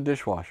power to the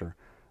dishwasher,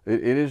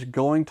 it is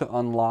going to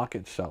unlock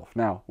itself.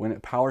 Now, when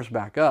it powers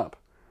back up,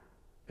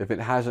 if it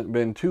hasn't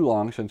been too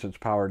long since it's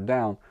powered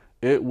down,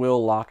 it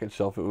will lock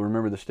itself. It will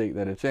remember the state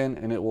that it's in,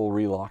 and it will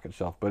relock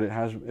itself. But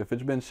if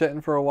it's been sitting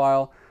for a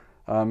while,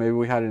 maybe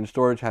we had it in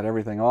storage, had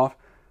everything off,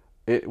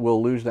 it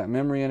will lose that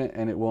memory in it,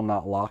 and it will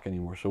not lock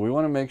anymore. So we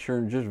want to make sure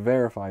and just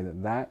verify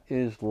that that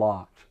is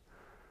locked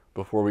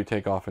before we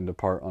take off and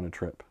depart on a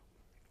trip.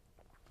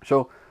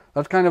 So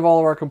that's kind of all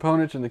of our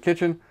components in the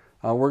kitchen.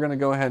 We're going to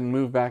go ahead and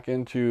move back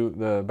into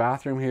the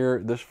bathroom here.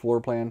 This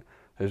floor plan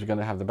is going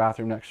to have the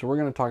bathroom next. So we're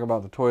going to talk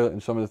about the toilet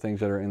and some of the things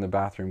that are in the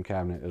bathroom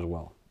cabinet as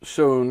well.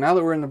 So now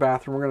that we're in the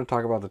bathroom, we're going to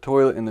talk about the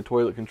toilet and the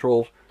toilet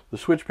controls. The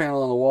switch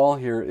panel on the wall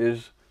here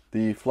is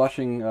the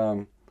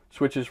flushing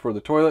switches for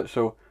the toilet.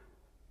 So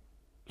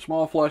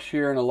small flush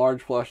here and a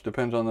large flush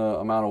depends on the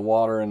amount of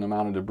water and the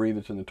amount of debris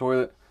that's in the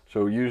toilet.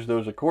 So use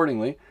those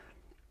accordingly.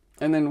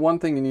 And then one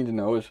thing you need to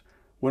know is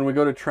when we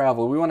go to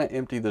travel, we want to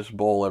empty this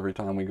bowl every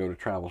time we go to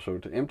travel. So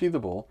to empty the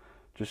bowl,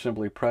 just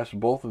simply press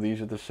both of these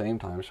at the same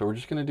time. So we're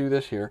just going to do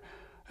this here.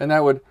 And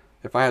that would,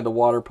 if I had the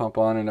water pump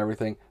on and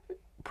everything,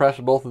 press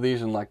both of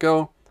these and let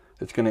go.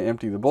 It's going to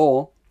empty the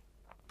bowl,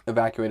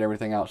 evacuate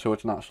everything out so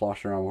it's not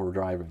sloshed around while we're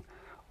driving.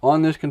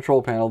 On this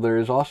control panel, there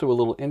is also a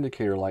little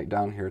indicator light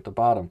down here at the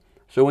bottom.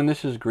 So when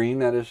this is green,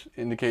 that is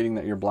indicating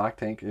that your black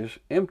tank is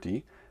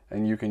empty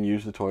and you can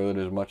use the toilet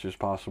as much as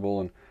possible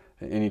and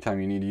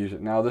anytime you need to use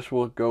it. Now this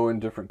will go in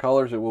different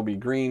colors. It will be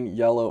green,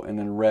 yellow, and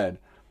then red.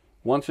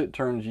 Once it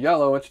turns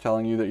yellow, it's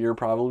telling you that you're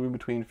probably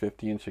between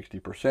 50 and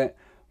 60%.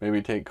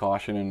 Maybe take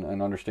caution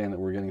and understand that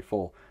we're getting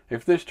full.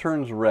 If this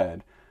turns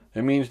red,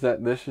 it means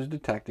that this is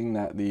detecting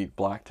that the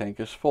black tank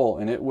is full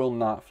and it will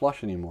not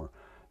flush anymore.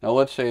 Now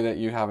let's say that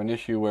you have an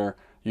issue where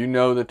you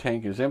know the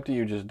tank is empty,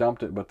 you just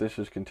dumped it, but this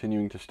is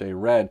continuing to stay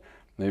red.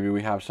 Maybe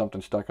we have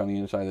something stuck on the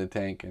inside of the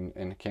tank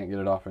and can't get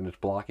it off, and it's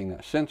blocking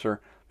that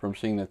sensor from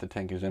seeing that the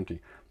tank is empty.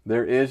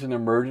 There is an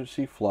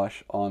emergency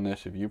flush on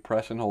this. If you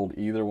press and hold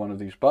either one of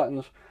these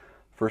buttons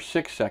for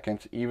 6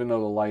 seconds, even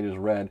though the light is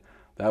red,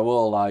 that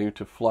will allow you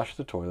to flush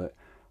the toilet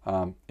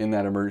in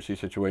that emergency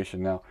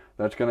situation. Now,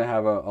 that's going to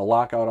have a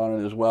lockout on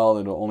it as well.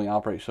 It'll only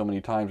operate so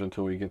many times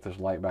until we get this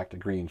light back to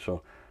green.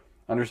 So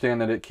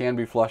understand that it can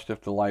be flushed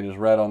if the light is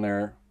red on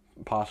there,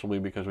 possibly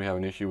because we have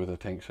an issue with the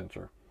tank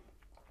sensor.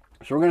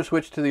 So we're going to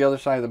switch to the other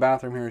side of the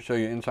bathroom here and show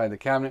you inside the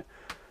cabinet.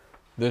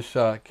 This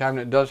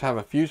cabinet does have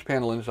a fuse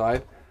panel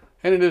inside,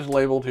 and it is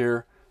labeled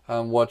here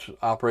what's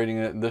operating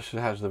it. This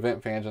has the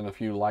vent fans and a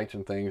few lights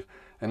and things.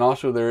 And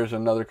also there is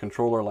another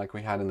controller like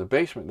we had in the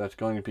basement that's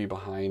going to be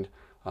behind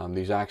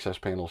these access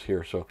panels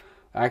here. So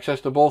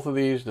access to both of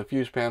these, the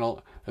fuse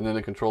panel, and then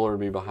the controller will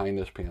be behind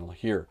this panel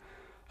here.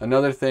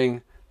 Another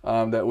thing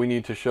that we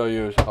need to show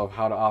you of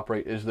how to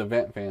operate is the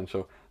vent fan.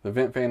 So the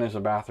vent fan in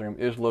the bathroom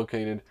is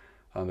located,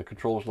 the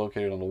control is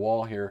located on the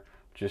wall here.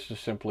 Just as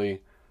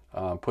simply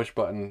push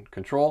button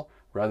control.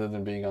 Rather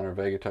than being on our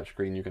Vega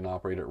touchscreen, you can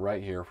operate it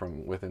right here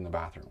from within the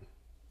bathroom.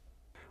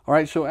 All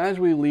right, so as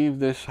we leave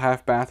this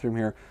half bathroom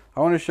here,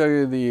 I want to show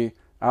you the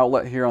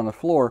outlet here on the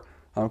floor.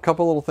 A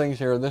couple little things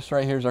here. This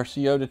right here is our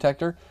CO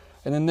detector,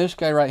 and then this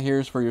guy right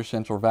here is for your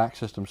central vac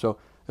system. So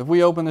if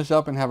we open this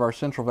up and have our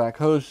central vac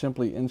hose,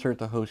 simply insert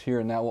the hose here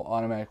and that will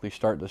automatically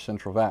start the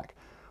central vac.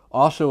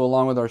 Also,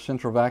 along with our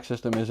central vac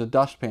system is a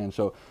dustpan.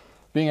 So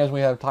being as we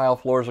have tile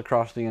floors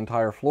across the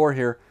entire floor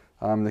here,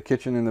 the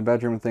kitchen and the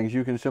bedroom and things,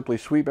 you can simply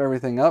sweep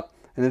everything up,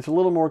 and it's a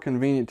little more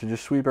convenient to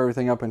just sweep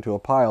everything up into a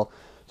pile.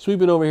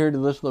 Sweep it over here to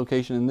this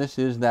location, and this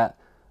is that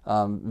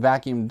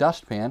vacuum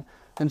dustpan,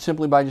 and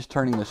simply by just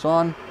turning this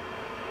on,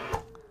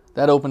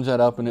 that opens that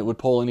up and it would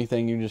pull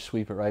anything. You just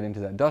sweep it right into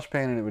that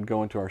dustpan and it would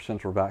go into our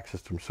central vac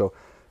system. So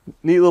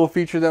neat little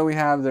feature that we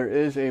have. There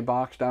is a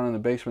box down in the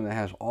basement that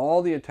has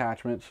all the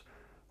attachments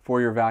for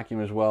your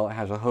vacuum as well. It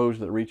has a hose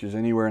that reaches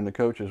anywhere in the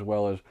coach, as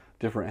well as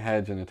different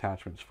heads and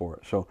attachments for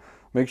it. So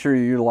make sure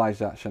you utilize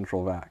that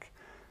central vac.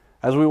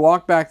 As we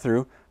walk back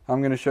through, I'm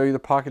going to show you the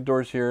pocket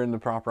doors here in the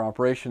proper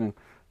operation. And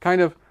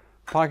kind of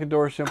pocket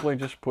door, simply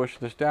just push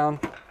this down.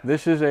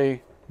 This is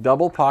a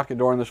double pocket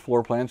door on this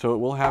floor plan, so it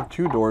will have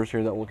two doors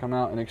here that will come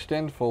out and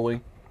extend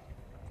fully.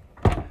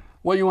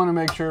 What you want to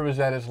make sure of is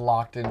that it's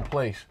locked in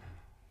place.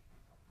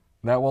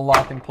 That will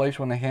lock in place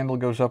when the handle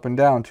goes up and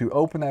down. To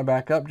open that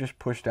back up, just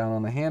push down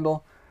on the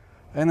handle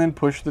and then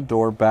push the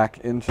door back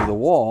into the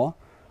wall.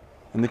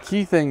 And the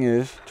key thing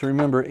is to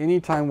remember,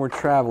 anytime we're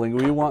traveling,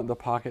 we want the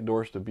pocket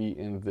doors to be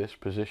in this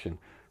position.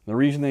 The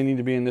reason they need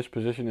to be in this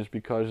position is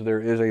because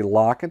there is a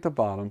lock at the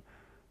bottom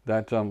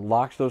that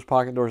locks those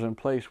pocket doors in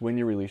place when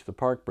you release the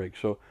park brake.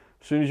 So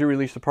as soon as you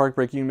release the park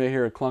brake, you may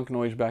hear a clunk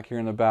noise back here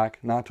in the back.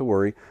 Not to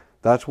worry.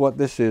 That's what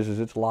this is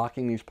it's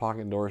locking these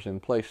pocket doors in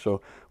place.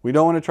 So we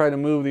don't want to try to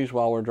move these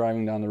while we're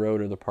driving down the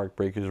road or the park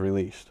brake is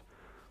released.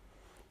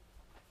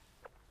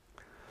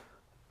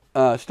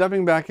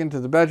 Stepping back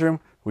into the bedroom,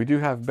 we do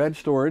have bed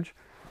storage,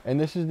 and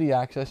this is the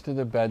access to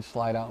the bed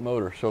slide out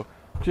motor. So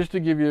just to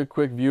give you a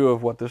quick view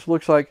of what this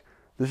looks like,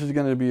 this is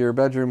going to be your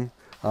bedroom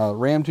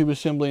ram tube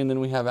assembly, and then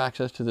we have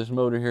access to this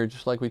motor here,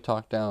 just like we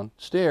talked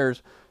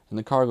downstairs in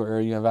the cargo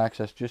area. You have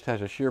access, just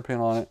has a shear pin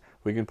on it.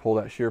 We can pull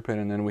that shear pin,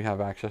 and then we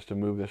have access to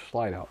move this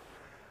slide out.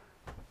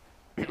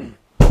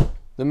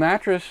 The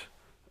mattress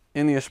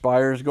in the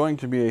Aspire is going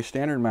to be a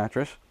standard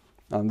mattress.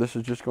 This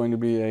is just going to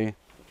be a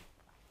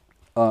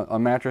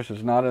mattress.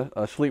 It's not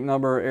a Sleep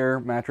Number or Air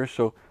mattress,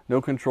 so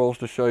no controls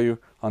to show you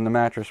on the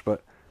mattress,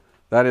 but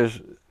that is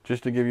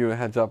just to give you a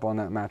heads up on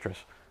that mattress.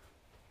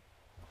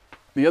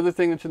 The other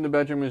thing that's in the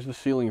bedroom is the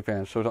ceiling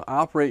fan. So to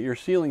operate your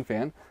ceiling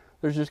fan,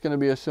 there's just going to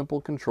be a simple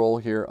control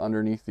here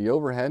underneath the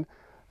overhead,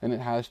 and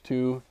it has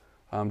two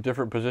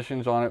different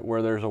positions on it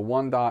where there's a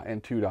 1 dot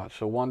and 2 dots.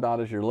 So 1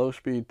 dot is your low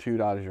speed, 2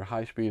 dot is your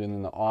high speed, and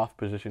then the off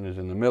position is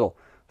in the middle.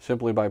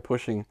 Simply by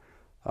pushing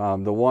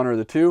the 1 or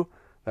the 2,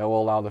 that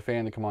will allow the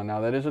fan to come on.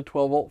 Now that is a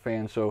 12-volt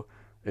fan, so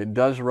it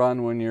does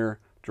run when you're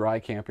dry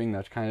camping.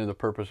 That's kind of the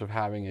purpose of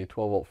having a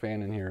 12-volt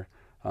fan in here,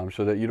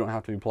 so that you don't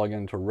have to be plugged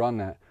in to run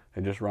that.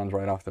 It just runs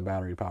right off the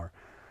battery power.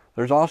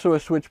 There's also a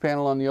switch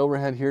panel on the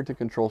overhead here to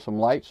control some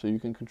lights, so you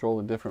can control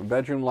the different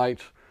bedroom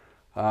lights.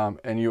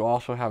 And you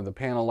also have the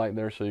panel light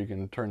there, so you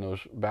can turn those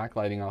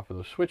backlighting off of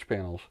those switch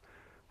panels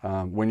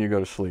when you go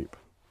to sleep.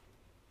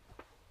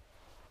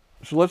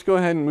 So let's go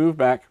ahead and move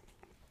back.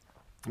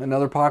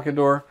 Another pocket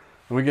door.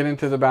 And we get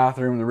into the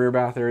bathroom, the rear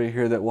bath area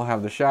here, that we'll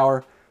have the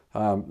shower.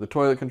 The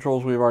toilet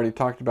controls we've already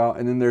talked about,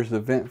 and then there's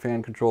the vent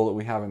fan control that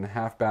we have in the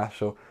half bath.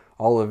 So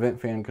all the vent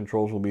fan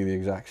controls will be the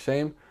exact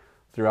same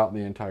throughout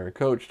the entire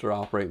coach to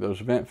operate those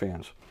vent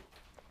fans.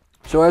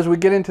 So as we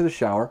get into the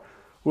shower,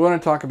 we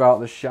want to talk about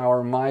the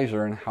shower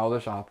miser and how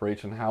this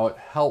operates and how it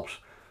helps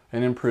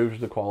and improves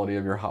the quality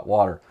of your hot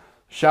water.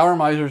 Shower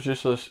miser is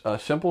just a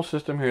simple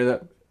system here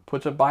that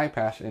puts a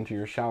bypass into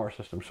your shower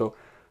system. So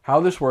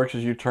how this works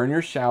is you turn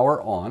your shower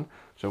on.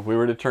 So if we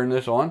were to turn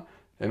this on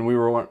and we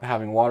were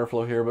having water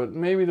flow here, but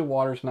maybe the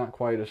water's not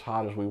quite as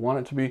hot as we want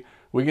it to be,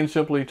 we can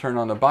simply turn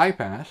on the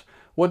bypass.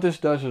 What this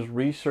does is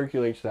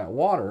recirculates that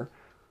water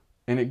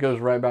and it goes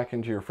right back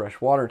into your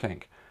fresh water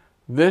tank.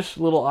 This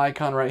little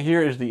icon right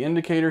here is the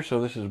indicator. So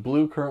this is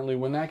blue currently.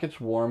 When that gets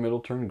warm, it'll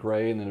turn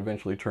gray and then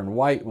eventually turn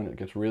white when it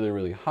gets really,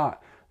 really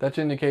hot. That's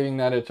indicating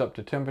that it's up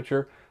to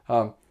temperature.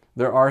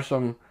 There are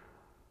some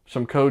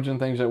codes and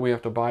things that we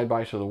have to abide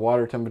by. So the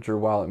water temperature,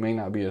 while it may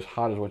not be as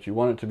hot as what you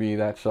want it to be,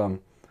 that's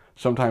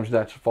sometimes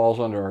that falls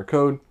under our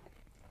code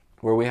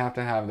where we have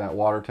to have that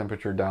water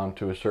temperature down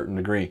to a certain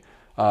degree.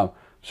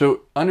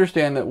 So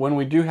understand that when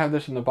we do have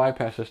this in the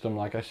bypass system,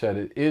 like I said,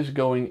 it is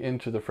going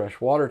into the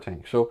fresh water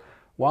tank. So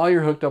while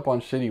you're hooked up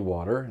on city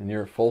water and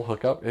you're at full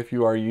hookup, if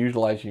you are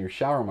utilizing your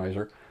shower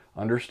miser,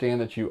 understand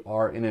that you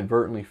are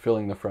inadvertently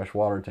filling the fresh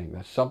water tank.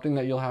 That's something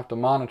that you'll have to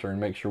monitor and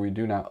make sure we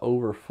do not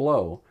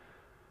overflow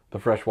the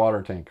fresh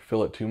water tank,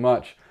 fill it too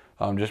much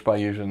just by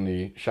using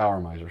the shower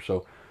miser.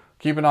 So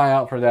keep an eye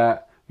out for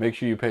that. Make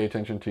sure you pay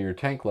attention to your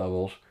tank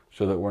levels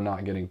so that we're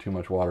not getting too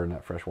much water in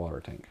that fresh water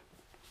tank.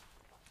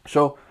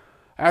 So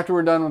after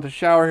we're done with the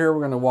shower here, we're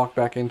going to walk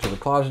back into the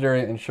closet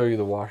area and show you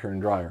the washer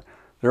and dryer.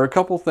 There are a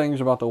couple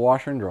things about the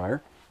washer and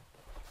dryer.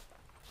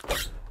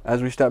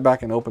 As we step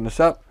back and open this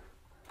up,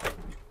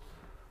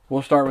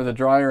 we'll start with the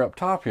dryer up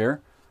top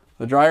here.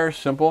 The dryer is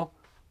simple.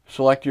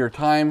 Select your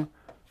time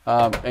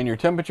and your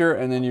temperature,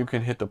 and then you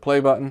can hit the play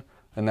button,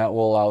 and that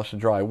will allow us to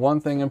dry. One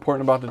thing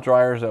important about the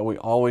dryer is that we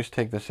always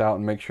take this out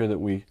and make sure that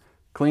we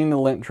clean the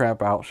lint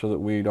trap out so that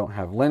we don't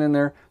have lint in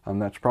there.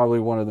 That's probably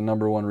one of the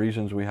 #1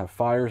 reasons we have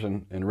fires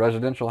in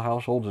residential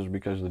households, is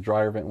because the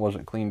dryer vent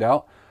wasn't cleaned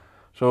out.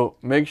 So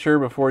make sure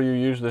before you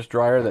use this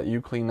dryer that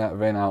you clean that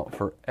vent out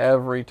for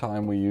every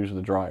time we use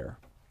the dryer.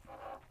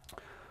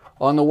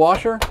 On the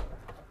washer,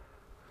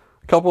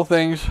 a couple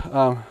things.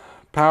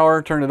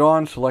 Power, turn it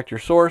on, select your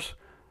source,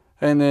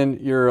 and then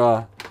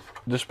your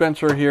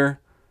dispenser here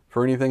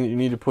for anything that you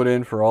need to put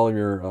in for all of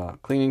your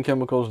cleaning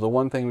chemicals. The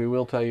one thing we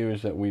will tell you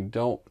is that we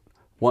don't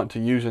want to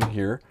use in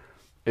here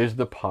is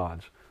the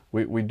pods.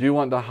 We do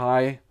want the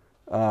high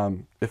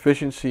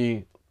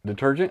efficiency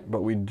detergent,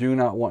 but we do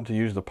not want to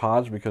use the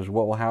pods, because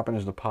what will happen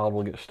is the pod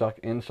will get stuck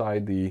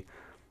inside the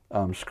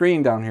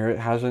screen down here. It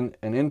has an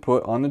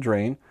input on the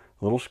drain,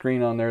 a little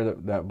screen on there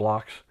that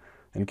blocks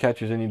and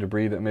catches any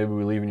debris that maybe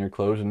we leave in your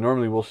clothes. And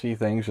normally we'll see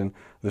things, and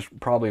this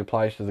probably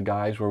applies to the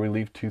guys, where we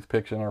leave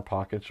toothpicks in our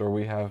pockets, or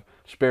we have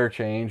spare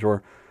change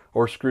or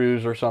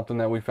screws or something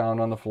that we found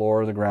on the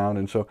floor or the ground,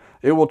 and so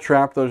it will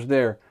trap those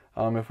there.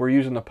 If we're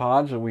using the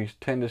pods, we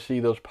tend to see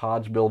those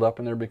pods build up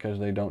in there because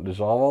they don't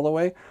dissolve all the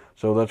way.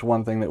 So that's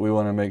one thing that we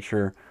want to make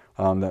sure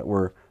that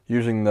we're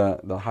using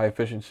the high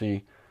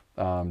efficiency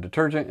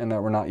detergent, and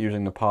that we're not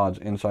using the pods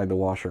inside the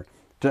washer.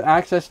 To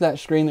access that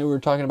screen that we were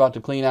talking about to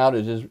clean out,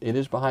 it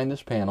is behind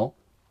this panel.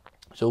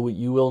 So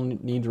you will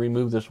need to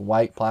remove this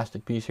white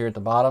plastic piece here at the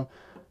bottom.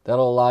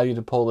 That'll allow you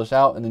to pull this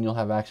out, and then you'll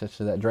have access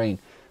to that drain.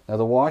 Now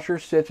the washer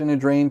sits in a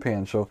drain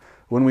pan, so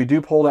when we do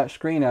pull that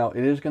screen out,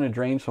 it is going to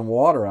drain some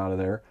water out of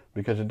there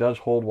because it does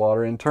hold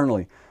water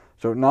internally.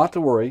 So not to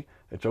worry,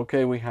 it's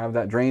okay, we have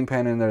that drain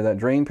pan in there. That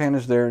drain pan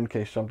is there in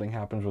case something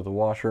happens with the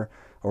washer,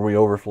 or we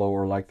overflow,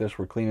 or like this,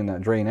 we're cleaning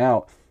that drain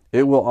out.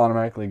 It will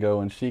automatically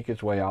go and seek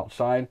its way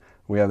outside.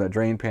 We have that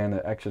drain pan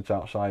that exits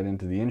outside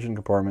into the engine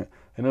compartment,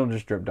 and it'll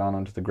just drip down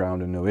onto the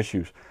ground and no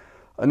issues.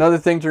 Another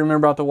thing to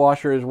remember about the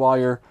washer is while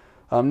you're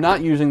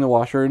not using the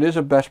washer, it is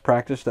a best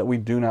practice that we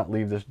do not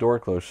leave this door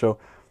closed. So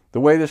the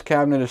way this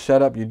cabinet is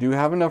set up, you do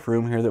have enough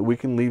room here that we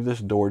can leave this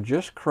door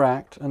just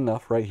cracked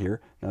enough right here.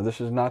 Now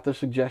this is not the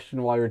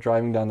suggestion while you're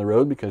driving down the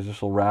road, because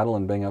this will rattle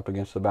and bang up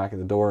against the back of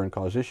the door and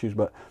cause issues.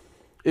 But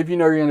if you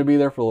know you're going to be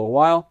there for a little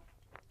while,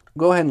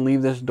 go ahead and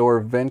leave this door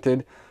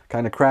vented,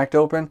 kind of cracked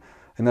open.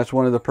 And that's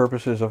one of the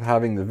purposes of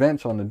having the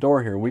vents on the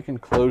door here. We can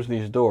close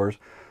these doors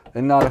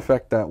and not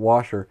affect that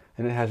washer,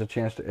 and it has a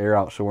chance to air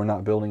out, so we're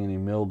not building any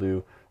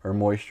mildew or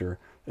moisture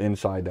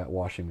inside that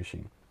washing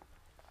machine.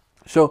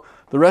 So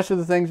the rest of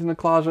the things in the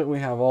closet, we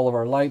have all of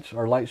our lights,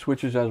 our light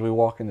switches as we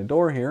walk in the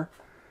door here.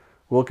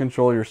 We'll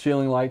control your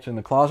ceiling lights in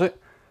the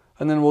closet,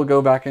 and then we'll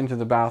go back into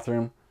the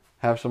bathroom,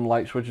 have some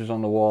light switches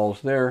on the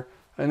walls there,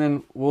 and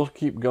then we'll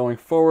keep going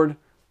forward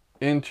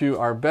into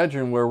our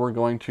bedroom, where we're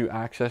going to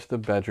access the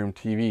bedroom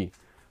TV.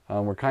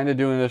 We're kind of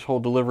doing this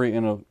whole delivery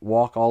in a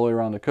walk all the way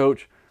around the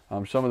coach.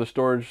 Some of the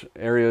storage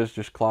areas,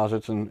 just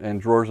closets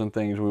and drawers and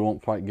things, we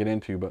won't quite get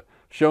into, but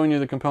showing you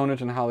the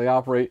components and how they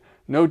operate.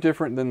 No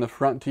different than the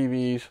front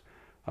TVs,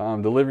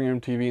 the living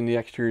room TV and the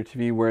exterior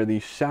TV, where the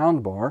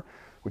sound bar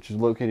which is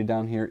located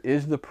down here,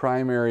 is the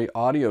primary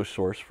audio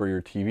source for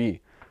your TV.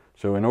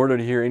 So in order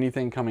to hear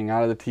anything coming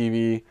out of the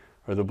TV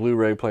or the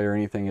Blu-ray player or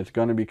anything, it's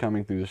going to be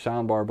coming through the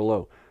sound bar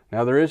below.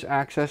 Now there is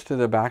access to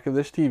the back of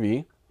this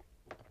TV.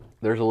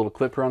 There's a little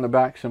clip on the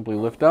back, simply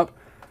lift up,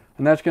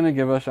 and that's going to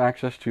give us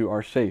access to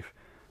our safe.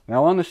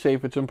 Now on the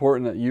safe, it's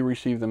important that you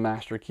receive the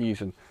master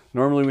keys, and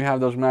normally we have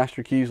those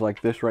master keys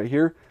like this right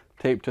here,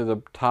 taped to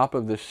the top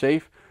of this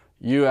safe.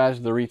 You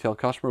as the retail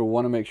customer will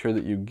want to make sure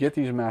that you get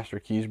these master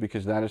keys,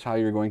 because that is how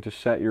you're going to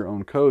set your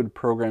own code,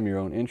 program your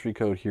own entry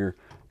code here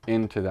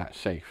into that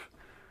safe.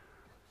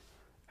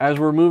 As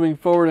we're moving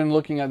forward and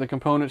looking at the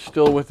components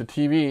still with the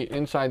TV,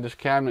 inside this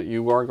cabinet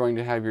you are going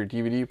to have your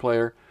DVD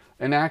player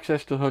and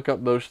access to hook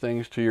up those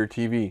things to your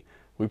TV.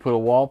 We put a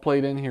wall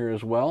plate in here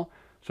as well,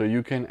 so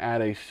you can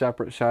add a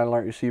separate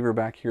satellite receiver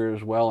back here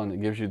as well, and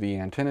it gives you the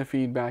antenna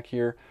feed back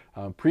here,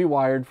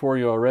 pre-wired for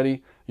you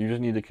already. You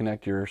just need to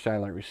connect your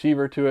satellite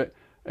receiver to it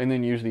and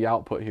then use the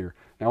output here.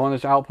 Now on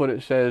this output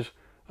it says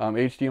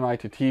HDMI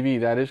to TV.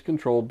 That is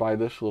controlled by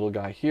this little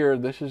guy here.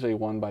 This is a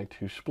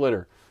 1x2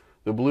 splitter.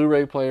 The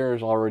Blu-ray player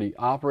is already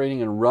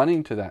operating and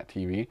running to that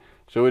TV,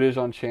 so it is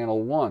on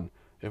channel 1.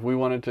 If we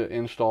wanted to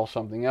install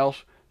something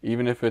else,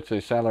 even if it's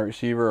a satellite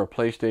receiver, a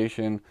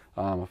PlayStation,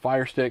 a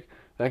Fire Stick,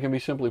 that can be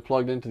simply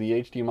plugged into the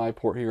HDMI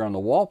port here on the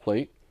wall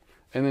plate,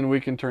 and then we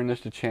can turn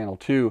this to channel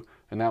 2,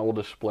 and that will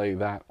display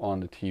that on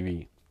the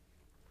TV.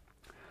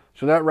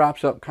 So that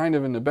wraps up kind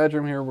of in the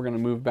bedroom here. We're going to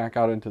move back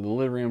out into the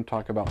living room,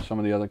 talk about some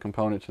of the other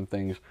components and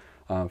things,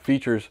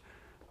 features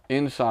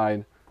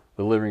inside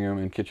the living room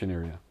and kitchen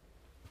area.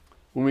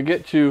 When we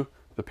get to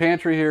the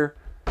pantry here,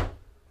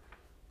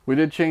 we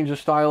did change the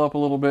style up a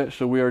little bit,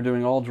 so we are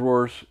doing all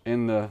drawers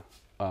in the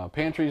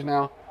pantries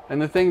now.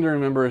 And the thing to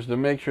remember is to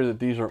make sure that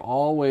these are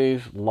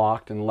always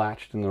locked and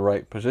latched in the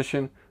right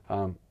position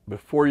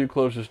before you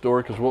close this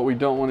door, because what we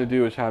don't want to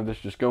do is have this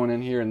just going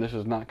in here and this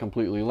is not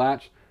completely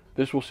latched.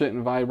 This will sit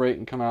and vibrate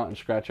and come out and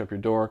scratch up your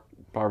door,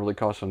 probably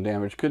cause some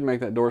damage. Could make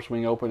that door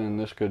swing open, and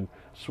this could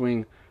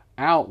swing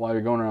out while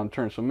you're going around the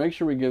turn. So make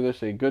sure we give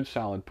this a good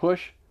solid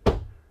push.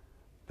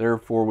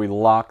 Therefore, we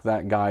lock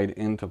that guide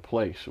into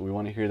place. We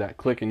want to hear that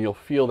click, and you'll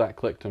feel that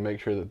click to make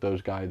sure that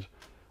those guides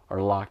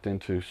are locked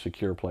into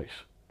secure place.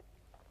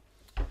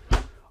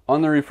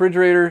 On the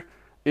refrigerator,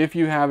 if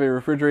you have a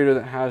refrigerator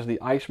that has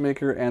the ice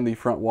maker and the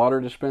front water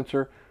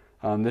dispenser,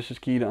 this is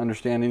key to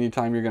understand.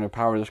 Anytime you're going to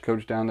power this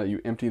coach down, that you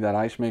empty that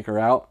ice maker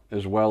out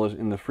as well as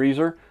in the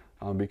freezer,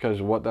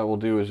 because what that will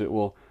do is it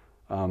will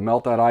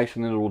melt that ice,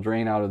 and then it will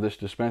drain out of this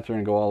dispenser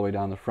and go all the way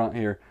down the front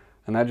here.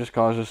 And that just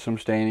causes some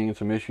staining and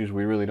some issues.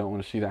 We really don't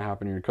want to see that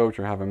happen in your coach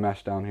or have a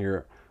mess down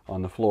here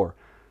on the floor.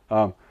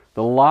 The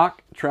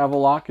lock,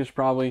 travel lock, is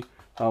probably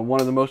one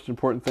of the most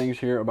important things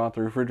here about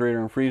the refrigerator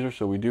and freezer.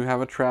 So we do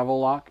have a travel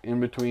lock in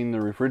between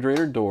the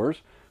refrigerator doors.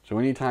 So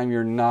anytime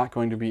you're not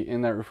going to be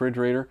in that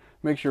refrigerator,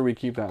 make sure we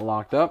keep that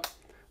locked up.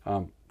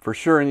 For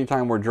sure,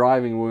 anytime we're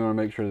driving, we want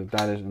to make sure that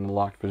that is in the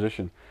locked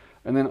position.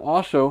 And then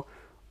also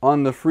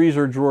on the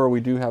freezer drawer,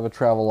 we do have a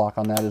travel lock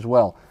on that as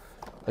well.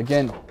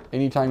 Again,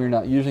 anytime you're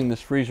not using this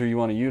freezer, you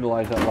want to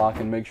utilize that lock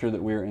and make sure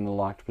that we're in the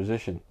locked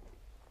position.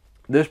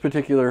 This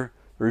particular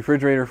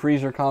refrigerator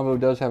freezer combo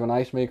does have an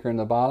ice maker in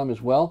the bottom as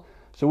well.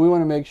 So we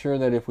want to make sure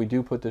that if we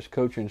do put this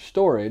coach in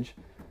storage,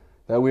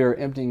 that we are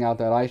emptying out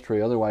that ice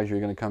tray. Otherwise, you're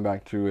going to come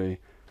back to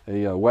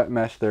a wet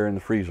mess there in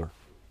the freezer.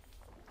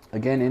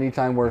 Again,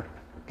 anytime we're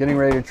getting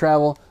ready to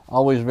travel,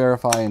 always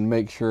verify and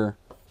make sure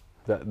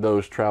that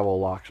those travel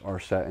locks are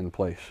set in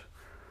place.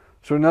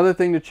 So another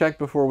thing to check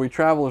before we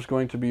travel is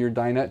going to be your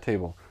dinette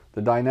table.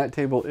 The dinette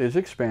table is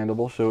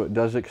expandable, so it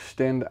does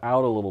extend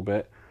out a little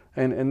bit.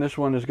 And this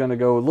one is going to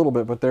go a little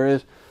bit, but there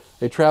is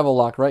a travel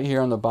lock right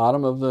here on the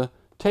bottom of the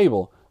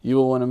table. You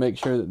will want to make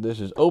sure that this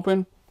is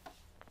open.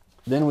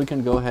 Then we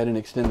can go ahead and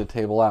extend the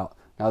table out.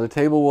 Now the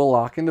table will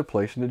lock into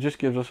place, and it just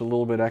gives us a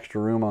little bit extra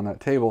room on that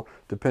table.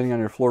 Depending on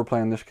your floor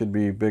plan, this could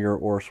be bigger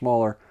or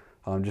smaller.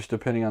 Just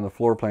depending on the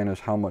floor plan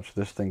is how much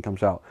this thing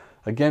comes out.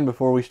 Again,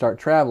 before we start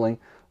traveling,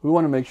 we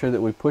want to make sure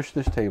that we push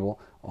this table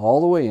all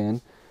the way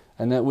in,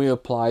 and that we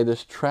apply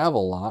this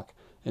travel lock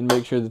and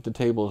make sure that the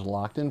table is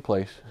locked in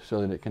place so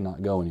that it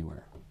cannot go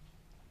anywhere.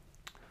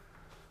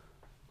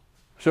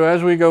 So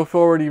as we go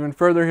forward even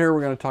further here,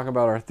 we're going to talk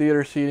about our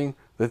theater seating.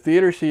 The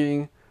theater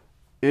seating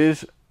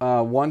is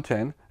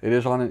 110. It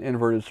is on an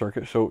inverted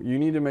circuit, so you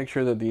need to make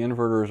sure that the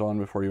inverter is on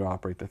before you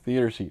operate the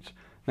theater seats.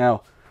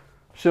 Now,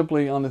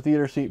 simply on the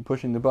theater seat,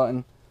 pushing the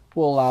button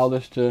will allow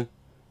this to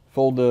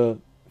fold the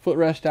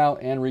footrest out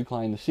and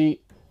recline the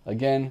seat.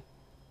 Again,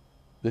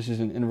 this is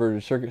an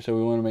inverted circuit, so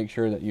we want to make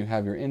sure that you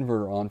have your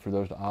inverter on for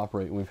those to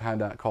operate. We've had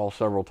that call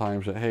several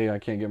times that, hey, I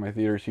can't get my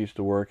theater seats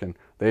to work, and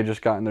they had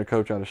just gotten their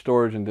coach out of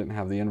storage and didn't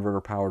have the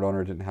inverter powered on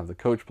or didn't have the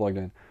coach plugged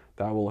in.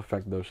 That will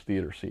affect those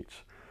theater seats.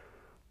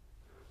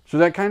 So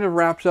that kind of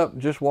wraps up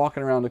just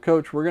walking around the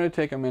coach. We're going to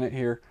take a minute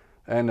here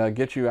and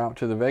get you out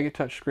to the Vega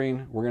touch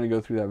screen. We're going to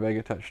go through that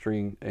Vega touch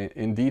screen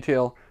in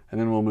detail, and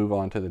then we'll move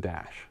on to the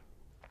dash.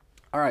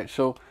 All right,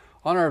 so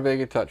on our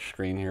Vega touch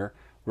screen here,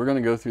 we're going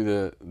to go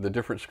through the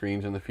different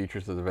screens and the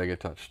features of the Vega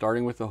Touch,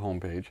 starting with the home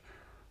page.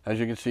 As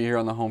you can see here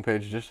on the home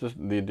page, just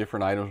the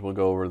different items we'll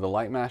go over. The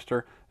light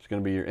master is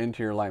going to be your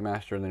interior light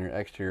master, and then your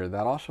exterior.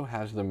 That also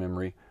has the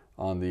memory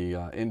on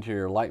the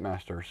interior light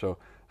master. So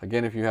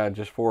again, if you had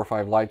just 4 or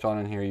 5 lights on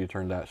in here, you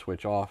turn that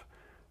switch off,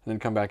 and then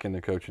come back in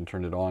the coach and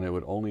turn it on. It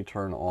would only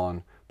turn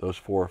on those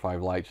 4 or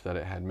 5 lights that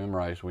it had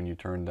memorized when you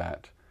turned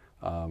that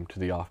to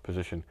the off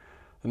position.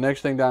 The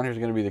next thing down here is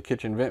going to be the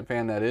kitchen vent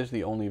fan. That is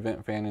the only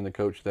vent fan in the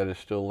coach that is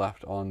still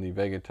left on the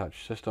Vega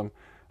Touch system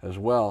as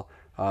well.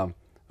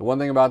 The one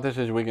thing about this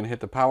is we can hit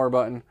the power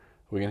button,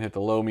 we can hit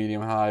the low,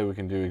 medium, high, we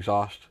can do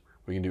exhaust,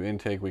 we can do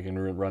intake, we can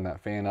run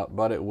that fan up,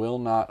 but it will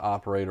not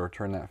operate or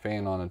turn that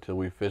fan on until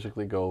we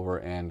physically go over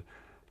and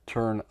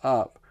turn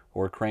up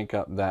or crank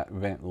up that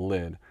vent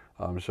lid.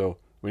 So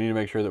we need to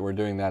make sure that we're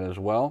doing that as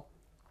well,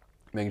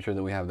 making sure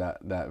that we have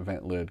that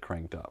vent lid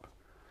cranked up.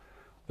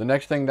 The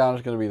next thing down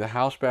is going to be the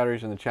house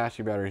batteries and the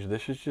chassis batteries.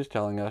 This is just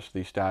telling us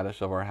the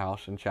status of our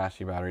house and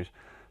chassis batteries.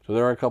 So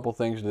there are a couple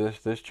things to this.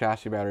 This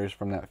chassis battery is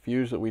from that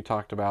fuse that we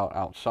talked about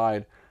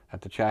outside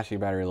at the chassis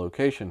battery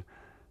location.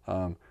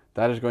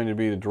 That is going to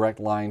be the direct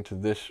line to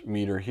this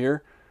meter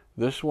here.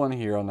 This one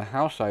here on the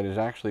house side is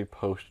actually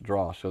post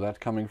draw. So that's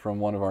coming from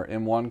one of our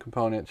M1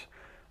 components.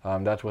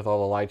 That's with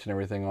all the lights and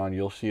everything on.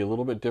 You'll see a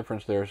little bit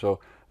difference there.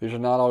 So these are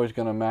not always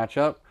going to match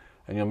up,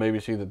 and you'll maybe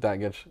see that that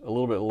gets a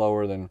little bit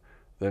lower than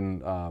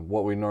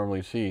what we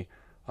normally see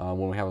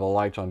when we have the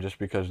lights on, just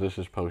because this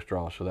is post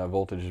draw. So that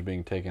voltage is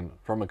being taken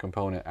from a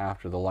component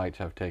after the lights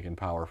have taken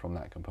power from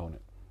that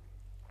component.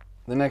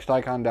 The next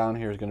icon down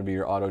here is going to be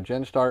your auto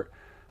gen start,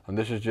 and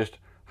this is just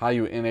how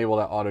you enable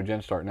that auto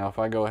gen start. Now if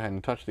I go ahead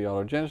and touch the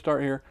auto gen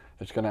start here,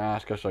 it's going to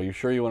ask us, are you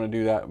sure you want to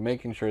do that?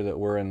 Making sure that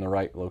we're in the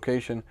right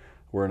location,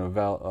 we're in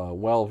a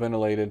well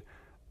ventilated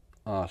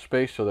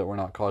space so that we're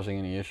not causing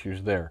any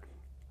issues there.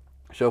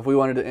 So if we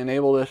wanted to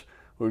enable this,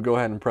 we would go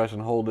ahead and press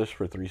and hold this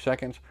for 3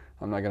 seconds.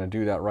 I'm not going to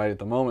do that right at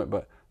the moment,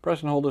 but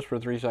press and hold this for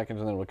 3 seconds,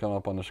 and then it will come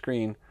up on the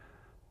screen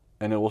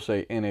and it will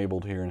say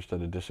enabled here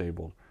instead of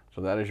disabled.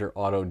 So that is your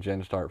auto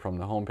gen start from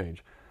the home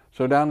page.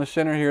 So down the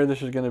center here,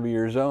 this is going to be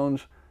your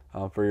zones.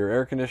 For your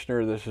air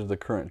conditioner, this is the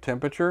current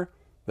temperature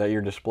that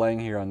you're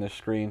displaying here on this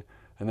screen.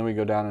 And then we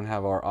go down and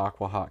have our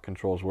Aqua-Hot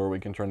controls, where we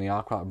can turn the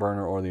Aqua-Hot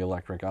burner or the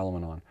electric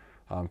element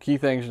on. Key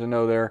things to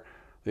know there: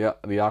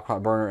 the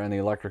Aqua-Hot burner and the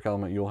electric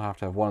element, you'll have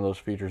to have one of those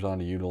features on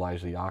to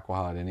utilize the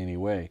Aqua-Hot in any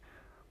way.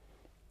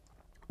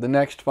 The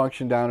next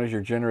function down is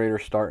your generator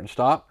start and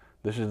stop.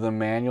 This is the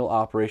manual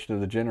operation of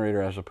the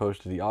generator as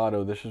opposed to the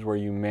auto. This is where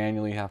you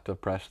manually have to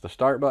press the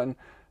start button,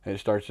 and it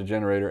starts the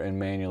generator, and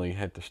manually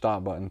hit the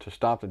stop button to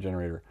stop the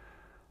generator.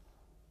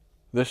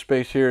 This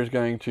space here is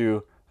going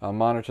to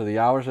monitor the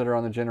hours that are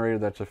on the generator.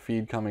 That's a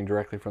feed coming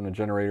directly from the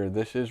generator.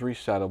 This is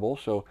resettable,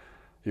 so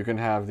you can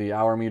have the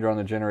hour meter on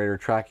the generator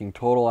tracking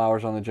total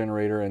hours on the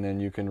generator, and then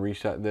you can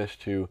reset this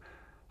to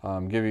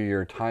give you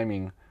your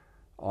timing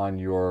on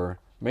your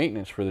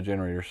maintenance for the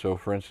generator. So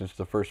for instance,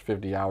 the first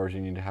 50 hours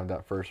you need to have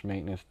that first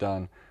maintenance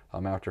done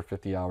after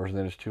 50 hours, and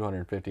then it's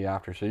 250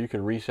 after. So you could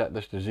reset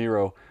this to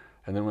 0,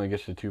 and then when it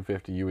gets to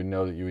 250, you would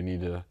know that you would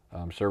need to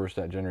service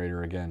that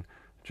generator again.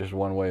 Just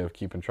one way of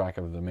keeping track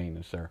of the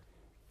maintenance there.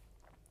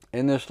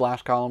 In this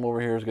last column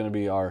over here is going to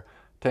be our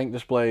tank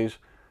displays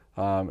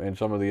and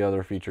some of the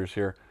other features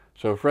here.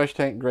 So fresh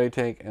tank, gray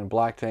tank, and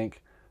black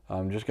tank.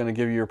 I'm just going to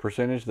give you your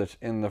percentage that's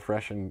in the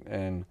fresh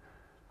and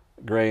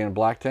gray and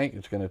black tank.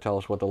 It's going to tell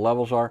us what the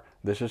levels are.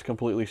 This is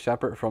completely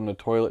separate from the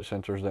toilet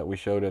sensors that we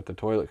showed at the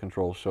toilet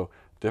controls. So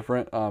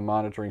different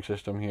monitoring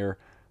system here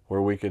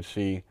where we could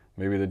see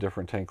maybe the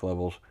different tank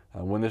levels.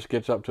 When this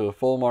gets up to the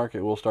full mark,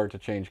 it will start to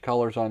change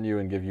colors on you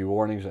and give you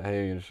warnings that,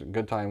 hey, it's a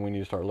good time we need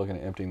to start looking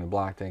at emptying the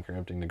black tank or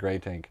emptying the gray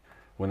tank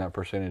when that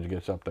percentage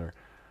gets up there.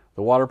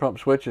 The water pump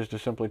switch is to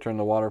simply turn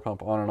the water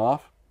pump on and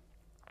off.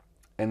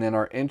 And then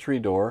our entry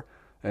door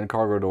and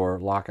cargo door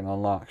lock and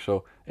unlock.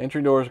 So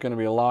entry door is going to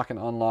be a lock and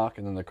unlock,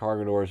 and then the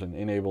cargo door is an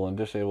enable and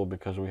disable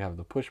because we have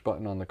the push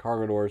button on the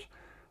cargo doors.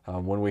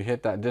 When we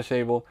hit that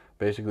disable,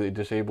 basically it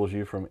disables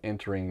you from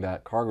entering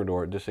that cargo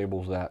door. It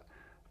disables that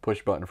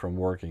push button from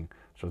working.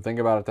 So think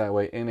about it that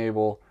way: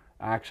 enable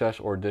access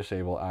or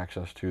disable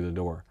access to the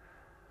door.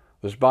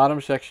 This bottom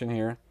section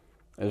here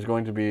is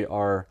going to be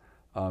our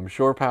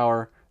shore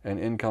power and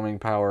incoming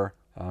power.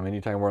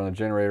 Anytime we're on the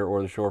generator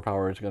or the shore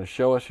power, it's going to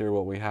show us here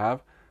what we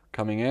have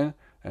coming in,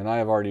 and I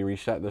have already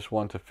reset this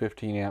one to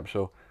 15 amps,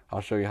 so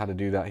I'll show you how to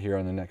do that here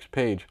on the next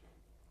page.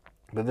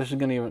 But this is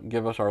going to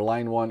give us our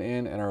line 1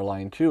 in and our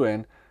line 2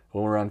 in.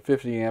 When we're on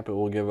 50 amp, it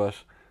will give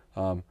us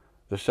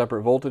the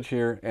separate voltage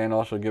here and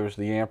also give us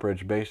the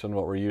amperage based on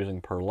what we're using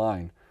per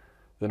line.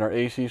 Then our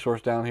AC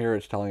source down here,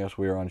 it's telling us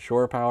we are on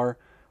shore power.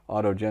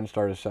 Auto gen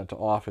start is set to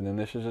off, and then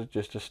this is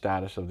just a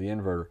status of the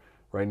inverter.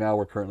 Right now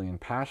we're currently in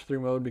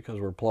pass-through mode because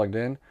we're plugged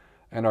in,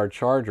 and our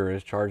charger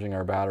is charging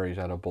our batteries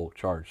at a bulk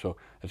charge. So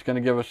it's going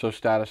to give us those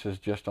statuses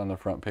just on the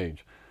front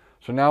page.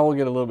 So now we'll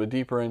get a little bit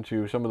deeper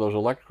into some of those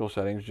electrical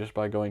settings just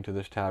by going to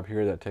this tab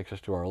here that takes us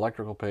to our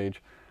electrical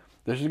page.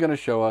 This is going to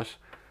show us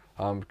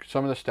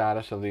some of the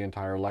status of the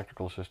entire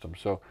electrical system.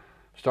 So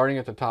Starting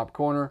at the top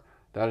corner,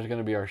 that is going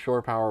to be our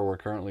shore power. We're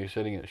currently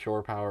sitting at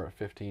shore power at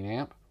 15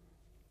 amp.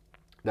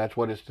 That's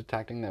what it's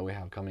detecting that we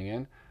have coming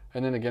in.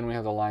 And then again, we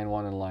have the line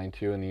 1 and line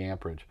 2 and the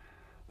amperage.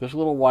 This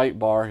little white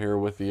bar here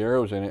with the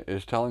arrows in it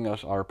is telling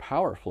us our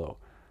power flow.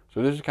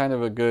 So this is kind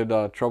of a good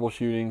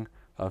troubleshooting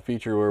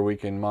feature where we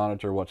can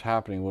monitor what's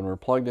happening. When we're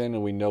plugged in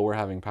and we know we're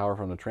having power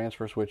from the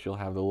transfer switch, you'll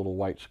have the little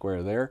white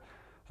square there.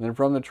 And then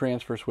from the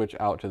transfer switch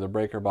out to the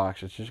breaker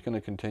box, it's just going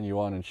to continue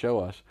on and show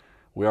us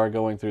we are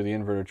going through the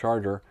inverter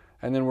charger,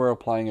 and then we're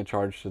applying a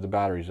charge to the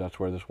batteries. That's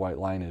where this white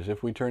line is.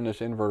 If we turn this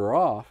inverter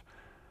off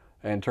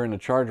and turn the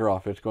charger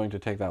off, it's going to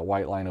take that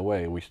white line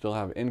away. We still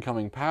have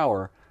incoming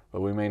power,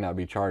 but we may not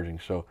be charging.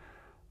 So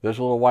this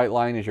little white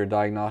line is your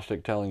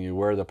diagnostic telling you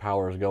where the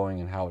power is going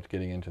and how it's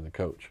getting into the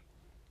coach.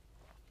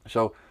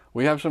 So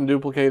we have some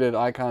duplicated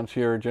icons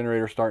here,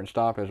 generator start and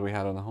stop, as we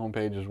had on the home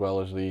page, as well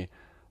as the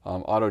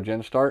auto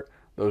gen start.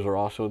 Those are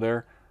also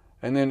there.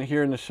 And then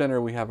here in the center,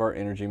 we have our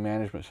energy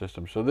management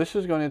system. So this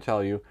is going to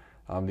tell you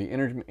the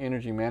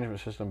energy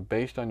management system,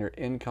 based on your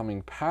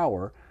incoming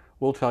power,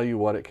 will tell you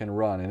what it can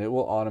run, and it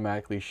will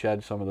automatically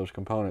shed some of those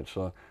components.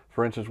 So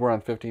for instance, we're on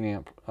 15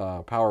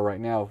 amp power right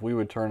now. If we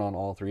would turn on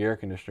all 3 air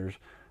conditioners,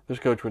 this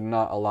coach would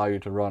not allow you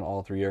to run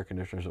all 3 air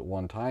conditioners at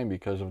one time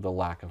because of the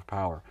lack of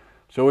power.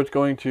 So it's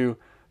going to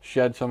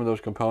shed some of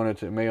those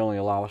components. It may only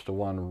allow us to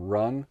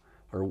run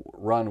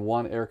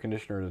one air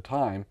conditioner at a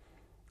time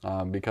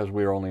because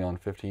we are only on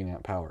 15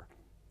 amp power.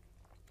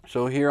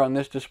 So here on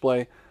this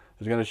display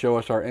is going to show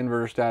us our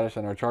inverter status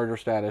and our charger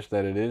status,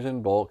 that it is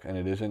in bulk and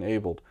it is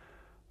enabled.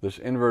 This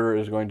inverter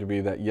is going to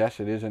be that, yes,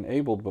 it is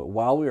enabled, but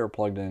while we are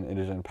plugged in, it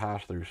is in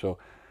pass-through. So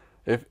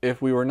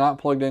if we were not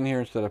plugged in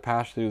here, instead of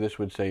pass-through, this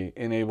would say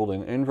enabled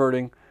and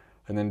inverting,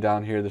 and then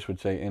down here this would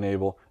say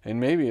enable, and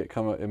maybe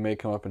it may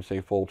come up and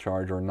say full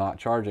charge or not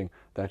charging.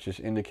 That's just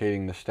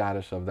indicating the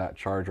status of that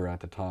charger at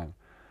the time.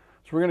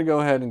 So we're going to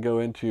go ahead and go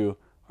into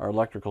our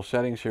electrical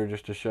settings here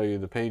just to show you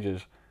the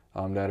pages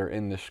that are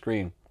in this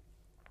screen.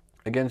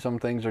 Again, some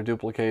things are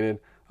duplicated.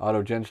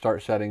 Auto gen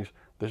start settings.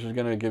 This is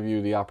going to give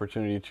you the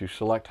opportunity to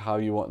select how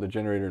you want the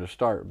generator to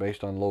start,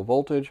 based on low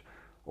voltage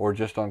or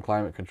just on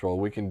climate control.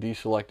 We can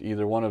deselect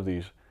either one of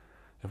these.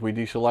 If we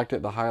deselect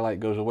it, the highlight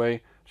goes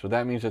away, so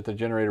that means that the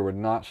generator would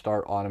not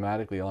start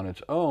automatically on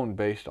its own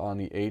based on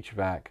the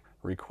HVAC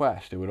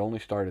request. It would only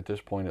start at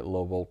this point at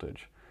low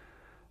voltage.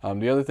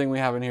 The other thing we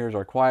have in here is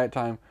our quiet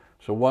time.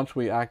 So once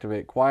we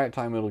activate quiet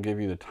time, it'll give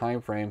you the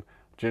time frame.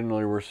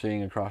 Generally, we're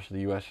seeing across the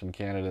US and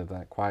Canada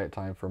that quiet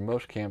time for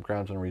most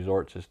campgrounds and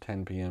resorts is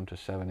 10 p.m. to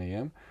 7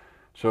 a.m.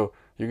 So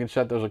you can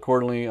set those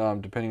accordingly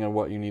depending on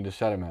what you need to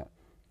set them at.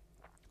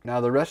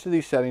 Now the rest of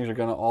these settings are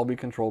going to all be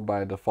controlled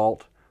by a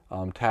default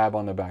tab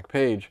on the back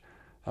page,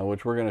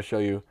 which we're going to show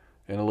you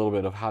in a little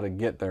bit of how to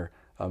get there.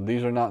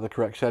 These are not the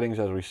correct settings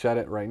as we set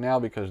it right now,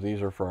 because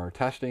these are for our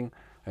testing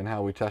and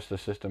how we test the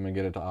system and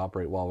get it to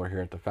operate while we're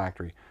here at the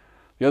factory.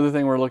 The other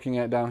thing we're looking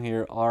at down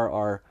here are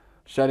our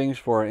settings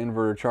for our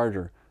inverter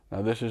charger.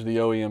 Now this is the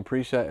OEM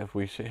preset. If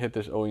we hit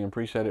this OEM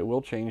preset, it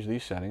will change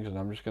these settings, and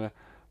I'm just going to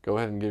go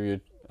ahead and give you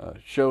a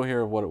show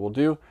here of what it will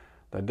do.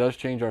 That does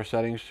change our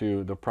settings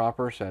to the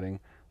proper setting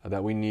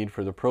that we need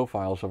for the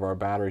profiles of our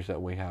batteries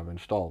that we have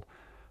installed.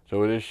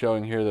 So it is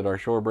showing here that our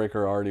shore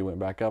breaker already went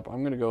back up.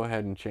 I'm going to go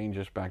ahead and change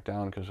this back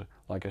down because,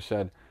 like I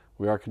said,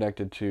 we are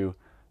connected to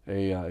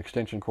a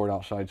extension cord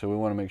outside, so we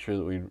want to make sure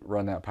that we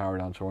run that power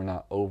down so we're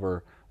not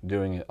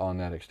overdoing it on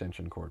that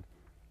extension cord.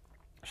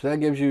 So that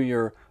gives you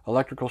your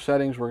electrical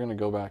settings. We're going to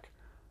go back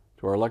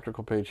to our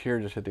electrical page here.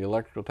 Just hit the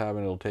electrical tab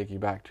and it'll take you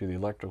back to the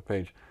electrical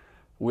page.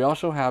 We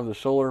also have the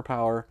solar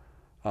power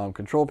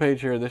control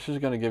page here. This is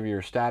going to give you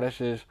your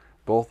statuses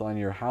both on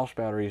your house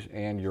batteries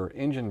and your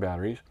engine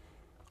batteries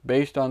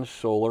based on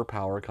solar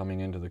power coming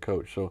into the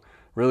coach. So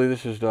really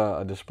this is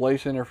a display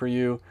center for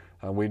you.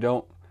 We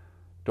don't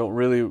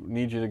really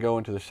need you to go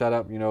into the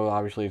setup. You know,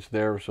 obviously it's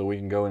there so we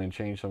can go in and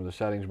change some of the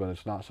settings, but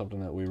it's not something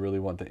that we really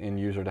want the end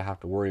user to have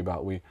to worry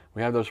about. We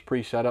have those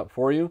pre-set up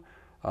for you.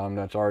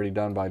 That's already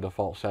done by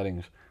default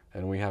settings,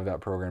 and we have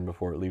that programmed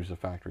before it leaves the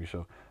factory.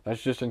 So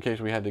that's just in case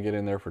we had to get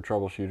in there for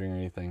troubleshooting or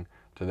anything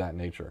to that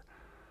nature.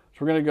 So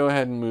we're going to go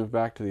ahead and move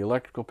back to the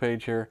electrical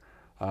page here.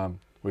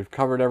 We've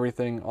covered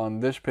everything on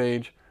this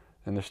page,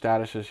 and the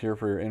status is here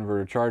for your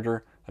inverter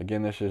charger.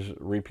 Again, this is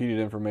repeated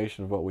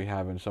information of what we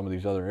have in some of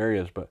these other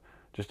areas, but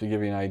just to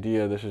give you an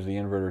idea, this is the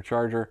inverter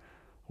charger.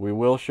 We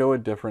will show a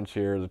difference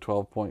here, the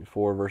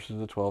 12.4 versus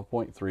the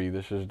 12.3.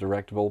 This is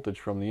direct voltage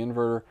from the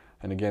inverter,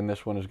 and again,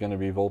 this one is going to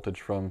be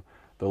voltage from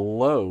the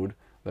load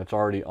that's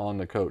already on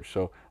the coach.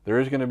 So there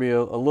is going to be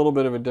a little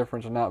bit of a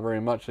difference, and not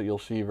very much that you'll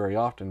see very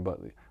often, but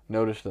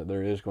notice that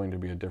there is going to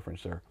be a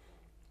difference there.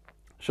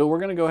 So we're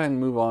going to go ahead and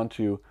move on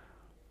to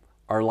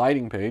our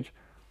lighting page.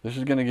 This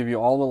is going to give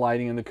you all the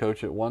lighting in the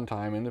coach at one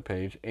time in the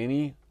page.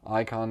 Any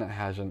icon that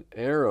has an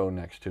arrow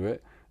next to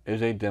it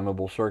is a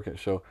dimmable circuit.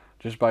 So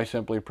just by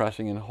simply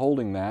pressing and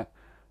holding that,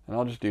 and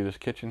I'll just do this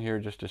kitchen here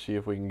just to see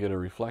if we can get a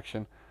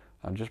reflection.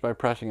 Just by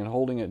pressing and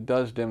holding it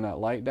does dim that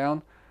light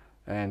down,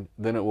 and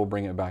then it will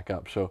bring it back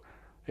up. So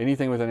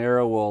Anything with an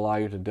arrow will allow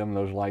you to dim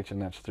those lights,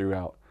 and that's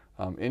throughout.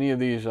 Any of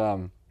these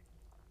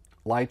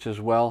lights as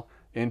well,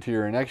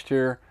 interior and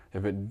exterior,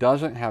 if it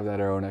doesn't have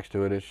that arrow next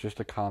to it, it's just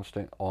a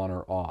constant on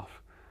or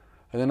off.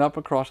 And then up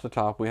across the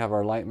top, we have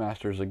our light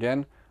masters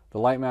again. The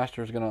light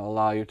master is going to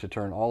allow you to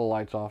turn all the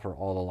lights off or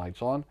all the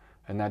lights on,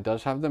 and that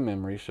does have the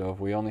memory. So if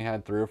we only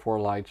had 3 or 4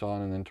 lights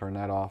on and then turn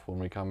that off when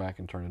we come back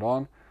and turn it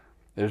on,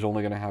 it is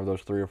only going to have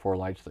those 3 or 4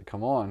 lights that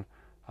come on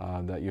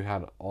that you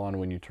had on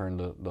when you turned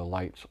the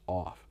lights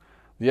off.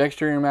 The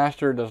exterior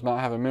master does not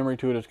have a memory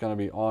to it. It's going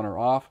to be on or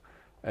off.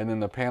 And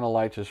then the panel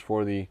lights is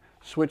for the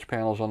switch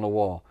panels on the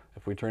wall.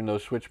 If we turn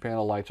those switch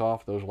panel lights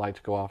off, those lights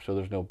go off, so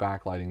there's no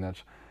backlighting.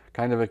 That's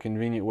kind of a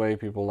convenient way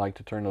people like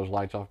to turn those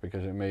lights off,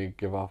 because it may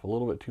give off a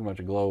little bit too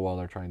much glow while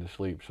they're trying to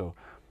sleep. So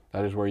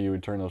that is where you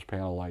would turn those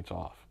panel lights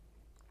off.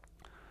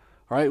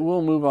 All right,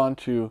 we'll move on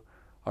to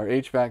our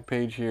HVAC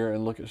page here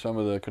and look at some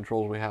of the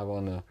controls we have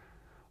on the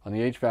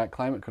HVAC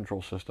climate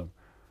control system.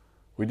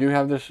 We do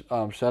have this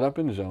set up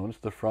in zones,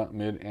 the front,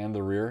 mid, and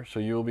the rear, so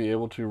you'll be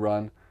able to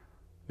run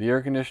the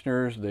air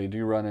conditioners. They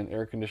do run in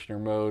air conditioner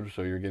mode,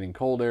 so you're getting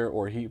cold air,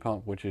 or heat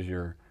pump, which is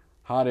your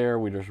hot air.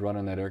 We just run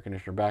in that air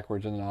conditioner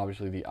backwards, and then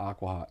obviously the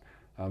Aqua-Hot.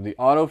 The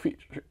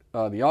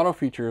auto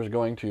feature is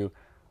going to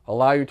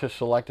allow you to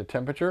select a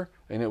temperature,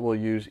 and it will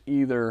use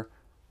either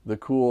the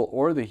cool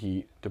or the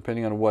heat,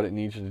 depending on what it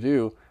needs to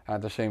do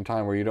at the same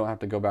time, where you don't have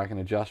to go back and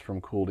adjust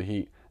from cool to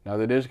heat. Now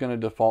that is going to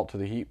default to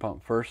the heat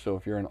pump first, so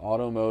if you're in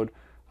auto mode,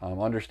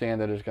 understand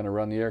that it's going to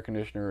run the air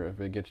conditioner if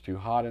it gets too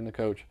hot in the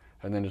coach,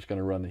 and then it's going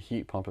to run the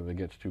heat pump if it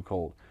gets too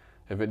cold.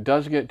 If it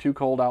does get too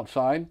cold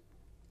outside,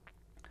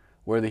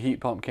 where the heat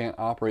pump can't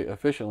operate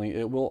efficiently,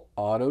 it will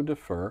auto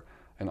defer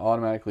and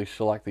automatically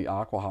select the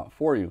Aqua-Hot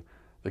for you.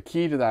 The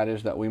key to that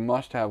is that we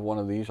must have one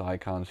of these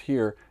icons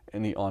here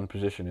in the on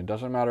position. It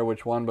doesn't matter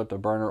which one, but the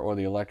burner or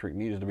the electric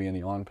needs to be in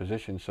the on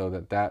position, so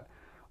that that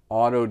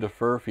auto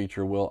defer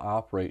feature will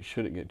operate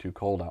should it get too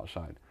cold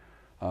outside.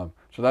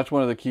 So that's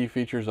one of the key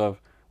features of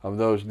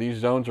those. These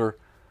zones are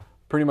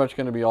pretty much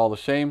going to be all the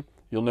same.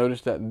 You'll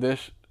notice that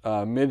this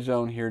mid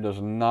zone here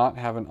does not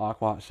have an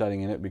Aqua-Hot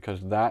setting in it,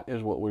 because that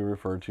is what we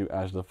refer to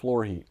as the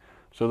floor heat.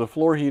 So the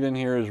floor heat in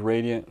here is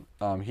radiant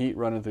heat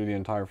running through the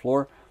entire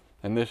floor,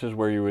 and this is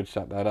where you would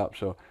set that up.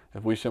 So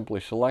if we simply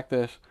select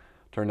this,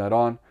 turn that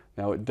on.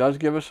 Now it does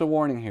give us a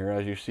warning here.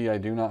 As you see, I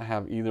do not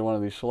have either one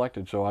of these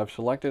selected. So I've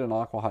selected an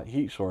Aqua-Hot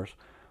heat source,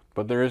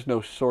 but there is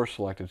no source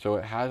selected. So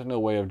it has no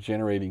way of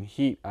generating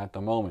heat at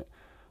the moment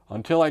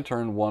until I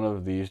turn one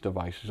of these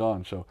devices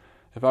on. So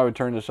if I would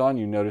turn this on,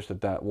 you notice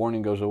that that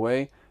warning goes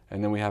away,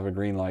 and then we have a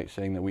green light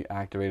saying that we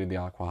activated the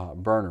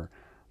Aqua-Hot burner.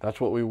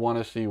 That's what we want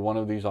to see. One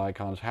of these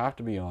icons have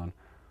to be on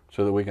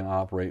so that we can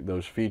operate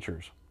those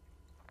features.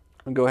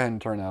 And go ahead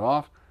and turn that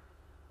off.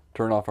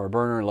 Turn off our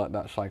burner and let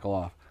that cycle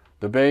off.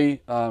 The bay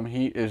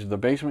heat is the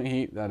basement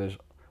heat. That is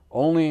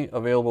only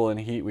available in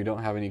heat. We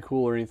don't have any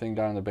cool or anything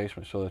down in the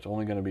basement, so that's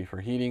only going to be for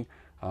heating.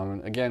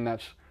 And again,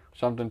 that's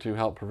something to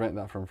help prevent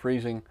that from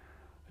freezing.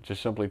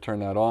 Just simply turn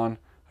that on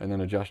and then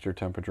adjust your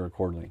temperature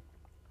accordingly.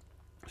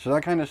 So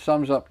that kind of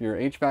sums up your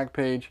HVAC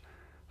page.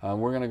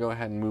 We're going to go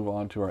ahead and move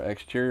on to our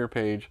exterior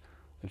page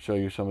and show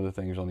you some of the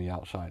things on the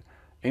outside.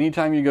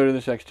 Anytime you go to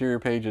this exterior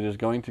page, it is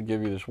going to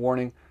give you this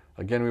warning.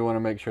 Again, we want to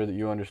make sure that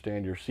you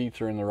understand your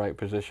seats are in the right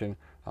position,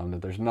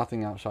 that there's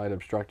nothing outside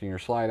obstructing your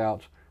slide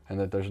outs, and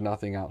that there's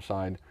nothing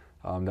outside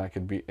that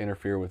could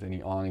interfere with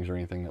any awnings or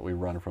anything that we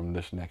run from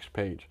this next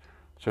page.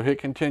 So hit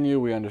continue.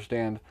 We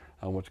understand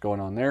what's going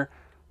on there.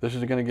 This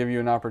is going to give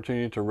you an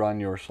opportunity to run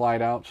your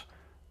slide outs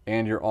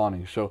and your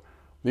awnings. So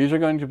these are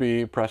going to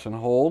be press and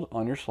hold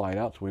on your slide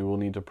outs. We will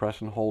need to press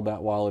and hold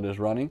that while it is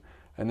running.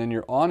 And then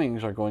your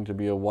awnings are going to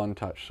be a one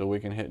touch. So we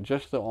can hit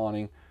just the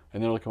awning,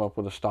 and then it'll come up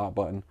with a stop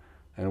button,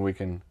 and we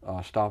can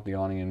stop the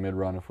awning in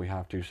mid-run if we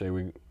have to. Say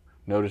we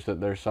notice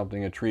that there's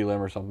something, a tree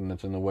limb or something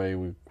that's in the way,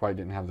 we quite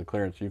didn't have the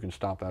clearance, you can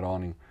stop that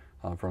awning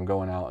from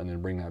going out and then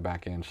bring that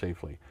back in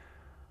safely.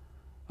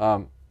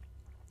 So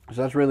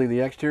that's really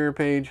the exterior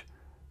page,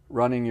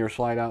 running your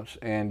slide outs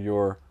and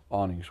your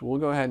awnings. We'll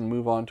go ahead and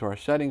move on to our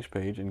settings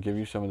page and give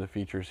you some of the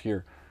features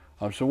here.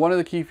 So one of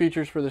the key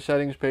features for the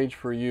settings page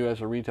for you as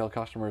a retail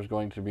customer is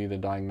going to be the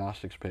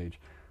diagnostics page.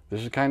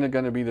 This is kind of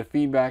going to be the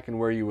feedback and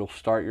where you will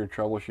start your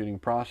troubleshooting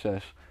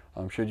process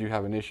should you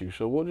have an issue.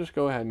 So we'll just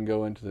go ahead and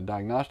go into the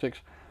diagnostics.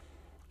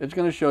 It's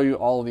going to show you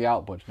all of the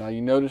outputs. Now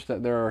you notice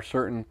that there are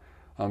certain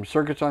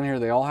circuits on here.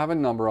 They all have a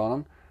number on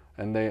them,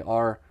 and they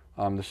are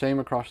the same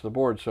across the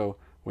board. So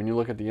when you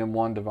look at the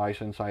M1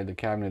 device inside the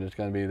cabinet, it's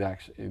going to be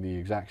the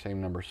exact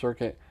same number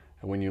circuit.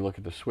 And when you look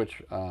at the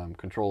switch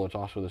control, it's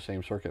also the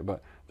same circuit.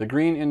 But the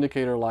green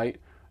indicator light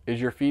is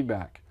your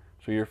feedback.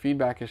 So your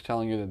feedback is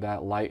telling you that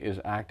that light is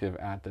active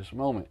at this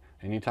moment.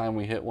 Anytime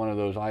we hit one of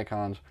those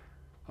icons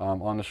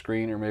on the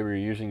screen, or maybe you're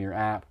using your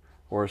app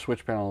or a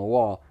switch panel on the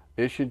wall,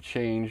 it should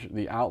change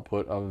the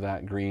output of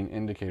that green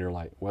indicator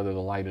light. Whether the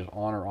light is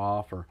on or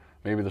off, or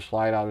maybe the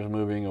slide out is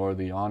moving or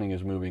the awning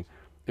is moving,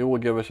 it will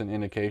give us an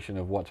indication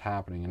of what's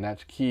happening, and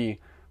that's key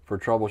for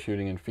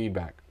troubleshooting and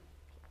feedback.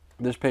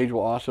 This page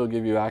will also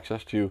give you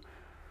access to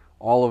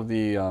all of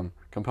the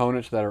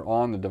components that are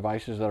on the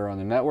devices that are on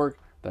the network.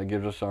 That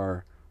gives us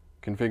our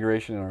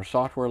configuration and our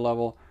software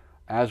level,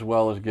 as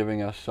well as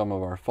giving us some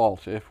of our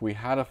faults. If we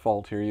had a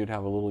fault here, you'd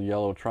have a little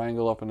yellow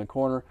triangle up in the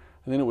corner,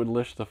 and then it would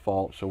list the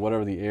fault, so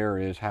whatever the error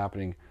is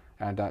happening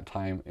at that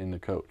time in the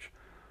coach.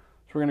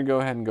 So we're going to go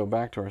ahead and go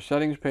back to our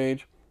settings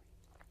page.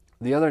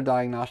 The other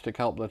diagnostic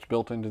help that's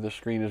built into this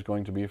screen is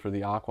going to be for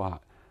the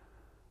Aqua-Hot.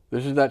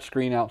 This is that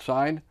screen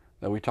outside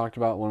that we talked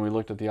about when we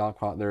looked at the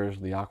Aqua-Hot. There's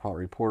the Aqua-Hot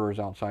reporters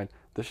outside.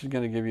 This is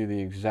going to give you the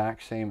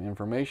exact same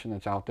information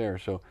that's out there.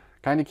 So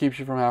kind of keeps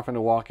you from having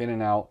to walk in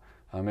and out.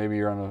 Maybe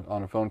you're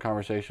on a phone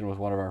conversation with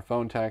one of our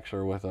phone techs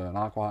or with an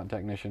Aqua-Hot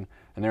technician,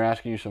 and they're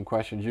asking you some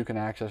questions. You can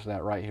access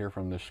that right here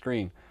from this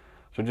screen.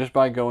 So just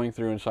by going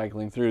through and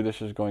cycling through,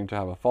 this is going to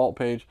have a fault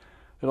page.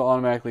 It'll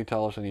automatically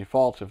tell us any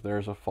faults. If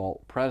there's a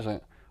fault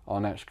present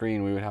on that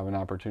screen, we would have an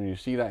opportunity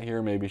to see that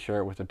here, maybe share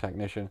it with the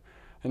technician,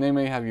 and they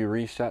may have you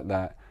reset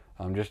that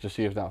just to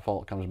see if that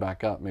fault comes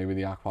back up. Maybe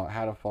the Aqua-Hot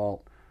had a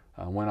fault,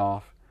 went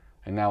off,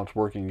 and now it's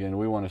working again.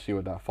 We want to see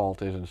what that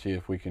fault is and see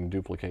if we can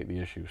duplicate the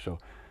issue. So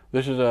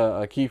this is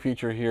a key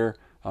feature here,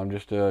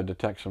 just to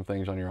detect some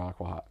things on your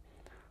Aqua-Hot.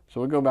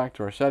 So we'll go back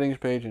to our settings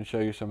page and show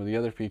you some of the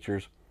other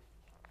features.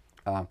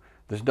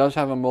 This does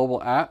have a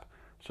mobile app,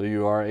 so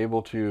you are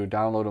able to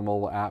download a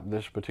mobile app.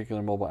 This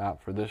particular mobile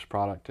app for this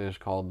product is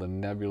called the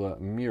Nebula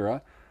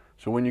Mira.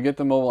 So when you get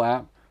the mobile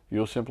app,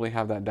 you'll simply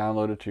have that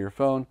downloaded to your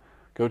phone.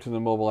 Go to the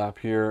mobile app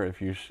here.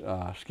 If you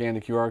scan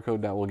the QR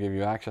code, that will give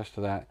you access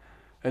to that.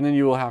 And then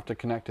you will have to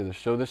connect to this.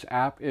 So this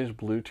app is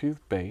Bluetooth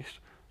based.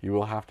 You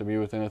will have to be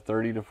within a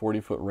 30 to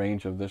 40 foot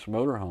range of this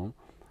motorhome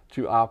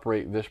to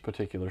operate this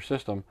particular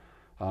system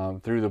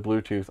through the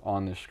Bluetooth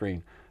on this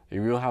screen.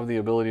 You will have the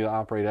ability to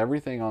operate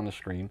everything on the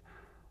screen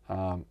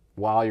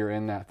while you're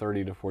in that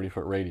 30 to 40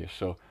 foot radius.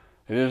 So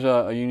it is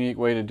a unique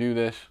way to do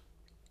this.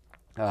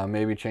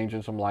 Maybe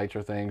changing some lights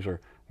or things, or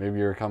maybe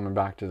you're coming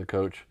back to the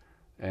coach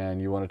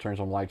and you want to turn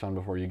some lights on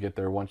before you get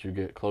there. Once you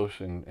get close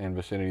in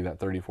vicinity, that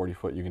 30-40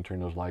 foot, you can turn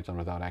those lights on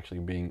without actually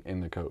being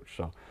in the coach.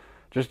 So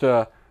just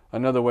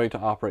another way to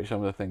operate some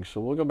of the things. So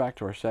we'll go back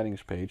to our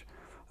settings page.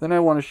 Then I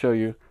want to show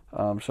you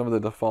some of the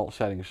default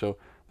settings. So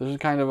this is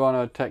kind of on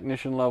a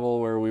technician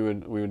level where we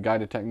would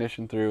guide a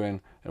technician through,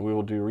 and we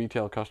will do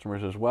retail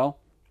customers as well.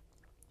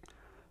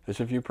 Is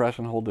if you press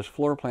and hold this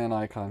floor plan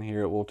icon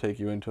here, it will take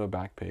you into a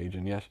back page.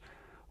 And yes,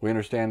 we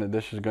understand that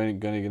this is going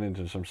to get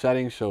into some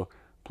settings, so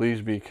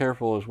please be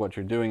careful as what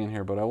you're doing in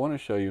here, but I want to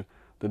show you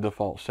the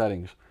default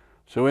settings.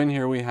 So in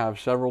here we have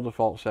several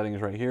default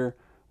settings right here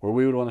where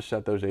we would want to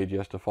set those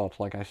AGS defaults.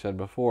 Like I said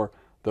before,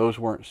 those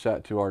weren't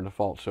set to our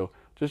default. So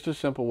just a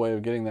simple way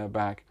of getting that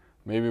back.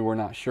 Maybe we're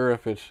not sure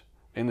if it's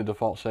in the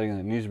default setting that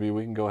it needs to be.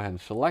 We can go ahead and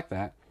select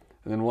that,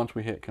 and then once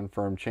we hit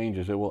confirm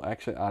changes, it will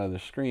exit out of the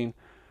screen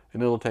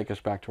and it'll take us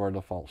back to our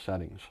default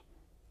settings.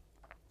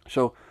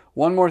 So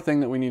one more thing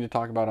that we need to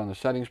talk about on the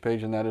settings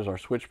page, and that is our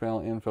switch panel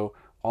info.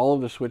 All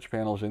of the switch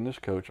panels in this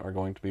coach are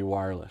going to be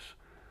wireless.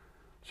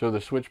 So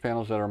the switch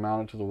panels that are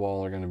mounted to the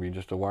wall are going to be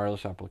just a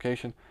wireless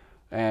application,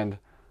 and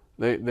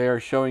they are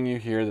showing you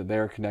here that they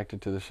are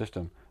connected to the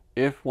system.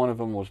 If one of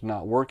them was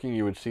not working,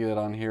 you would see that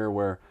on here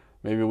where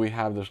maybe we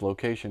have this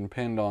location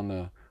pinned on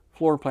the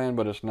floor plan,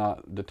 but it's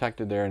not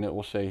detected there, and it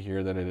will say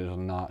here that it is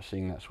not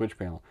seeing that switch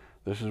panel.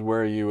 This is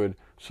where you would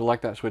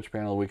select that switch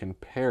panel. We can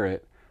pair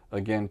it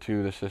again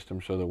to the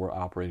system so that we're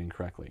operating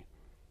correctly.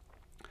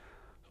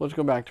 So let's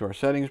go back to our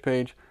settings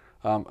page.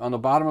 On the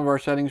bottom of our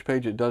settings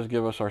page, it does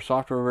give us our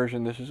software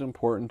version. This is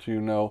important to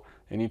know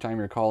anytime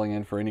you're calling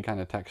in for any kind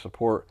of tech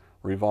support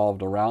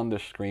revolved around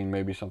this screen.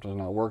 Maybe something's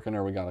not working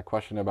or we got a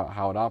question about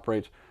how it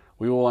operates.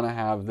 We will want to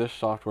have this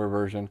software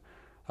version,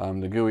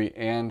 the GUI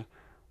and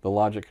the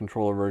logic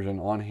controller version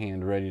on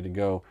hand ready to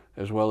go,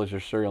 as well as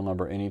your serial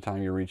number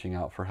anytime you're reaching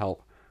out for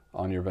help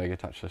on your Vega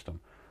Touch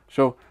system.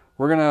 So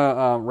we're going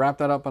to wrap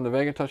that up on the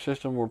Vega Touch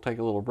system. We'll take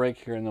a little break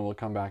here, and then we'll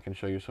come back and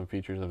show you some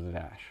features of the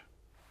dash.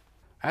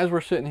 As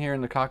we're sitting here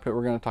in the cockpit,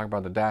 we're going to talk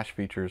about the dash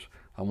features.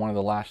 One of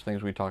the last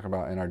things we talk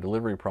about in our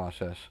delivery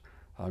process,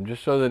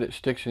 just so that it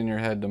sticks in your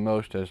head the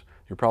most, as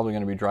you're probably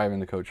going to be driving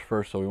the coach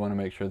first, so we want to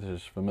make sure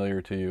this is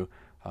familiar to you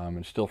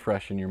and still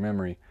fresh in your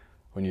memory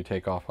when you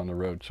take off on the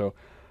road. So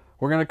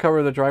we're going to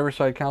cover the driver's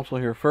side console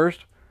here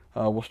first.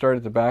 We'll start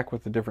at the back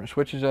with the different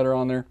switches that are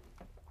on there.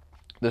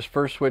 This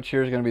first switch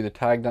here is going to be the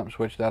tag dump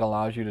switch. That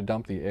allows you to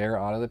dump the air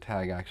out of the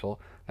tag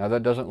axle. Now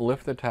that doesn't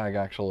lift the tag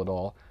axle at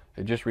all.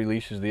 It just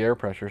releases the air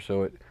pressure,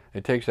 so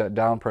it takes that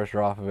down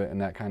pressure off of it,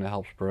 and that kind of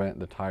helps prevent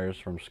the tires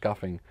from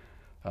scuffing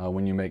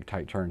when you make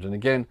tight turns. And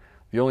again,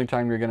 the only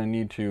time you're going to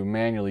need to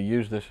manually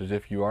use this is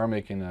if you are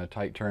making a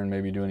tight turn,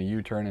 maybe doing a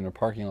U-turn in a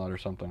parking lot or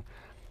something.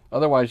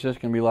 Otherwise, this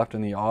can be left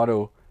in the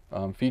auto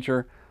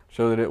feature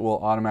so that it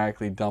will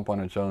automatically dump on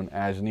its own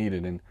as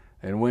needed.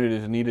 And when it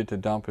is needed to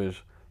dump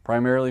is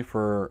primarily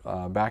for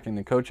backing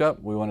the coach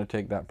up. We want to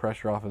take that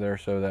pressure off of there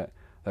so that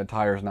that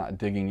tire is not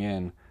digging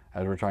in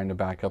as we're trying to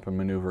back up and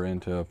maneuver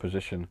into a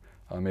position,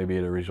 maybe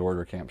at a resort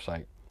or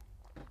campsite.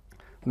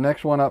 The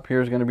next one up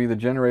here is going to be the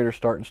generator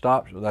start and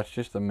stop. So that's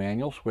just the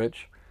manual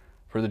switch.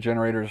 for the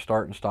generator to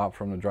start and stop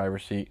from the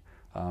driver's seat.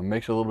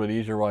 Makes it a little bit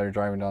easier while you're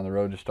driving down the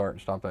road to start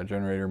and stop that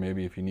generator,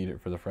 maybe if you need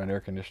it for the front air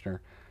conditioner,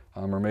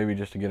 or maybe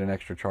just to get an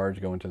extra charge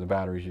going to the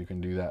batteries. You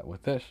can do that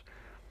with this.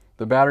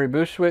 The battery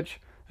boost switch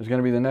is going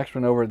to be the next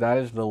one over. That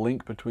is the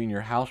link between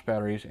your house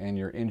batteries and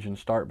your engine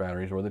start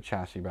batteries, or the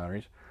chassis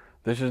batteries.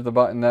 This is the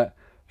button that,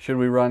 should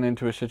we run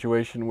into a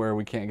situation where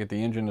we can't get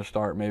the engine to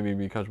start, maybe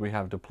because we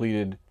have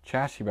depleted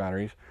chassis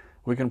batteries,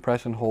 we can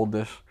press and hold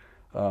this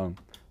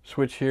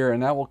switch here,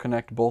 and that will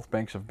connect both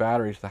banks of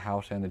batteries, the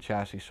house and the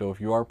chassis. So if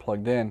you are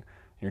plugged in and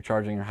you're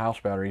charging your house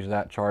batteries,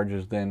 that charge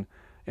is then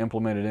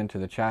implemented into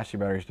the chassis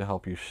batteries to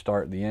help you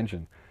start the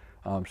engine.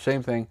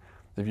 Same thing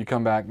if you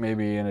come back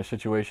maybe in a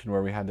situation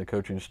where we had the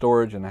coach in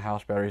storage and the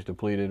house batteries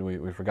depleted,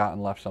 we forgot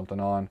and left something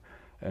on,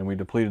 and we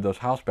depleted those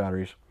house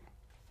batteries.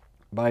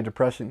 By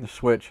depressing the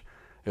switch,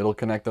 it'll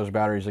connect those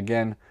batteries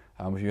again.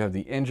 If you have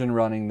the engine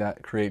running,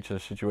 that creates a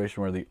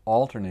situation where the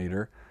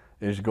alternator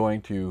is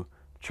going to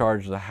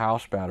charge the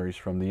house batteries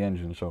from the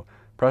engine. So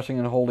pressing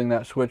and holding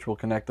that switch will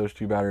connect those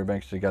two battery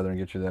banks together and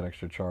get you that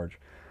extra charge.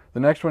 The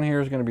next one here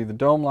is going to be the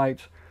dome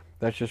lights.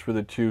 That's just for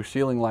the two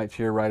ceiling lights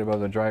here right above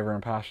the driver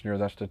and passenger.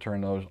 That's to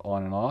turn those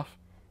on and off.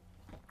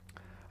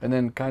 And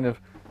then kind of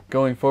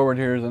going forward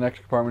here, the next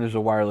compartment is a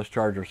wireless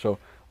charger. So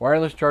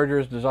wireless charger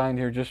is designed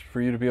here just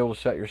for you to be able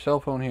to set your cell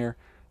phone here,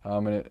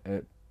 and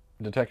it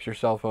detects your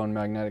cell phone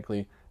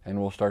magnetically and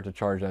will start to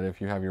charge that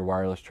if you have your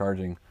wireless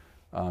charging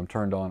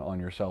turned on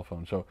your cell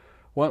phone. So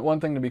one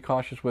thing to be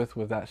cautious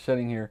with that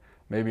setting here,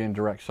 maybe in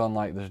direct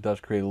sunlight, this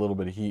does create a little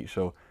bit of heat,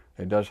 so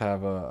it does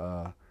have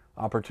a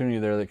opportunity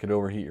there that could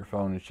overheat your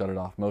phone and shut it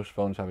off. Most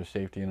phones have a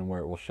safety in them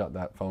where it will shut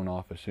that phone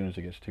off as soon as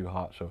it gets too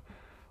hot. So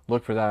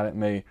look for that. It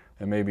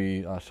may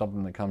be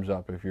something that comes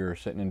up if you're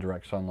sitting in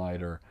direct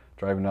sunlight or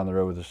driving down the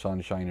road with the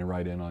sun shining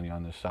right in on you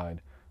on this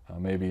side.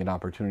 Maybe an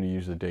opportunity to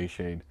use the day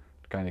shade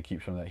to kind of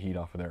keep some of that heat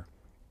off of there.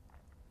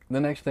 The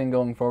next thing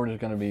going forward is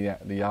going to be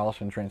the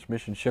Allison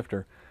transmission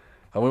shifter.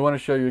 We want to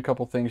show you a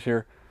couple things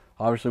here.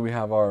 Obviously we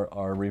have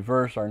our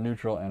reverse, our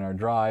neutral, and our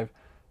drive.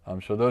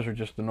 So those are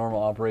just the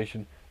normal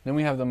operation. Then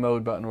we have the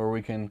mode button where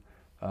we can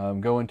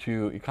go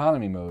into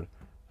economy mode.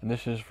 And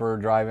this is for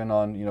driving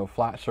on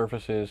flat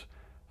surfaces.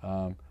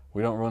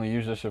 We don't really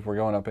use this if we're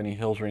going up any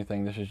hills or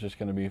anything. This is just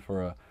going to be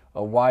for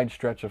a wide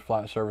stretch of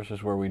flat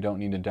surfaces where we don't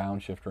need to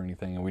downshift or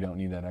anything and we don't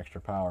need that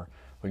extra power.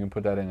 We can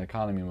put that in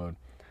economy mode.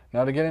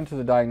 Now to get into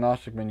the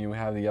diagnostic menu, we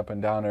have the up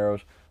and down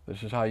arrows.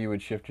 This is how you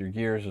would shift your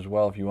gears as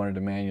well if you wanted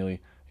to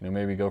manually,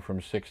 maybe go from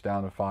 6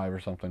 down to 5 or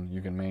something.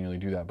 You can manually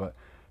do that. But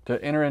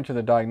to enter into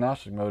the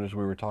diagnostic mode, as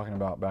we were talking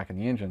about back in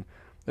the engine,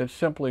 it's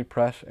simply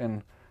press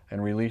and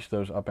release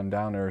those up and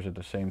down arrows at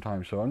the same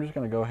time. So I'm just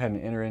going to go ahead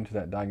and enter into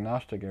that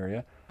diagnostic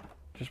area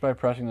just by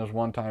pressing those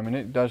one time, and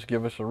it does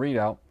give us a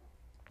readout.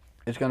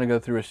 It's going to go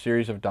through a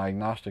series of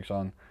diagnostics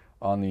on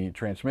the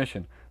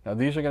transmission. Now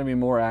these are going to be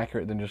more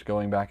accurate than just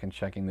going back and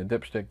checking the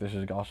dipstick. This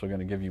is also going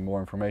to give you more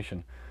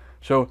information.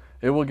 So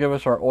it will give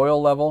us our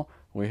oil level.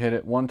 We hit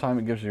it one time,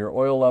 it gives you your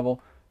oil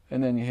level,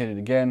 and then you hit it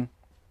again,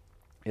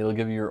 it'll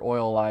give you your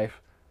oil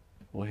life.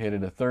 We'll hit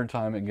it a third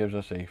time, it gives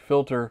us a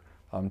filter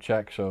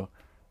check. So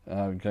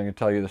I'm going to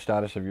tell you the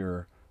status of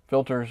your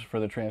filters for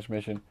the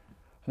transmission.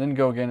 And then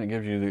go again, it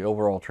gives you the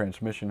overall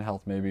transmission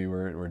health. Maybe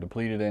we're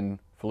depleted in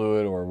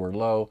fluid, or we're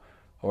low,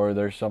 or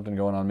there's something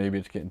going on. Maybe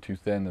it's getting too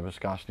thin. The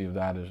viscosity of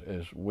that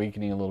is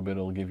weakening a little bit.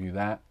 It'll give you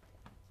that.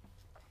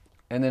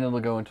 And then it'll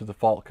go into the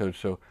fault code.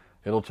 So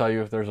it'll tell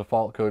you if there's a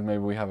fault code. Maybe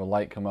we have a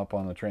light come up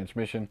on the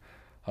transmission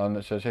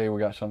that says, hey, we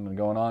got something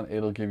going on.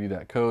 It'll give you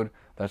that code.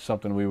 That's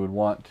something we would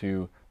want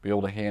to be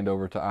able to hand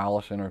over to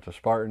Allison or to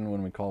Spartan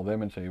when we call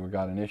them and say we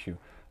got an issue.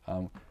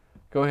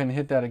 Go ahead and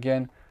hit that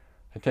again.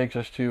 It takes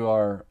us to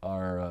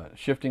our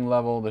shifting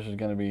level. This is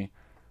going to be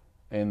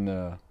in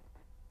the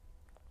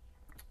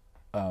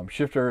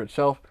shifter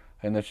itself,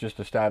 and that's just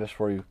a status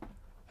for you.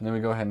 And then we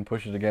go ahead and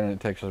push it again, and it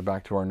takes us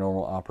back to our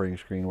normal operating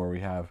screen where we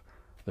have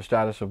the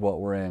status of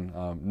what we're in.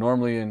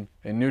 Normally in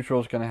neutral,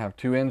 it's going to have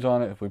 2 N's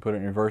on it. If we put it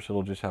in reverse,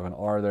 it'll just have an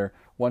R there.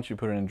 Once you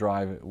put it in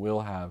drive, it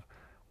will have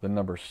the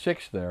number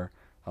 6 there.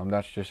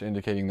 That's just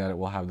indicating that it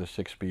will have the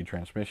 6-speed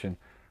transmission,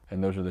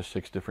 and those are the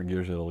 6 different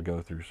gears it'll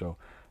go through. So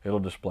it'll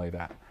display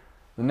that.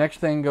 The next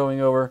thing going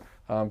over,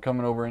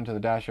 coming over into the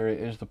dash area,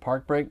 is the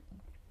park brake.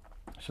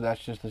 So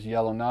that's just this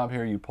yellow knob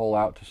here. You pull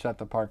out to set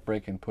the park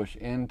brake and push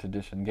in to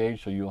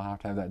disengage. So you'll have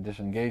to have that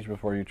disengaged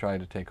before you try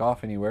to take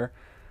off anywhere.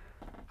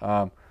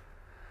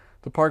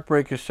 The park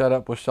brake is set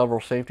up with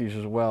several safeties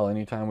as well.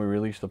 Anytime we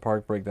release the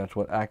park brake, that's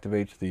what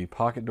activates the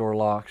pocket door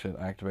locks. It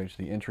activates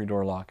the entry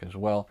door lock as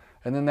well.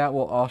 And then that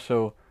will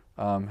also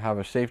have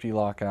a safety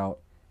lockout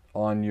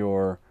on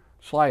your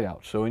slide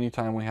out. So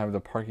anytime we have the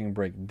parking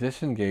brake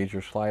disengaged,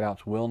 your slide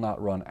outs will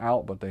not run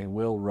out, but they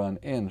will run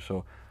in.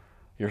 So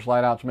your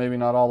slide outs maybe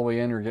not all the way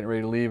in, you're getting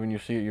ready to leave and you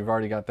see it, you've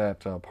already got that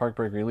park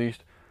brake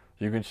released.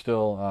 You can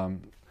still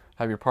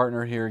have your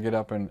partner here get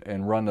up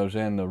and run those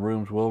in. The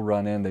rooms will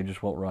run in, they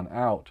just won't run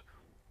out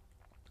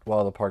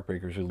while the park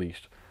brake is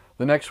released.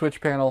 The next switch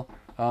panel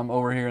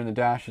over here in the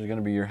dash is going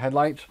to be your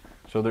headlights.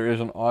 So there is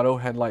an auto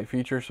headlight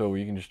feature, so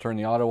you can just turn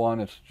the auto on.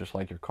 It's just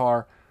like your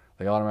car.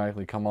 They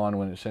automatically come on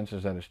when it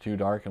senses that it's too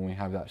dark, and we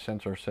have that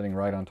sensor sitting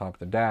right on top of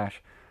the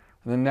dash.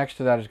 And then next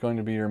to that is going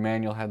to be your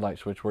manual headlight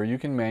switch, where you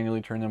can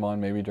manually turn them on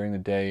maybe during the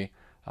day.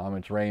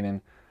 It's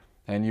raining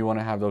and you want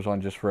to have those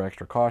on just for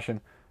extra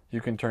caution.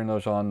 You can turn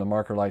those on, the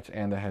marker lights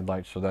and the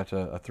headlights. So that's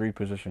a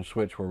 3-position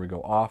switch where we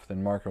go off,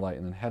 then marker light,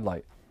 and then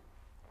headlight.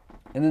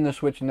 And then the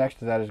switch next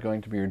to that is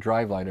going to be your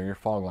drive light or your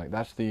fog light.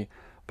 That's the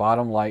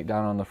bottom light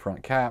down on the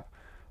front cap.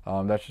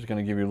 That's just going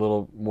to give you a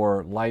little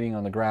more lighting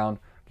on the ground,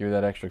 give you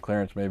that extra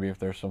clearance maybe if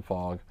there's some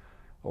fog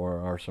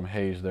or some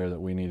haze there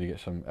that we need to get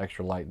some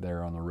extra light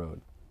there on the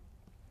road.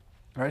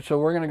 All right, so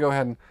we're going to go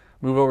ahead and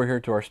move over here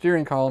to our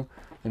steering column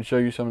and show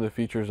you some of the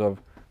features of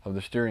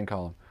the steering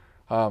column.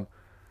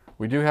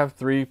 We do have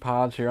 3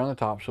 pods here on the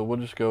top, so we'll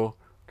just go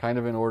kind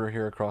of in order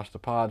here across the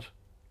pods.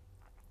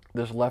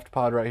 This left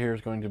pod right here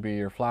is going to be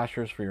your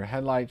flashers for your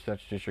headlights.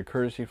 That's just your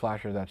courtesy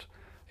flasher. That's,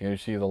 you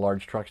see the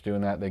large trucks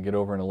doing that. They get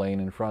over in a lane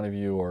in front of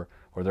you, or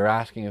they're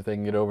asking if they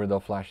can get over. They'll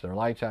flash their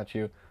lights at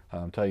you,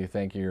 tell you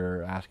thank you,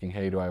 or asking,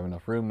 hey, do I have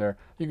enough room there?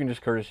 You can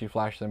just courtesy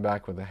flash them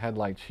back with the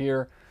headlights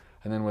here,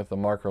 and then with the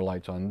marker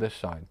lights on this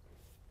side.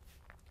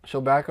 So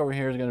back over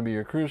here is going to be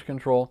your cruise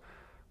control.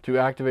 To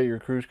activate your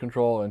cruise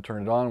control and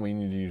turn it on, we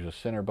need to use a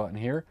center button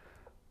here.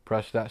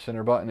 Press that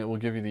center button. It will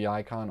give you the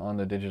icon on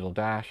the digital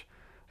dash.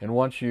 And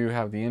once you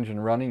have the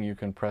engine running, you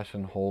can press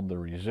and hold the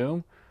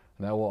resume.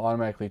 And that will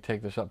automatically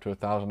take this up to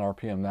 1,000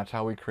 RPM. That's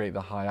how we create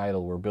the high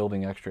idle. We're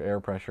building extra air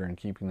pressure and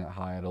keeping that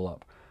high idle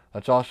up.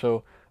 That's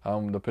also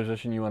the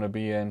position you want to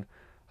be in.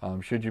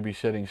 Should you be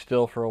sitting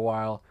still for a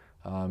while,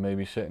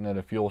 maybe sitting at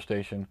a fuel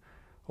station,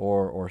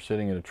 or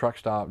sitting at a truck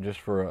stop just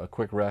for a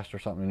quick rest or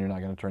something, and you're not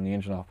going to turn the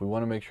engine off. We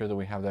want to make sure that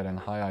we have that in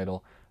high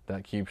idle.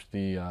 That keeps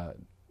the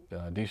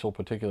diesel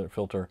particulate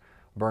filter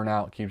burn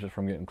out, keeps it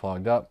from getting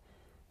clogged up,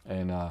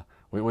 and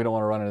we don't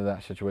want to run into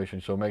that situation.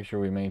 So make sure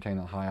we maintain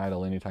a high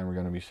idle anytime we're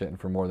going to be sitting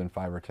for more than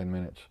 5 or 10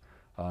 minutes,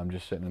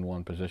 just sitting in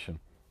one position.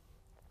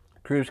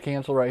 Cruise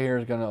cancel right here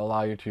is going to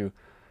allow you to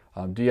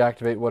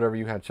deactivate whatever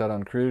you had set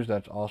on cruise.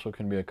 That also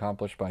can be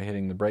accomplished by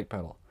hitting the brake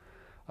pedal.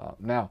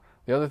 Now,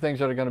 the other things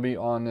that are going to be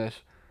on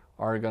this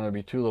are going to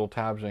be 2 little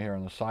tabs in here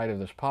on the side of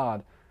this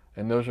pod,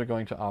 and those are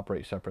going to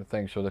operate separate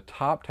things. So the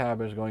top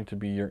tab is going to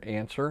be your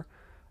answer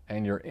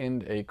and your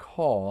end a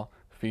call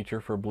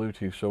feature for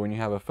Bluetooth. So when you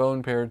have a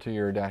phone paired to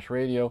your dash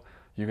radio,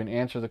 you can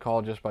answer the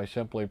call just by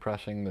simply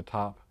pressing the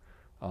top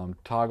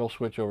toggle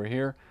switch over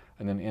here,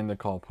 and then end the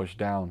call, push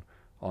down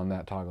on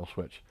that toggle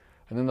switch.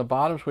 And then the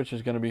bottom switch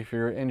is going to be for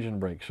your engine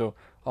brake. So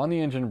on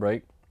the engine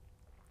brake,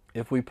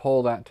 if we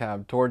pull that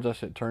tab towards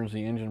us, it turns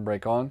the engine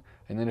brake on,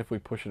 and then if we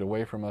push it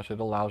away from us, it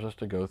allows us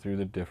to go through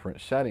the different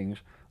settings,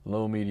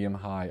 low, medium,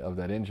 high, of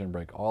that engine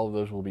brake. All of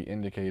those will be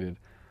indicated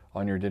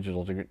on your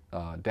digital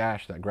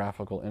dash, that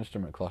graphical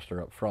instrument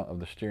cluster up front of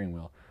the steering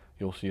wheel.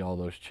 You'll see all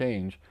those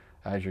change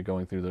as you're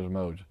going through those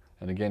modes.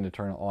 And again, to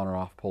turn it on or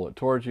off, pull it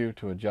towards you.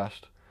 To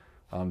adjust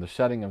the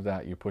setting of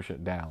that, you push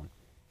it down.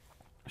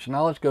 So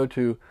now let's go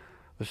to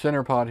the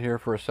center pod here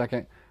for a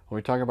second. When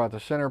we talk about the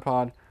center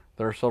pod,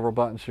 there are several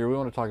buttons here. We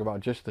want to talk about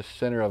just the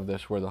center of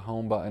this, where the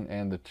home button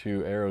and the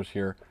 2 arrows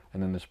here,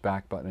 and then this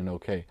back button and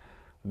OK.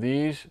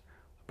 These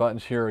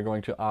buttons here are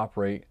going to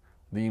operate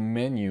the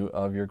menu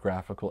of your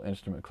graphical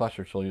instrument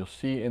cluster. So you'll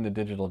see in the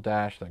digital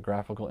dash, that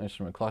graphical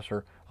instrument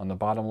cluster on the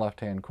bottom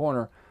left-hand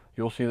corner,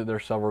 you'll see that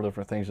there's several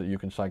different things that you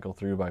can cycle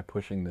through by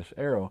pushing this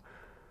arrow.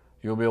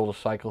 You'll be able to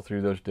cycle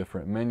through those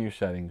different menu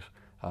settings.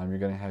 You're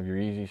going to have your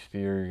easy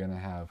steer, you're going to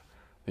have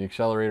the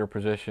accelerator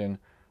position,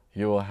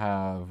 you will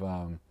have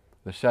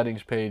the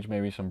settings page,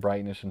 maybe some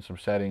brightness and some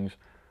settings,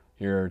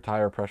 your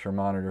tire pressure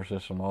monitor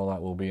system, all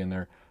that will be in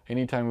there.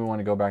 Anytime we want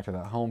to go back to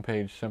that home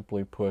page,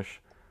 simply push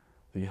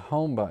the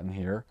home button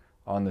here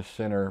on the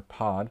center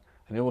pod,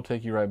 and it will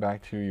take you right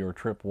back to your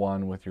trip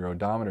 1 with your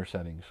odometer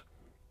settings.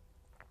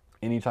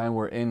 Anytime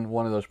we're in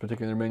one of those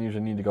particular menus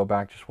and need to go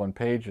back just one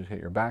page, just hit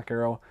your back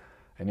arrow.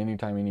 And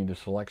anytime you need to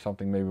select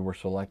something, maybe we're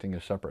selecting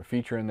a separate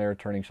feature in there,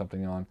 turning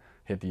something on,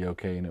 hit the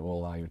OK, and it will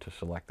allow you to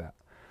select that.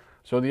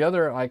 So the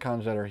other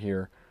icons that are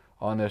here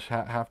on this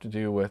have to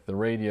do with the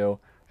radio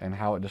and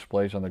how it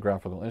displays on the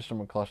graphical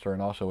instrument cluster,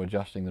 and also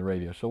adjusting the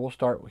radio. So we'll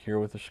start here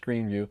with the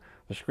screen view.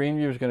 The screen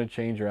view is going to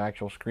change your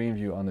actual screen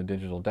view on the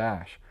digital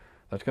dash.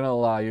 That's going to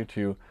allow you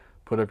to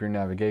put up your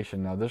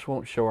navigation. Now this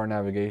won't show our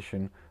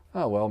navigation.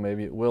 Oh well,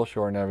 maybe it will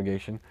show our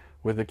navigation.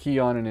 With the key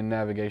on and in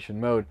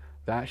navigation mode,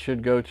 that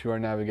should go to our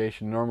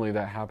navigation. Normally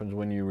that happens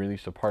when you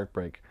release a park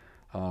brake.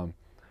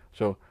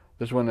 So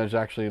this one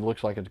actually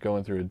looks like it's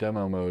going through a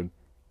demo mode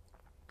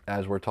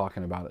as we're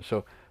talking about it.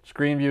 So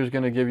screen view is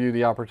going to give you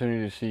the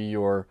opportunity to see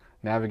your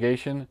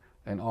navigation,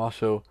 and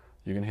also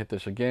you can hit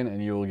this again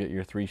and you will get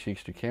your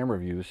 360 camera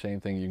view, the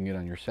same thing you can get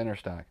on your center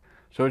stack.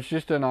 So it's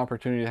just an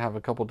opportunity to have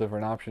a couple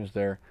different options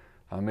there.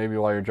 Maybe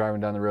while you're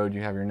driving down the road,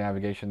 you have your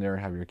navigation there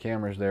and have your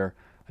cameras there,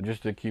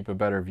 just to keep a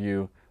better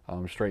view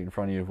straight in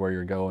front of you of where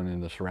you're going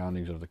and the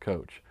surroundings of the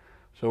coach.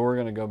 So we're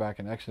going to go back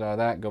and exit out of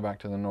that, go back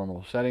to the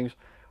normal settings,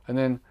 and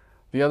then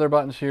The other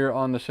buttons here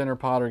on the center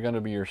pod are going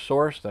to be your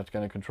source. That's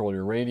going to control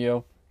your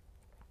radio,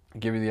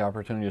 give you the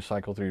opportunity to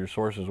cycle through your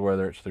sources,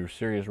 whether it's through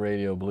Sirius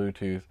radio,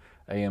 Bluetooth,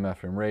 AM,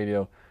 FM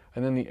radio.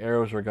 And then the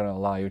arrows are going to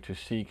allow you to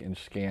seek and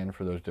scan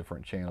for those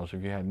different channels.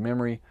 If you had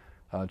memory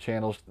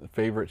channels,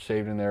 favorites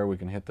saved in there, we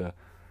can hit the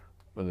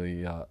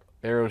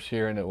arrows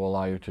here and it will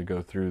allow you to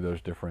go through those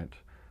different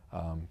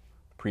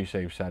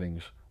pre-saved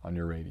settings on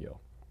your radio.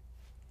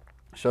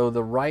 So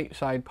the right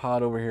side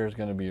pod over here is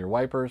going to be your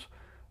wipers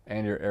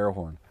and your air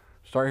horn.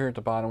 Start here at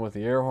the bottom with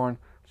the air horn.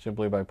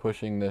 Simply by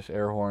pushing this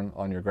air horn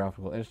on your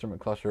graphical instrument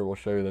cluster, it will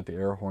show you that the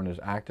air horn is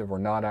active or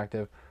not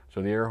active.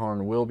 So the air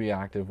horn will be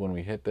active when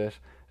we hit this.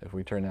 If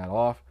we turn that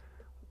off,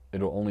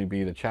 it will only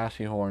be the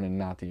chassis horn and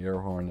not the air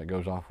horn that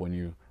goes off when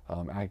you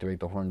activate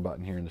the horn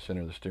button here in the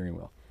center of the steering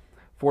wheel.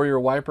 For your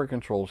wiper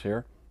controls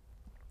here,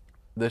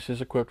 this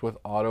is equipped with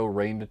auto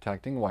rain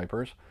detecting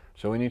wipers.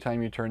 So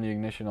anytime you turn the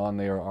ignition on,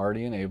 they are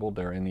already enabled.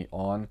 They're in the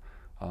on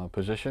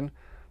position.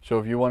 So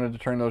if you wanted to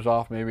turn those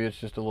off, maybe it's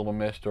just a little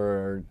mist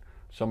or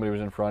somebody was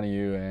in front of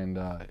you and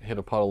hit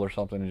a puddle or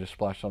something and just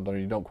splashed something, or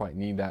you don't quite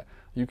need that,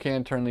 you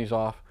can turn these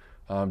off,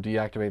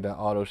 deactivate that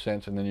auto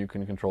sense, and then you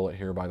can control it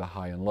here by the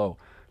high and low.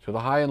 So the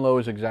high and low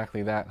is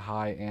exactly that,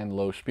 high and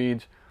low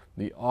speeds.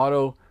 The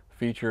auto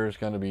feature is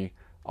going to be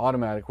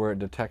automatic, where it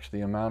detects the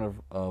amount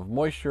of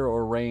moisture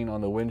or rain on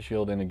the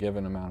windshield in a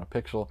given amount of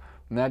pixel,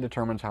 and that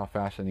determines how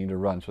fast I need to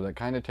run. So that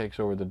kind of takes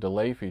over the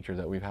delay feature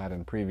that we've had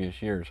in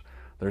previous years.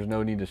 There's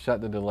no need to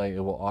set the delay. It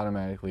will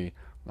automatically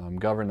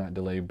govern that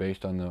delay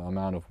based on the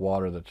amount of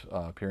water that's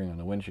appearing on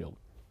the windshield.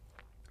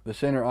 The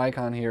center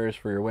icon here is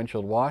for your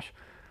windshield wash.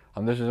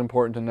 This is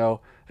important to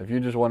know. If you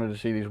just wanted to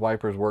see these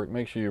wipers work,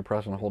 make sure you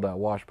press and hold that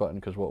wash button,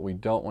 because what we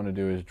don't want to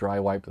do is dry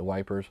wipe the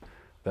wipers.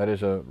 That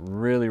is a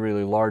really,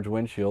 really large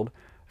windshield,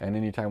 and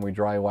anytime we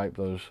dry wipe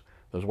those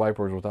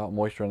wipers without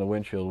moisture on the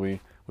windshield, we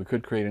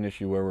could create an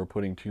issue where we're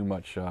putting too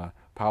much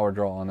power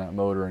draw on that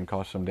motor and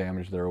cause some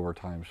damage there over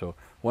time. So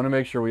want to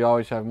make sure we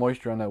always have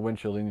moisture on that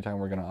windshield anytime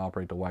we're going to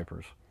operate the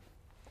wipers.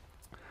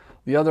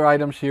 The other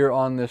items here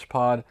on this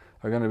pod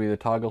are going to be the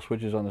toggle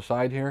switches on the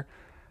side here.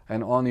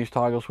 And on these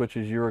toggle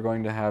switches, you are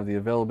going to have the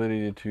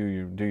ability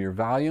to do your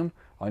volume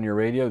on your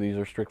radio. These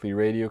are strictly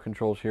radio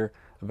controls here.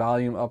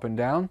 Volume up and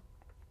down.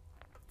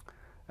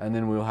 And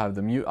then we'll have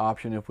the mute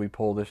option. If we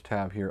pull this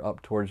tab here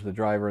up towards the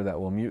driver, that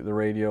will mute the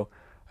radio.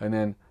 And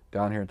then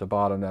down here at the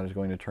bottom, that is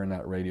going to turn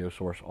that radio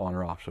source on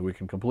or off. So we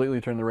can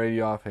completely turn the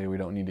radio off. Hey, we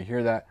don't need to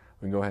hear that.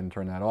 We can go ahead and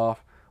turn that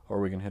off,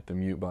 or we can hit the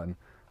mute button.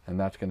 And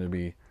that's going to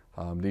be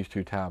these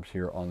two tabs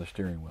here on the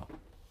steering wheel.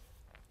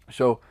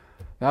 So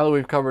now that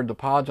we've covered the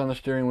pods on the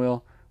steering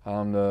wheel,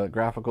 the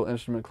graphical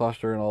instrument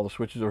cluster, and all the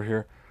switches over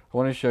here, I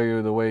want to show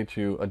you the way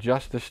to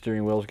adjust this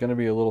steering wheel. It's going to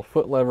be a little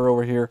foot lever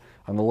over here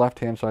on the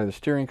left-hand side of the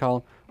steering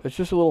column. It's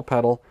just a little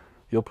pedal.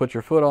 You'll put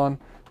your foot on.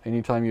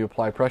 Anytime you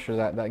apply pressure,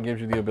 that gives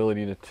you the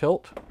ability to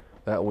tilt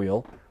that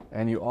wheel.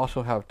 And you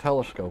also have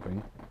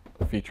telescoping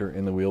feature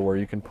in the wheel, where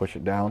you can push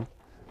it down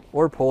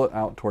or pull it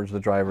out towards the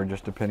driver,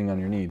 just depending on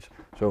your needs.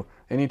 So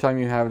anytime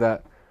you have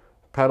that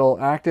pedal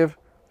active,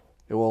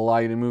 it will allow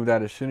you to move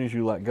that. As soon as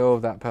you let go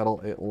of that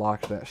pedal, it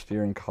locks that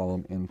steering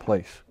column in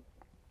place.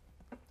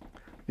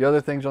 The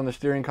other things on the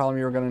steering column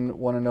you're going to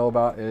want to know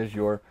about is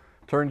your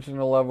turn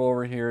signal level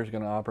over here is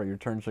going to operate your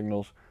turn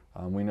signals.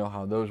 We know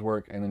how those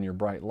work. And then your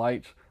bright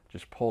lights,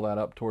 just pull that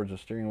up towards the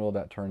steering wheel,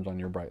 that turns on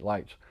your bright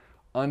lights.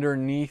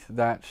 Underneath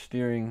that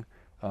steering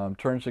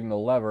turn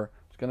signal lever,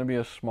 it's going to be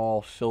a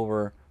small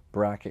silver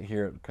bracket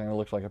here. It kind of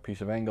looks like a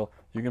piece of angle.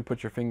 You can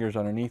put your fingers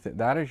underneath it.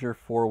 That is your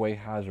four-way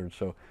hazard.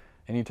 So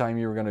anytime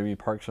you're going to be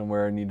parked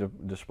somewhere and need to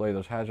display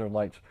those hazard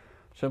lights,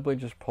 simply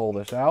just pull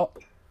this out.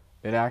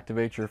 It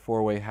activates your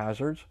four-way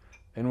hazards.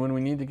 And when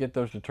we need to get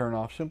those to turn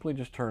off, simply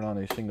just turn on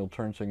a single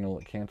turn signal.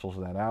 It cancels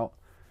that out.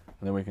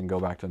 And then we can go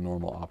back to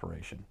normal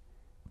operation.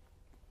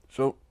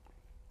 So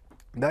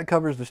that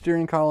covers the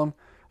steering column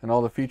and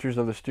all the features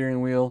of the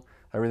steering wheel,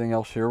 everything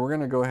else here. We're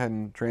going to go ahead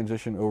and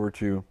transition over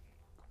to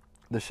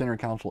the center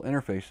console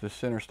interface, the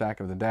center stack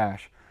of the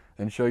dash,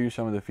 and show you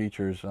some of the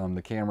features,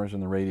 the cameras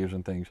and the radios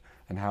and things,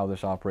 and how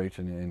this operates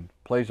and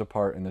plays a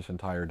part in this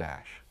entire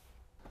dash.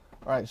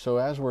 All right, so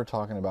as we're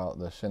talking about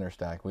the center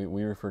stack, we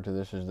refer to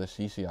this as the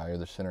CCI, or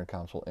the center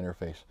console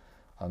interface.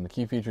 The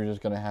key features it's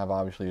going to have,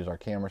 obviously, is our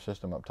camera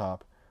system up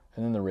top,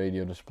 and then the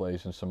radio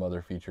displays and some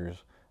other features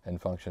and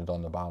functions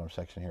on the bottom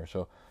section here.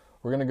 So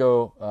we're going to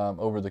go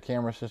over the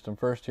camera system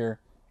first here,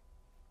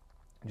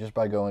 just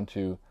by going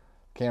to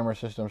camera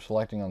system,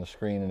 selecting on the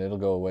screen, and it'll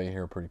go away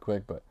here pretty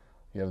quick, but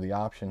you have the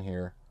option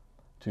here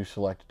to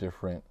select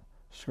different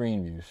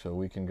screen views. So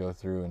we can go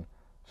through and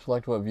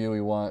select what view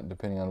we want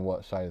depending on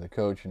what side of the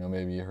coach. You know,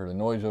 maybe you heard a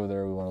noise over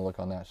there, we want to look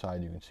on that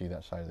side, you can see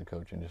that side of the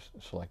coach and just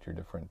select your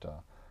different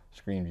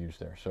screen views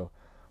there. So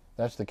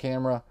that's the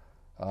camera.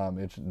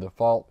 Its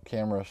default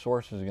camera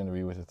source is going to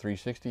be with a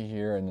 360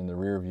 here, and then the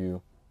rear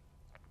view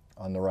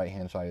on the right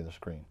hand side of the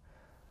screen.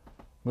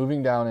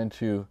 Moving down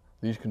into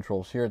these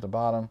controls here at the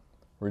bottom,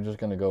 we're just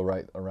going to go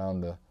right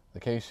around the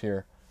case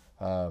here.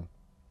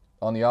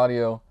 On the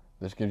audio,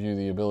 this gives you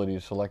the ability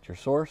to select your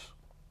source.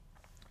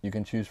 You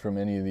can choose from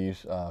any of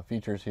these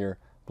features here: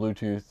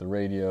 Bluetooth, the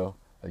radio,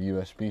 a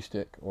USB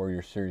stick, or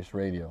your Sirius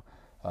radio.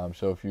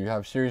 So if you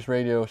have Sirius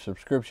radio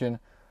subscription,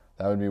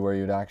 that would be where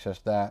you'd access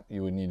that.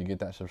 You would need to get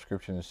that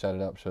subscription and set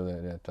it up so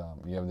that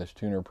you have this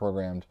tuner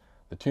programmed.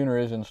 The tuner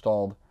is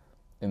installed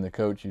in the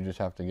coach. You just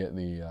have to get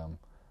the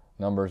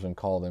numbers and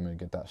call them and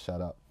get that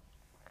set up.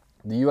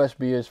 The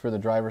USB is for the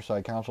driver's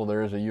side console.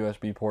 There is a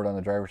USB port on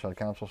the driver's side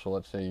console, so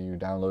let's say you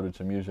downloaded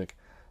some music,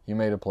 you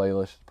made a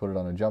playlist, put it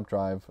on a jump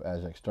drive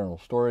as external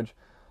storage.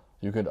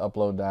 You could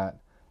upload that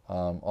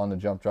on the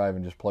jump drive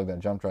and just plug that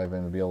jump drive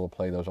in and be able to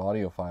play those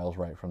audio files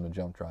right from the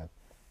jump drive.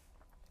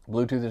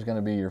 Bluetooth is going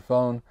to be your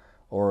phone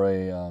or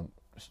a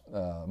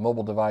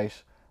mobile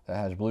device that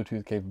has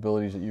Bluetooth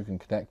capabilities that you can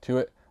connect to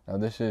it. Now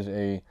this is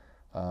a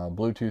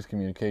Bluetooth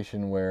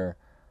communication where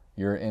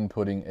you're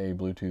inputting a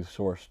Bluetooth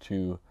source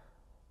to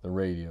the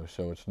radio,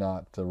 so it's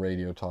not the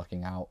radio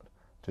talking out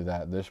to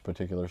that. This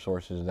particular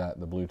source is that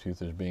the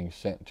Bluetooth is being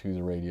sent to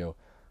the radio,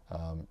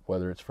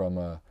 whether it's from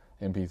a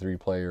MP3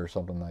 player or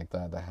something like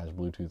that that has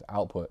Bluetooth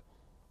output.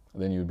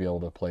 Then you would be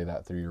able to play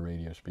that through your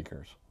radio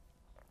speakers.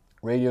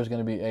 Radio is going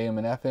to be AM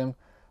and FM,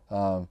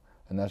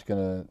 and that's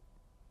going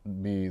to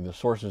be the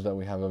sources that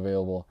we have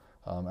available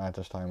at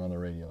this time on the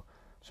radio.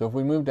 So if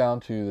we move down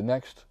to the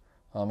next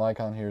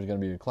icon here, is going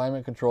to be the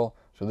climate control.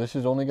 So this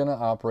is only going to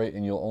operate,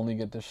 and you'll only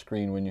get this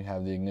screen when you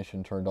have the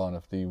ignition turned on.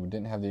 If you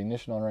didn't have the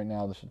ignition on right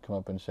now, this would come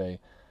up and say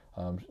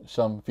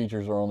some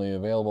features are only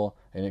available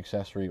in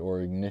accessory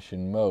or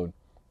ignition mode.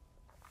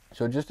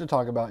 So just to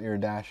talk about your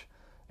dash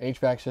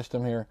HVAC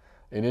system here,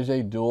 it is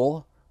a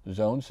dual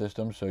zone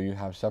system, so you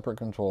have separate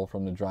control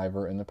from the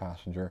driver and the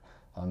passenger.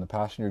 The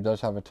passenger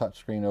does have a touch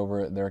screen over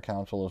at their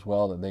console as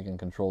well that they can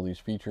control these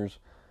features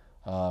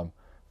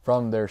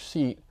from their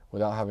seat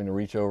without having to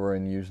reach over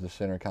and use the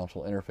center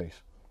console interface.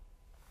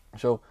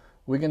 So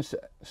we can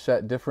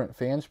set different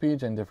fan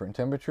speeds and different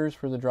temperatures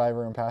for the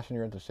driver and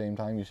passenger at the same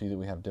time. You see that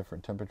we have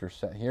different temperatures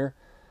set here.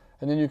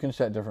 And then you can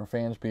set different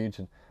fan speeds,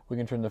 and we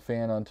can turn the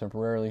fan on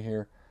temporarily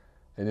here.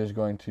 It is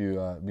going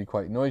to be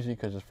quite noisy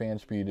because the fan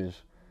speed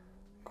is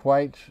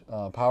quite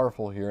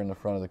powerful here in the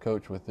front of the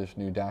coach with this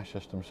new dash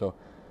system. So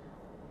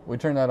we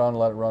turn that on,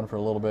 let it run for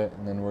a little bit,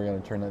 and then we're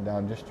going to turn that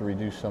down just to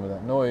reduce some of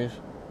that noise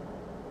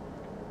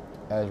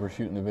as we're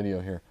shooting the video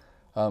here.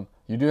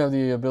 You do have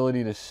the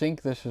ability to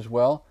sync this as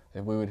well.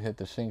 If we would hit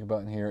the sync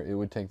button here, it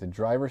would take the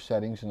driver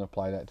settings and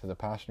apply that to the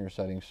passenger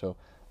settings. So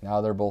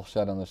now they're both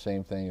set on the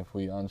same thing. If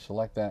we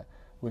unselect that,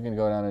 we can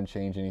go down and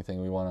change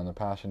anything we want on the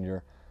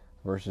passenger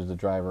versus the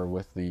driver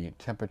with the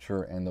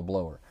temperature and the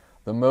blower.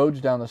 The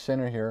modes down the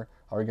center here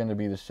are going to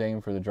be the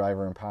same for the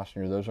driver and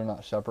passenger. Those are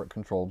not separate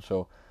controlled.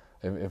 So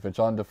if it's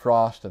on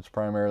defrost, it's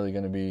primarily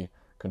going to be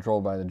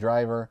controlled by the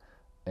driver,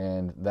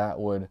 and that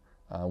would,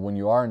 when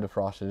you are in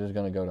defrost, it is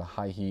going to go to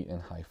high heat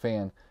and high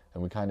fan,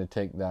 and we kind of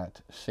take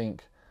that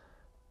sync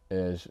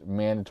is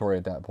mandatory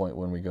at that point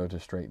when we go to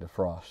straight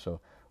defrost. So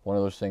one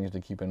of those things to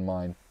keep in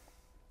mind.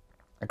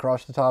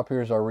 Across the top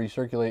here is our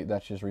recirculate.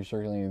 That's just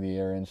recirculating the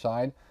air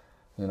inside.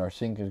 And then our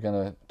sync is going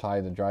to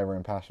tie the driver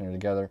and passenger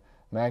together.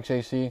 Max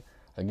AC,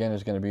 again,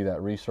 is going to be that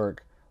recirc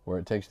where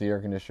it takes the air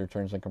conditioner,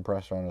 turns the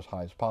compressor on as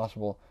high as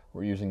possible.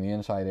 We're using the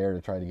inside air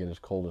to try to get as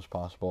cold as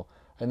possible.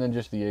 And then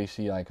just the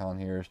AC icon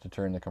here is to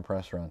turn the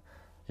compressor on.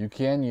 You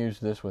can use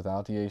this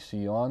without the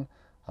AC on.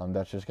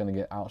 That's just going to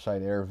get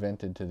outside air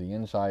vented to the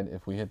inside.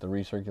 If we hit the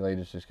recirculate,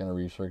 it's just going to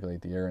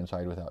recirculate the air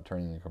inside without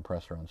turning the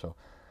compressor on. So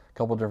a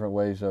couple different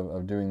ways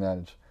of doing that.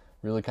 It's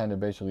really kind of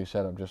basically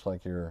set up just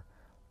like your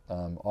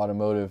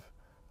automobile,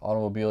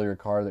 your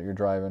car that you're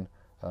driving.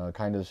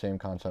 Kind of the same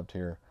concept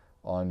here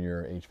on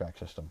your HVAC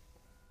system.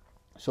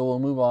 So we'll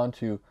move on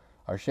to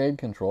our shade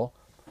control.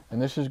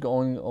 And this is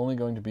only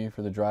going to be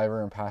for the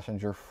driver and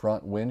passenger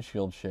front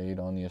windshield shade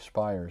on the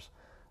Aspires.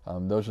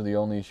 Those are the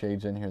only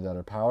shades in here that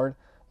are powered.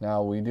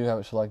 Now we do have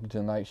it selected to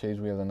the night shades.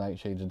 We have the night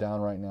shades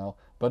down right now,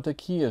 but the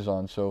key is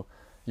on, so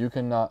you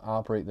cannot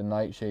operate the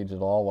night shades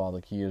at all while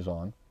the key is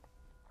on.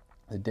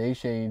 The day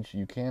shades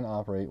you can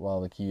operate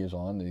while the key is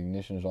on, the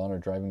ignition is on, or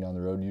driving down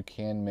the road. You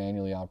can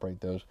manually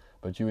operate those,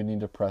 but you would need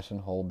to press and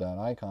hold that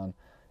icon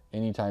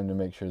anytime to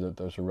make sure that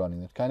those are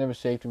running. That's kind of a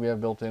safety we have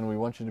built in. We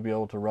want you to be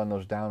able to run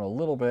those down a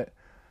little bit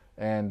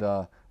and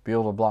be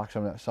able to block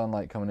some of that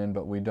sunlight coming in,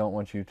 but we don't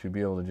want you to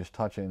be able to just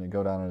touch it and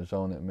go down in a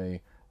zone that may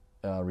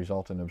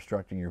result in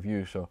obstructing your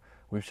view. So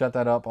we've set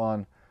that up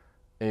on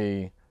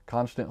a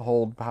constant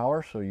hold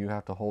power, so you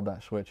have to hold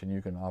that switch and you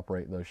can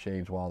operate those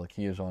shades while the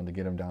key is on to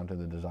get them down to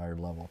the desired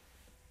level.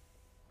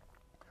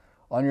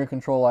 On your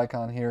control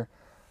icon here,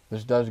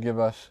 this does give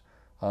us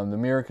the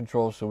mirror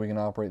controls, so we can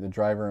operate the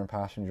driver and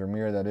passenger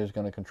mirror. That is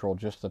going to control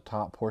just the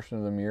top portion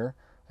of the mirror,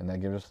 and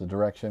that gives us the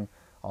direction.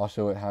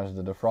 Also, it has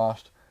the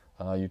defrost.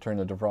 You turn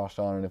the defrost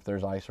on, and if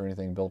there's ice or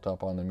anything built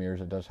up on the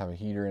mirrors, it does have a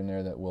heater in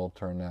there that will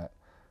turn that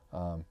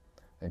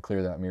and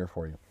clear that mirror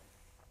for you.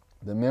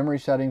 The memory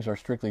settings are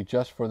strictly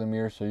just for the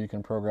mirror, so you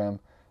can program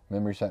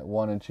memory set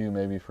 1 and 2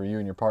 maybe for you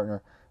and your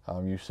partner.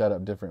 You set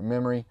up different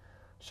memory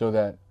so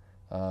that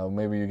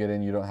maybe you get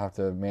in, you don't have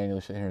to manually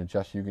sit here and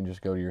adjust. You can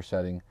just go to your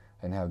setting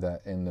and have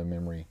that in the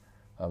memory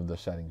of the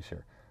settings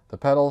here. The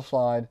pedal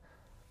slide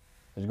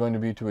is going to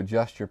be to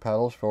adjust your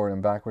pedals forward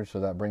and backwards, so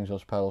that brings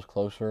those pedals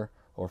closer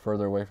or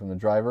further away from the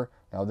driver.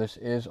 Now this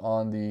is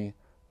on the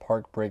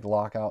park brake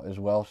lockout as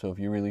well, so if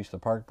you release the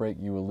park brake,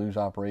 you will lose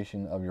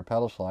operation of your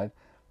pedal slide.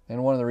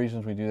 And one of the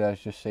reasons we do that is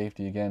just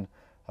safety. Again,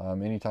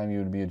 anytime you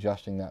would be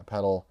adjusting that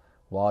pedal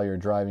while you're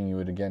driving, you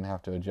would again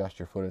have to adjust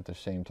your foot at the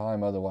same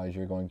time. Otherwise,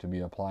 you're going to be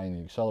applying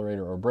the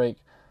accelerator or brake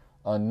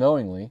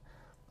unknowingly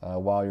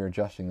while you're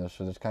adjusting this.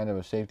 So there's kind of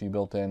a safety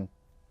built in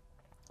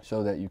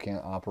so that you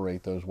can't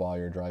operate those while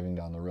you're driving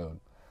down the road.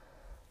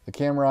 The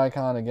camera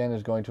icon, again,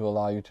 is going to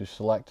allow you to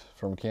select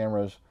from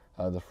cameras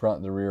the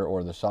front, the rear,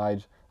 or the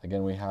sides.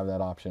 Again, we have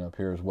that option up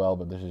here as well,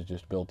 but this is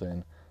just built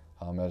in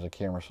as a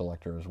camera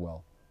selector as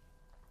well.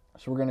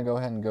 So we're going to go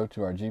ahead and go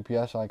to our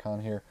GPS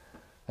icon here.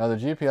 Now the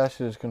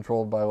GPS is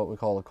controlled by what we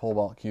call the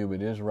Cobalt Cube.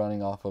 It is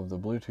running off of the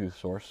Bluetooth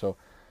source. So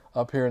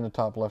up here in the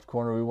top left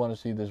corner, we want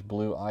to see this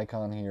blue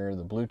icon here,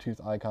 the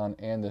Bluetooth icon,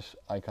 and this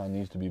icon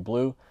needs to be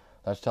blue.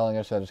 That's telling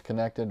us that it's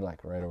connected,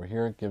 like right over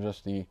here. It gives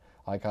us the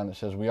icon that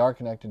says we are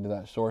connected to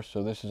that source,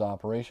 so this is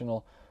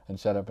operational and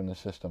set up in the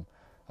system.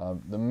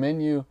 The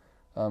menu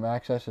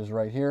access is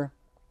right here.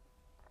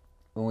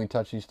 When we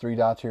touch these three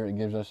dots here, it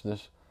gives us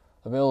this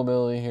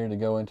availability here to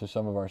go into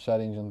some of our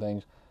settings and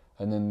things.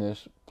 And then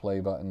this play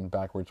button,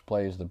 backwards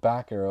play, is the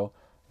back arrow,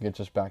 gets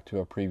us back to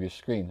a previous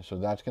screen. So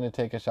that's going to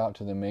take us out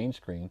to the main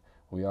screen.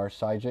 We are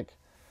Sygic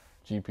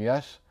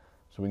GPS,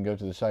 so we can go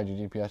to the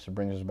Sygic GPS. It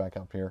brings us back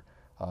up here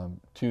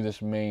to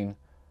this main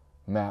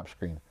map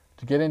screen.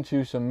 To get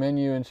into some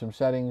menu and some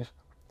settings,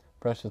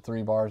 press the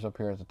three bars up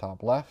here at the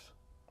top left.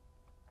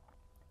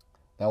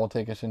 That will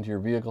take us into your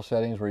vehicle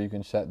settings, where you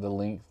can set the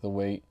length, the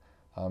weight,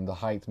 the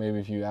height. Maybe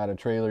if you add a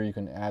trailer, you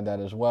can add that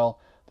as well.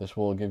 This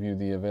will give you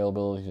the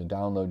availability to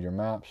download your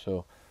maps.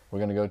 So we're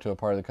going to go to a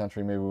part of the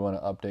country, maybe we want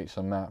to update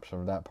some maps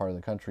of that part of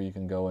the country. You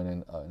can go in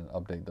and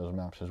update those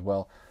maps as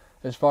well.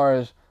 As far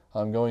as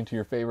going to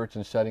your favorites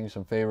and setting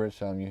some favorites,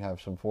 you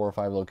have some 4 or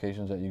 5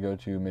 locations that you go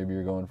to. Maybe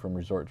you're going from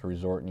resort to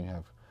resort and you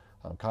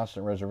have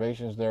constant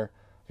reservations there.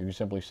 You can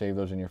simply save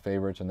those in your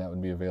favorites, and that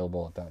would be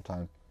available at that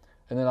time.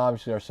 And then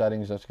obviously our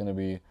settings, that's going to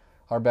be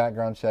our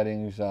background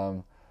settings,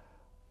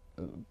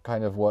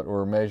 kind of what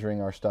we're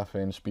measuring our stuff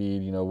in,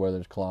 speed, you know, whether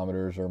it's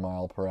kilometers or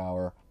mile per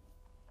hour.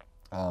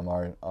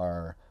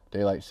 Our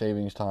daylight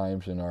savings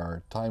times and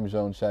our time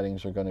zone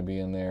settings are going to be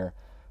in there.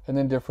 And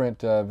then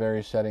different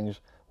various settings,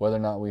 whether or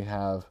not we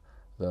have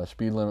the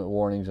speed limit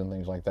warnings and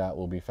things like that,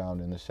 will be found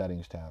in the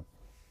settings tab.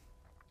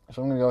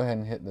 So I'm going to go ahead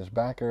and hit this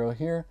back arrow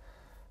here.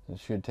 This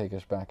should take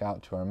us back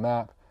out to our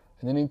map.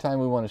 And anytime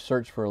we want to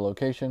search for a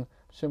location,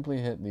 simply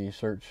hit the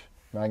search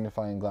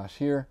magnifying glass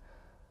here.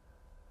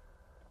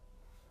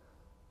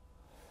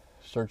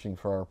 Searching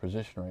for our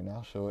position right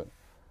now, so it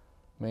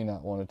may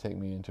not want to take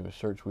me into a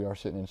search. We are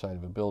sitting inside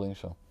of a building,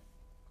 so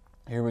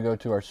here we go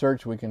to our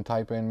search. We can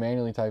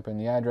manually type in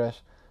the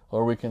address,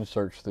 or we can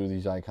search through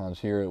these icons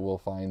here. It will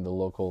find the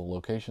local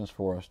locations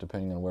for us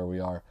depending on where we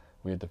are.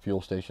 We at the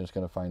fuel station, it's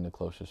going to find the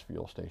closest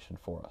fuel station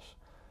for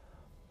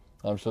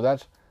us. So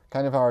that's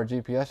kind of how our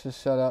GPS is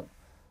set up.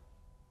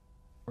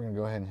 We're going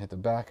to go ahead and hit the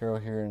back arrow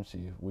here and see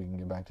if we can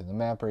get back to the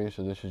map area.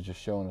 So this is just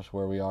showing us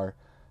where we are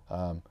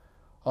on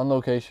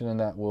location, and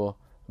that will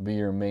be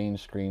your main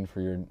screen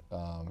for your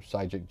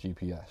Sygic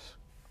GPS.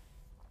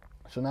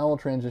 So now we'll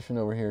transition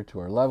over here to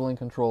our leveling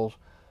controls.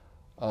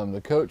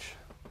 The coach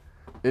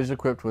is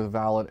equipped with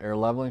valid air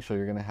leveling, so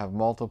you're going to have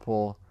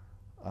multiple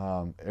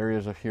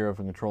areas of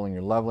controlling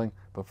your leveling.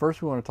 But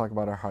first we want to talk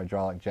about our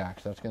hydraulic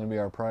jacks. That's going to be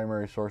our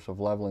primary source of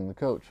leveling the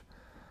coach.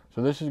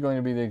 So this is going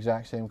to be the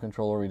exact same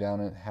controller we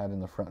had in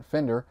the front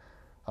fender,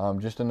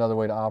 just another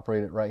way to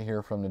operate it right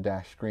here from the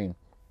dash screen.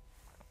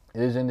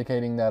 It is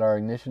indicating that our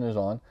ignition is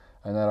on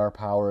and that our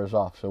power is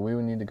off. So we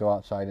would need to go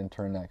outside and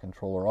turn that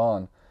controller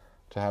on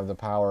to have the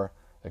power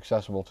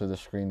accessible to the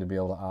screen to be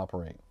able to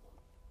operate.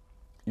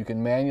 You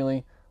can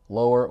manually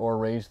lower or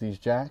raise these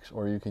jacks,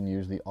 or you can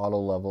use the auto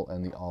level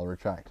and the auto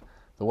retract.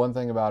 The one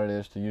thing about it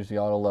is, to use the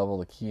auto level,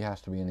 the key has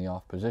to be in the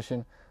off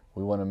position.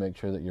 We want to make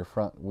sure that your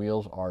front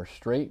wheels are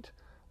straight.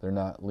 They're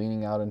not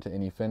leaning out into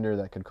any fender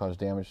that could cause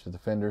damage to the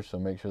fender, so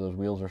make sure those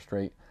wheels are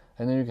straight.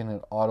 And then you can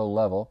hit auto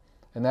level,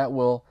 and that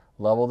will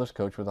level this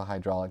coach with a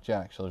hydraulic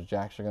jack. So those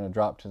jacks are going to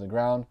drop to the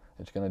ground,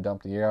 it's going to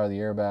dump the air out of the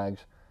airbags,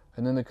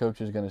 and then the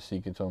coach is going to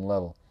seek its own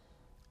level.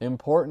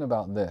 Important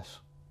about this,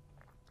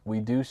 we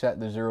do set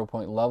the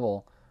 0-point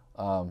level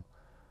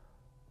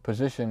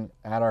position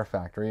at our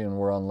factory, and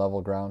we're on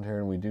level ground here,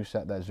 and we do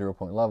set that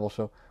 0-point level.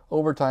 So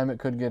over time it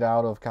could get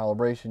out of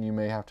calibration. You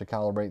may have to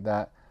calibrate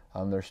that.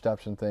 There's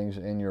steps and things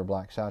in your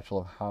black satchel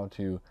of how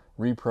to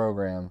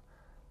reprogram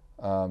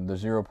the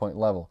 0-point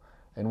level.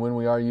 And when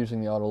we are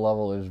using the auto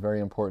level, it is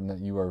very important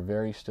that you are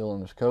very still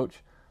in this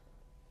coach.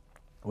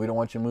 We don't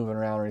want you moving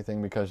around or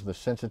anything, because the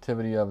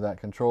sensitivity of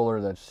that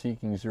controller that's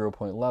seeking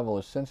 0-point level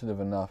is sensitive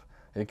enough.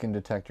 It can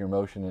detect your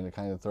motion, and it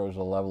kind of throws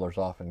the levelers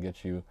off and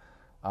gets you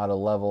out of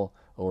level,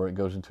 or it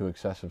goes into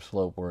excessive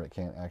slope where it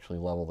can't actually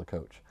level the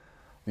coach.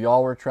 The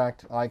all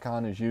retract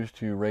icon is used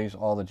to raise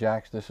all the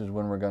jacks. This is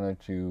when we're going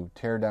to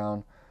tear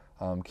down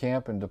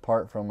camp and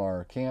depart from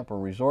our camp or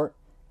resort.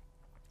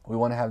 We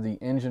want to have the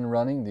engine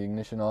running, the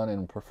ignition on,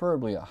 and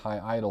preferably at high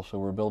idle, so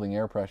we're building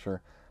air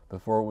pressure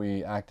before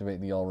we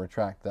activate the all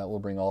retract. That will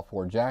bring all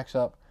 4 jacks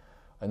up,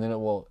 and then it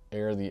will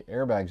air the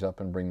airbags up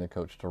and bring the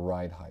coach to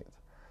ride height.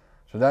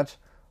 So that's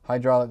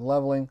hydraulic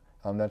leveling.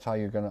 That's how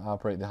you're going to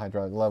operate the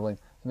hydraulic leveling.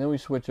 And then we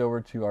switch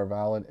over to our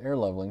valid air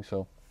leveling.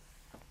 So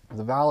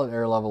the valid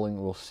air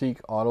leveling will seek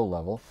auto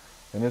level,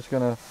 and it's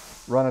going to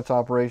run its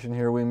operation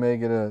here. We may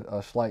get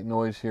a slight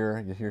noise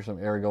here. You hear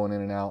some air going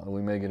in and out, and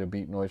we may get a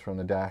beep noise from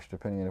the dash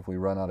depending on if we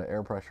run out of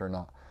air pressure or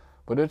not.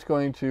 But it's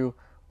going to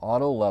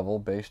auto level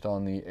based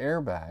on the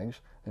airbags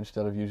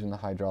instead of using the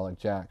hydraulic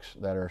jacks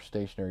that are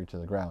stationary to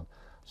the ground.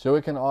 So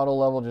it can auto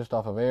level just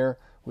off of air.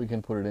 We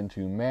can put it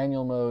into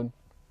manual mode.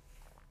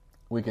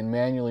 We can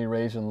manually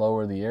raise and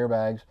lower the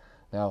airbags.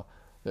 Now,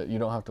 you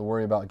don't have to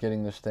worry about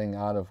getting this thing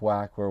out of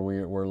whack where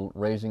we're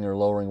raising or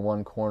lowering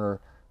one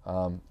corner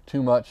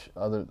too much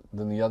other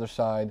than the other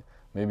side,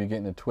 maybe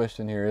getting a twist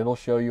in here. It'll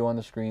show you on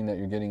the screen that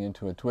you're getting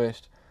into a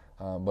twist,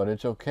 but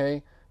it's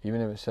okay even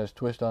if it says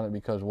twist on it,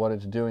 because what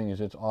it's doing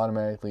is it's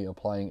automatically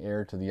applying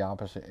air to the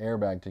opposite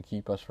airbag to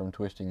keep us from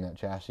twisting that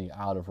chassis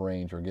out of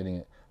range or getting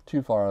it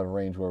too far out of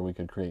range where we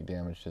could create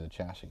damage to the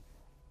chassis.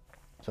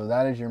 So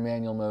that is your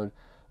manual mode.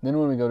 Then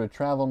when we go to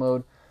travel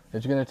mode,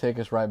 it's going to take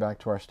us right back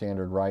to our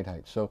standard ride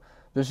height. So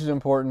this is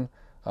important.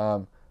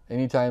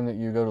 Anytime that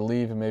you go to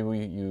leave and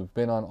maybe you've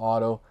been on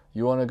auto,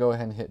 you want to go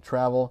ahead and hit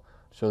travel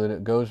so that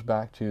it goes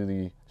back to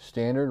the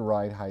standard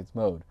ride height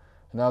mode.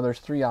 Now there's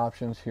 3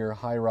 options here: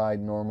 high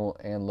ride, normal,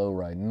 and low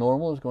ride.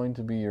 Normal is going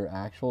to be your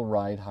actual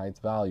ride height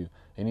value.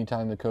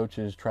 Anytime the coach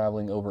is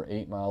traveling over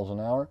 8 miles an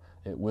hour,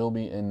 it will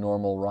be in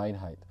normal ride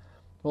height.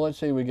 Well, let's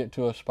say we get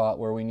to a spot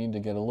where we need to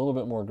get a little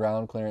bit more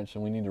ground clearance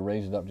and we need to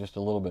raise it up just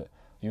a little bit.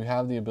 You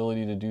have the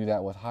ability to do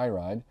that with high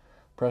ride.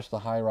 Press the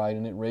high ride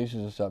and it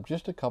raises us up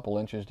just a couple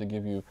inches to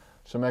give you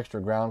some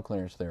extra ground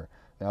clearance there.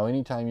 Now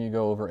anytime you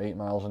go over 8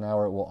 miles an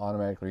hour, it will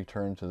automatically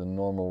return to the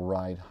normal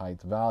ride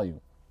height value.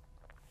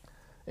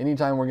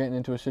 Anytime we're getting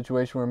into a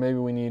situation where maybe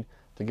we need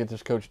to get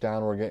this coach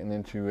down, we're getting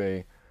into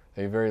a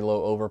very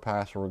low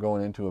overpass, or we're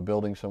going into a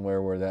building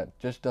somewhere where that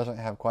just doesn't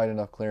have quite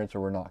enough clearance, or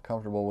we're not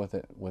comfortable with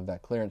it, with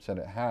that clearance that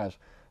it has,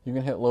 you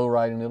can hit low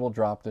ride and it'll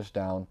drop this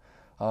down.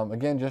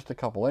 Again, just a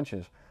couple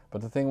inches.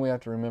 But the thing we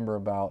have to remember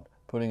about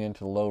putting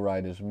into low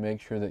ride is make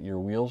sure that your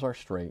wheels are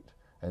straight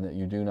and that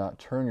you do not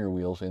turn your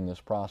wheels in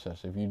this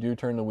process. If you do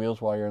turn the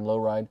wheels while you're in low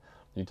ride,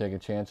 you take a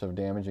chance of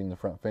damaging the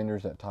front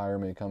fenders. That tire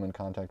may come in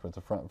contact with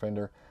the front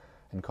fender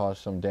and cause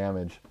some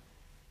damage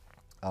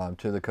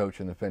to the coach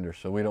and the fender.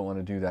 So we don't want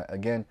to do that.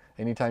 Again,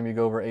 anytime you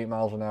go over 8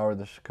 miles an hour,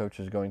 this coach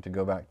is going to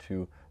go back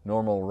to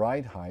normal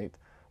ride height,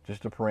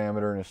 just a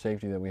parameter and a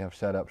safety that we have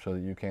set up so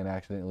that you can't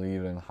accidentally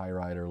leave it in high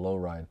ride or low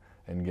ride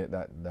and get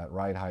that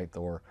ride height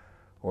or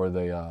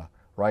the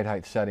ride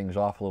height settings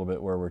off a little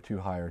bit where we're too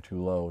high or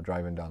too low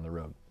driving down the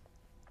road.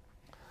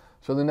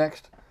 So the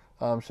next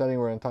setting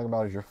we're going to talk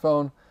about is your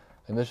phone,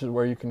 and this is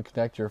where you can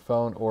connect your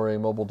phone or a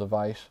mobile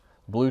device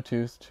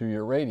Bluetooth to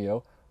your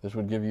radio. This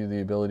would give you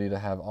the ability to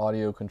have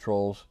audio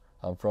controls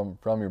from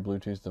your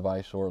Bluetooth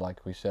device, or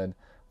like we said,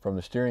 from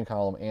the steering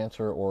column,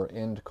 answer or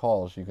end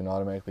calls. You can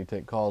automatically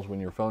take calls when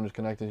your phone is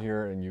connected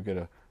here and you get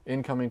an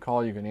incoming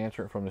call. You can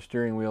answer it from the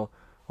steering wheel,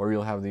 or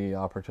you'll have the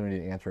opportunity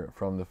to answer it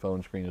from the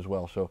phone screen as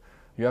well. So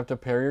you have to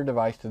pair your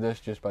device to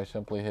this just by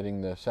simply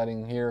hitting the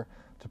setting here.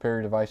 To pair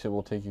your device, it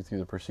will take you through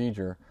the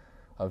procedure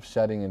of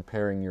setting and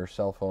pairing your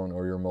cell phone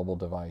or your mobile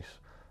device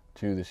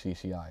to the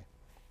CCI.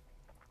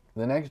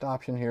 The next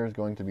option here is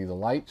going to be the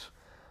lights.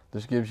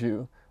 This gives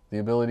you the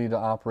ability to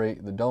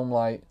operate the dome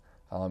light,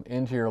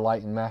 interior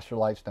light, and master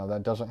lights. Now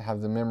that doesn't have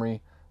the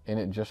memory in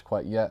it just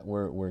quite yet.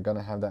 We're going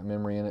to have that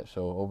memory in it,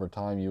 so over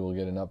time you will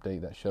get an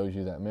update that shows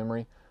you that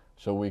memory,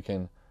 so we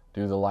can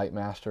do the light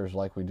masters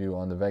like we do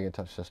on the Vac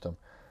system.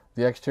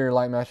 The exterior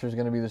light master is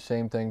going to be the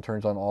same thing,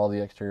 turns on all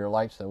the exterior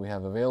lights that we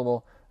have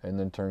available and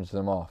then turns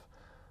them off.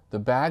 The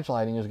badge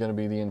lighting is going to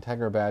be the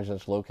Entegra badge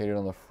that's located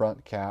on the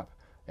front cap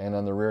and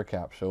on the rear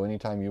cap. So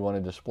anytime you want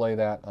to display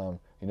that,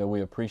 you know,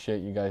 we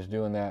appreciate you guys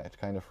doing that. It's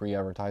kind of free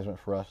advertisement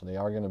for us. They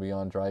are going to be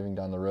on driving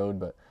down the road,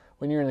 but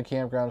when you're in the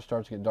campground, it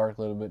starts to get dark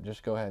a little bit,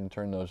 just go ahead and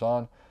turn those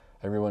on.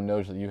 Everyone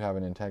knows that you have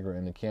an Entegra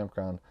in the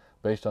campground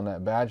based on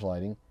that badge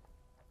lighting.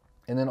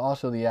 And then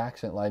also the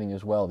accent lighting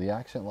as well. The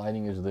accent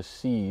lighting is the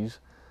C's,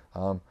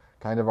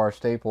 kind of our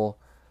staple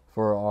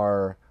for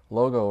our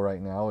logo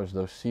right now, is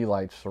those C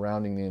lights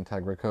surrounding the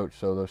Entegra coach.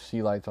 So those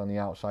C lights on the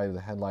outside of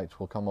the headlights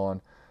will come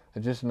on.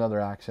 It's just another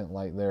accent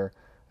light there.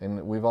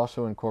 And we've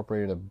also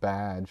incorporated a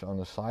badge on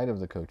the side of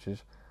the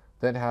coaches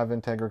that have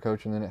Entegra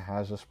coach, and then it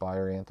has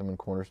Aspire, Anthem, and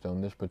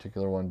Cornerstone. This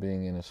particular one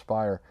being in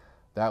Aspire,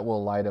 that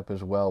will light up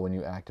as well when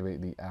you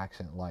activate the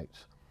accent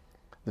lights.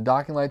 The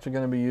docking lights are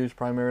going to be used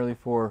primarily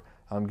for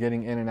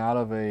getting in and out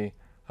of a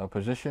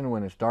position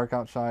when it's dark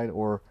outside,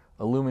 or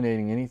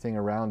illuminating anything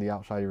around the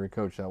outside of your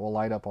coach. That will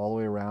light up all the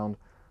way around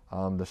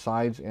the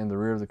sides and the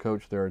rear of the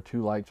coach. There are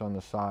 2 lights on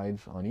the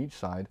sides on each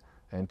side,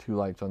 and 2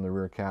 lights on the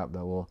rear cap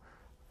that will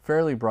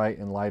fairly bright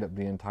and light up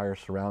the entire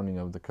surrounding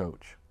of the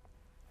coach.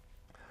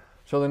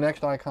 So the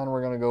next icon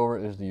we're going to go over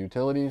is the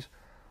utilities.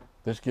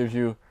 This gives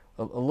you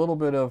a little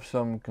bit of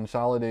some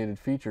consolidated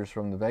features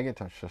from the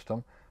VegaTouch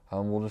system.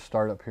 We'll just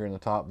start up here in the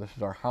top. This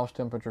is our house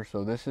temperature,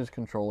 so this is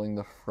controlling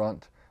the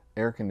front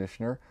air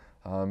conditioner.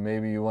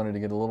 Maybe you wanted to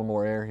get a little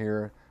more air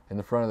here in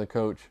the front of the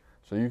coach,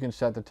 so you can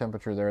set the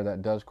temperature there.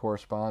 That does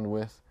correspond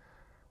with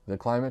the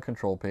climate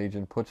control page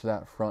and puts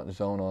that front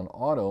zone on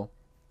auto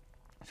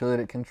so that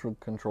it can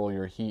control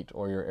your heat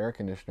or your air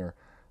conditioner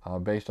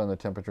based on the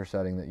temperature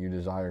setting that you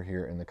desire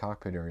here in the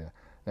cockpit area.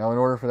 Now, in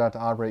order for that to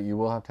operate, you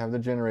will have to have the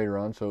generator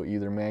on, so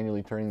either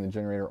manually turning the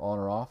generator on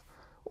or off,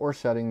 or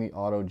setting the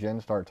auto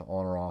gen start to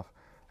on or off.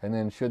 And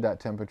then should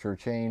that temperature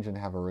change and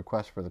have a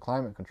request for the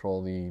climate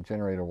control, the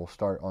generator will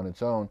start on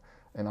its own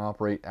and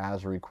operate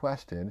as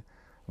requested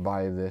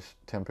by this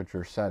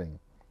temperature setting.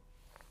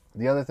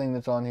 The other thing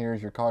that's on here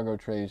is your cargo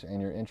trays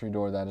and your entry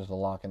door. That is the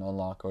lock and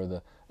unlock, or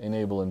the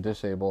enable and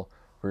disable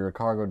for your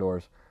cargo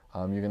doors.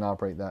 You can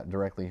operate that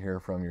directly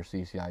here from your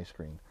CCI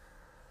screen.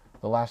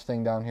 The last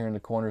thing down here in the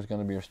corner is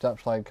going to be your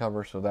step slide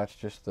cover. So that's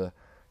just the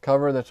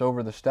cover that's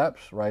over the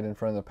steps right in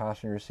front of the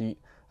passenger seat.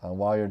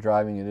 While you're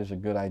driving, it is a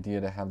good idea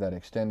to have that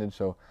extended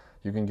so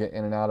you can get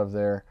in and out of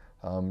there,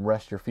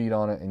 rest your feet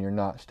on it, and you're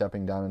not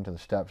stepping down into the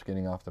steps.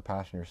 Getting off the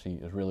passenger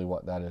seat is really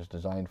what that is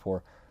designed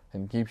for,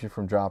 and keeps you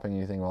from dropping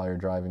anything while you're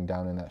driving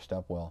down in that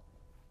step well,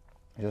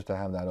 just to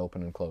have that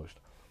open and closed.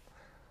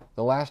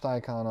 The last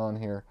icon on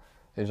here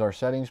is our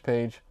settings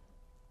page.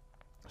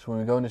 So when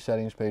we go into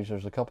settings page,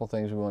 there's a couple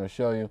things we want to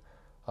show you.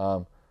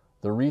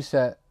 The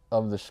reset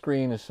of the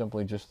screen is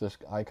simply just this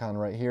icon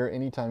right here.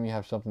 Anytime you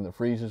have something that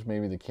freezes,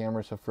 maybe the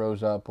cameras have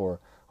froze up, or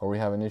we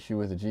have an issue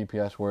with the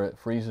GPS where it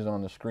freezes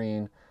on the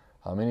screen,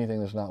 anything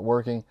that's not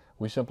working,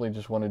 we simply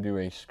just want to do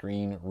a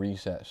screen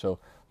reset. So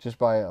just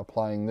by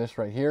applying this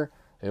right here,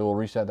 it will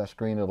reset that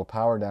screen. It'll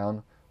power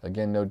down.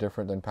 Again, no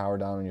different than power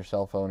down on your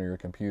cell phone or your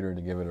computer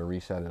to give it a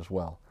reset as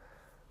well.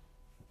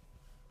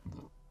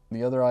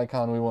 The other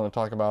icon we want to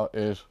talk about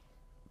is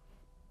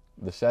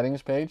the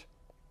settings page.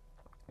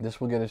 This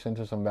will get us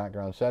into some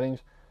background settings,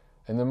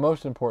 and the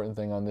most important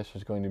thing on this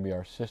is going to be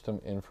our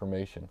system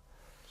information.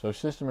 So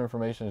system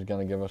information is going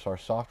to give us our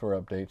software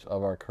updates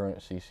of our current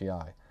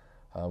CCI.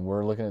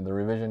 We're looking at the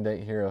revision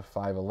date here of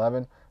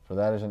 5.11, so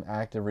that is an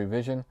active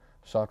revision,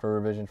 software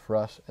revision for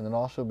us, and then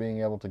also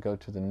being able to go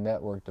to the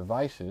network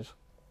devices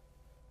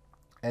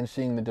and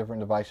seeing the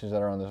different devices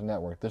that are on this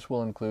network. This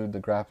will include the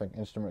graphic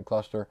instrument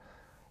cluster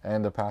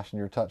and the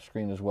passenger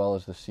touchscreen, as well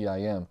as the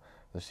CIM.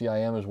 The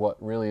CIM is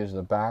what really is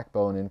the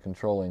backbone in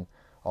controlling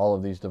all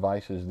of these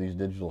devices, these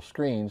digital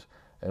screens,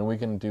 and we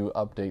can do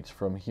updates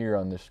from here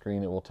on this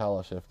screen. It will tell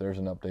us if there's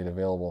an update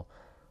available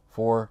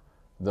for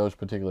those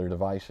particular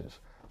devices.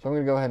 So I'm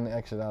going to go ahead and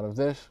exit out of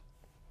this,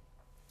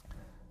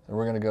 and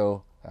we're going to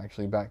go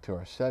actually back to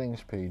our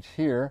settings page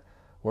here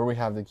where we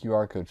have the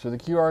QR code. So the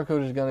QR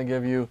code is going to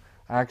give you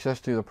access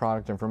to the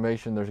product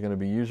information. There's going to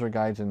be user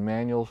guides and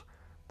manuals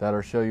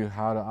that'll show you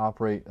how to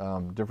operate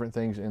different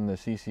things in the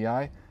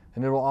CCI,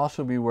 and it will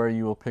also be where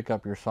you will pick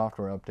up your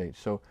software updates.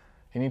 So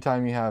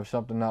anytime you have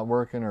something not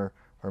working, or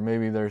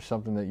maybe there's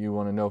something that you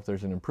want to know if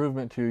there's an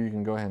improvement to, you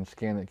can go ahead and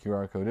scan that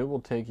QR code. It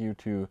will take you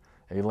to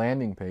a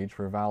landing page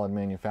for valid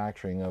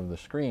manufacturing of the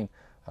screen.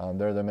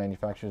 They're the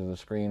manufacturers of the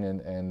screen,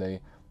 and they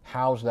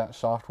house that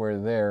software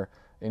there.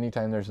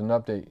 Anytime there's an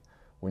update,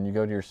 when you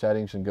go to your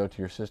settings and go to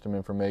your system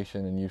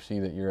information and you see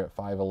that you're at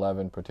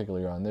 5.11,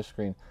 particularly on this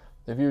screen,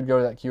 if you would go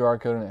to that QR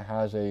code and it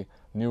has a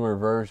newer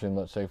version,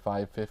 let's say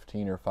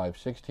 5.15 or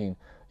 5.16,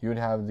 you would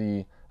have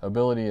the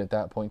ability at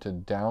that point to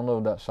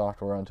download that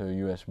software onto a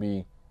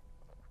USB.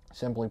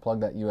 Simply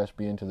plug that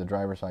USB into the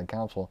driver's side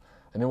console,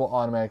 and it will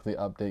automatically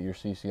update your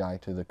CCI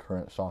to the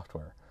current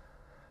software.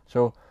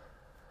 So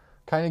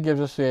kind of gives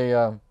us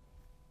a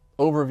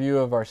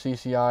overview of our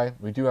CCI.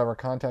 We do have our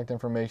contact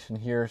information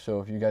here,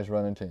 so if you guys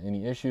run into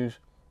any issues,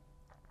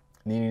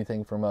 need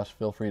anything from us,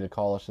 feel free to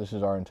call us. This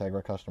is our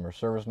Entegra customer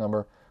service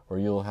number, where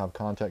you'll have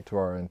contact to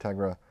our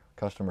Entegra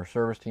customer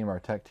service team, our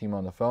tech team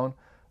on the phone.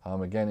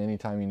 Again,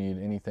 anytime you need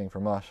anything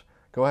from us,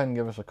 go ahead and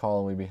give us a call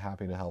and we'd be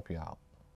happy to help you out.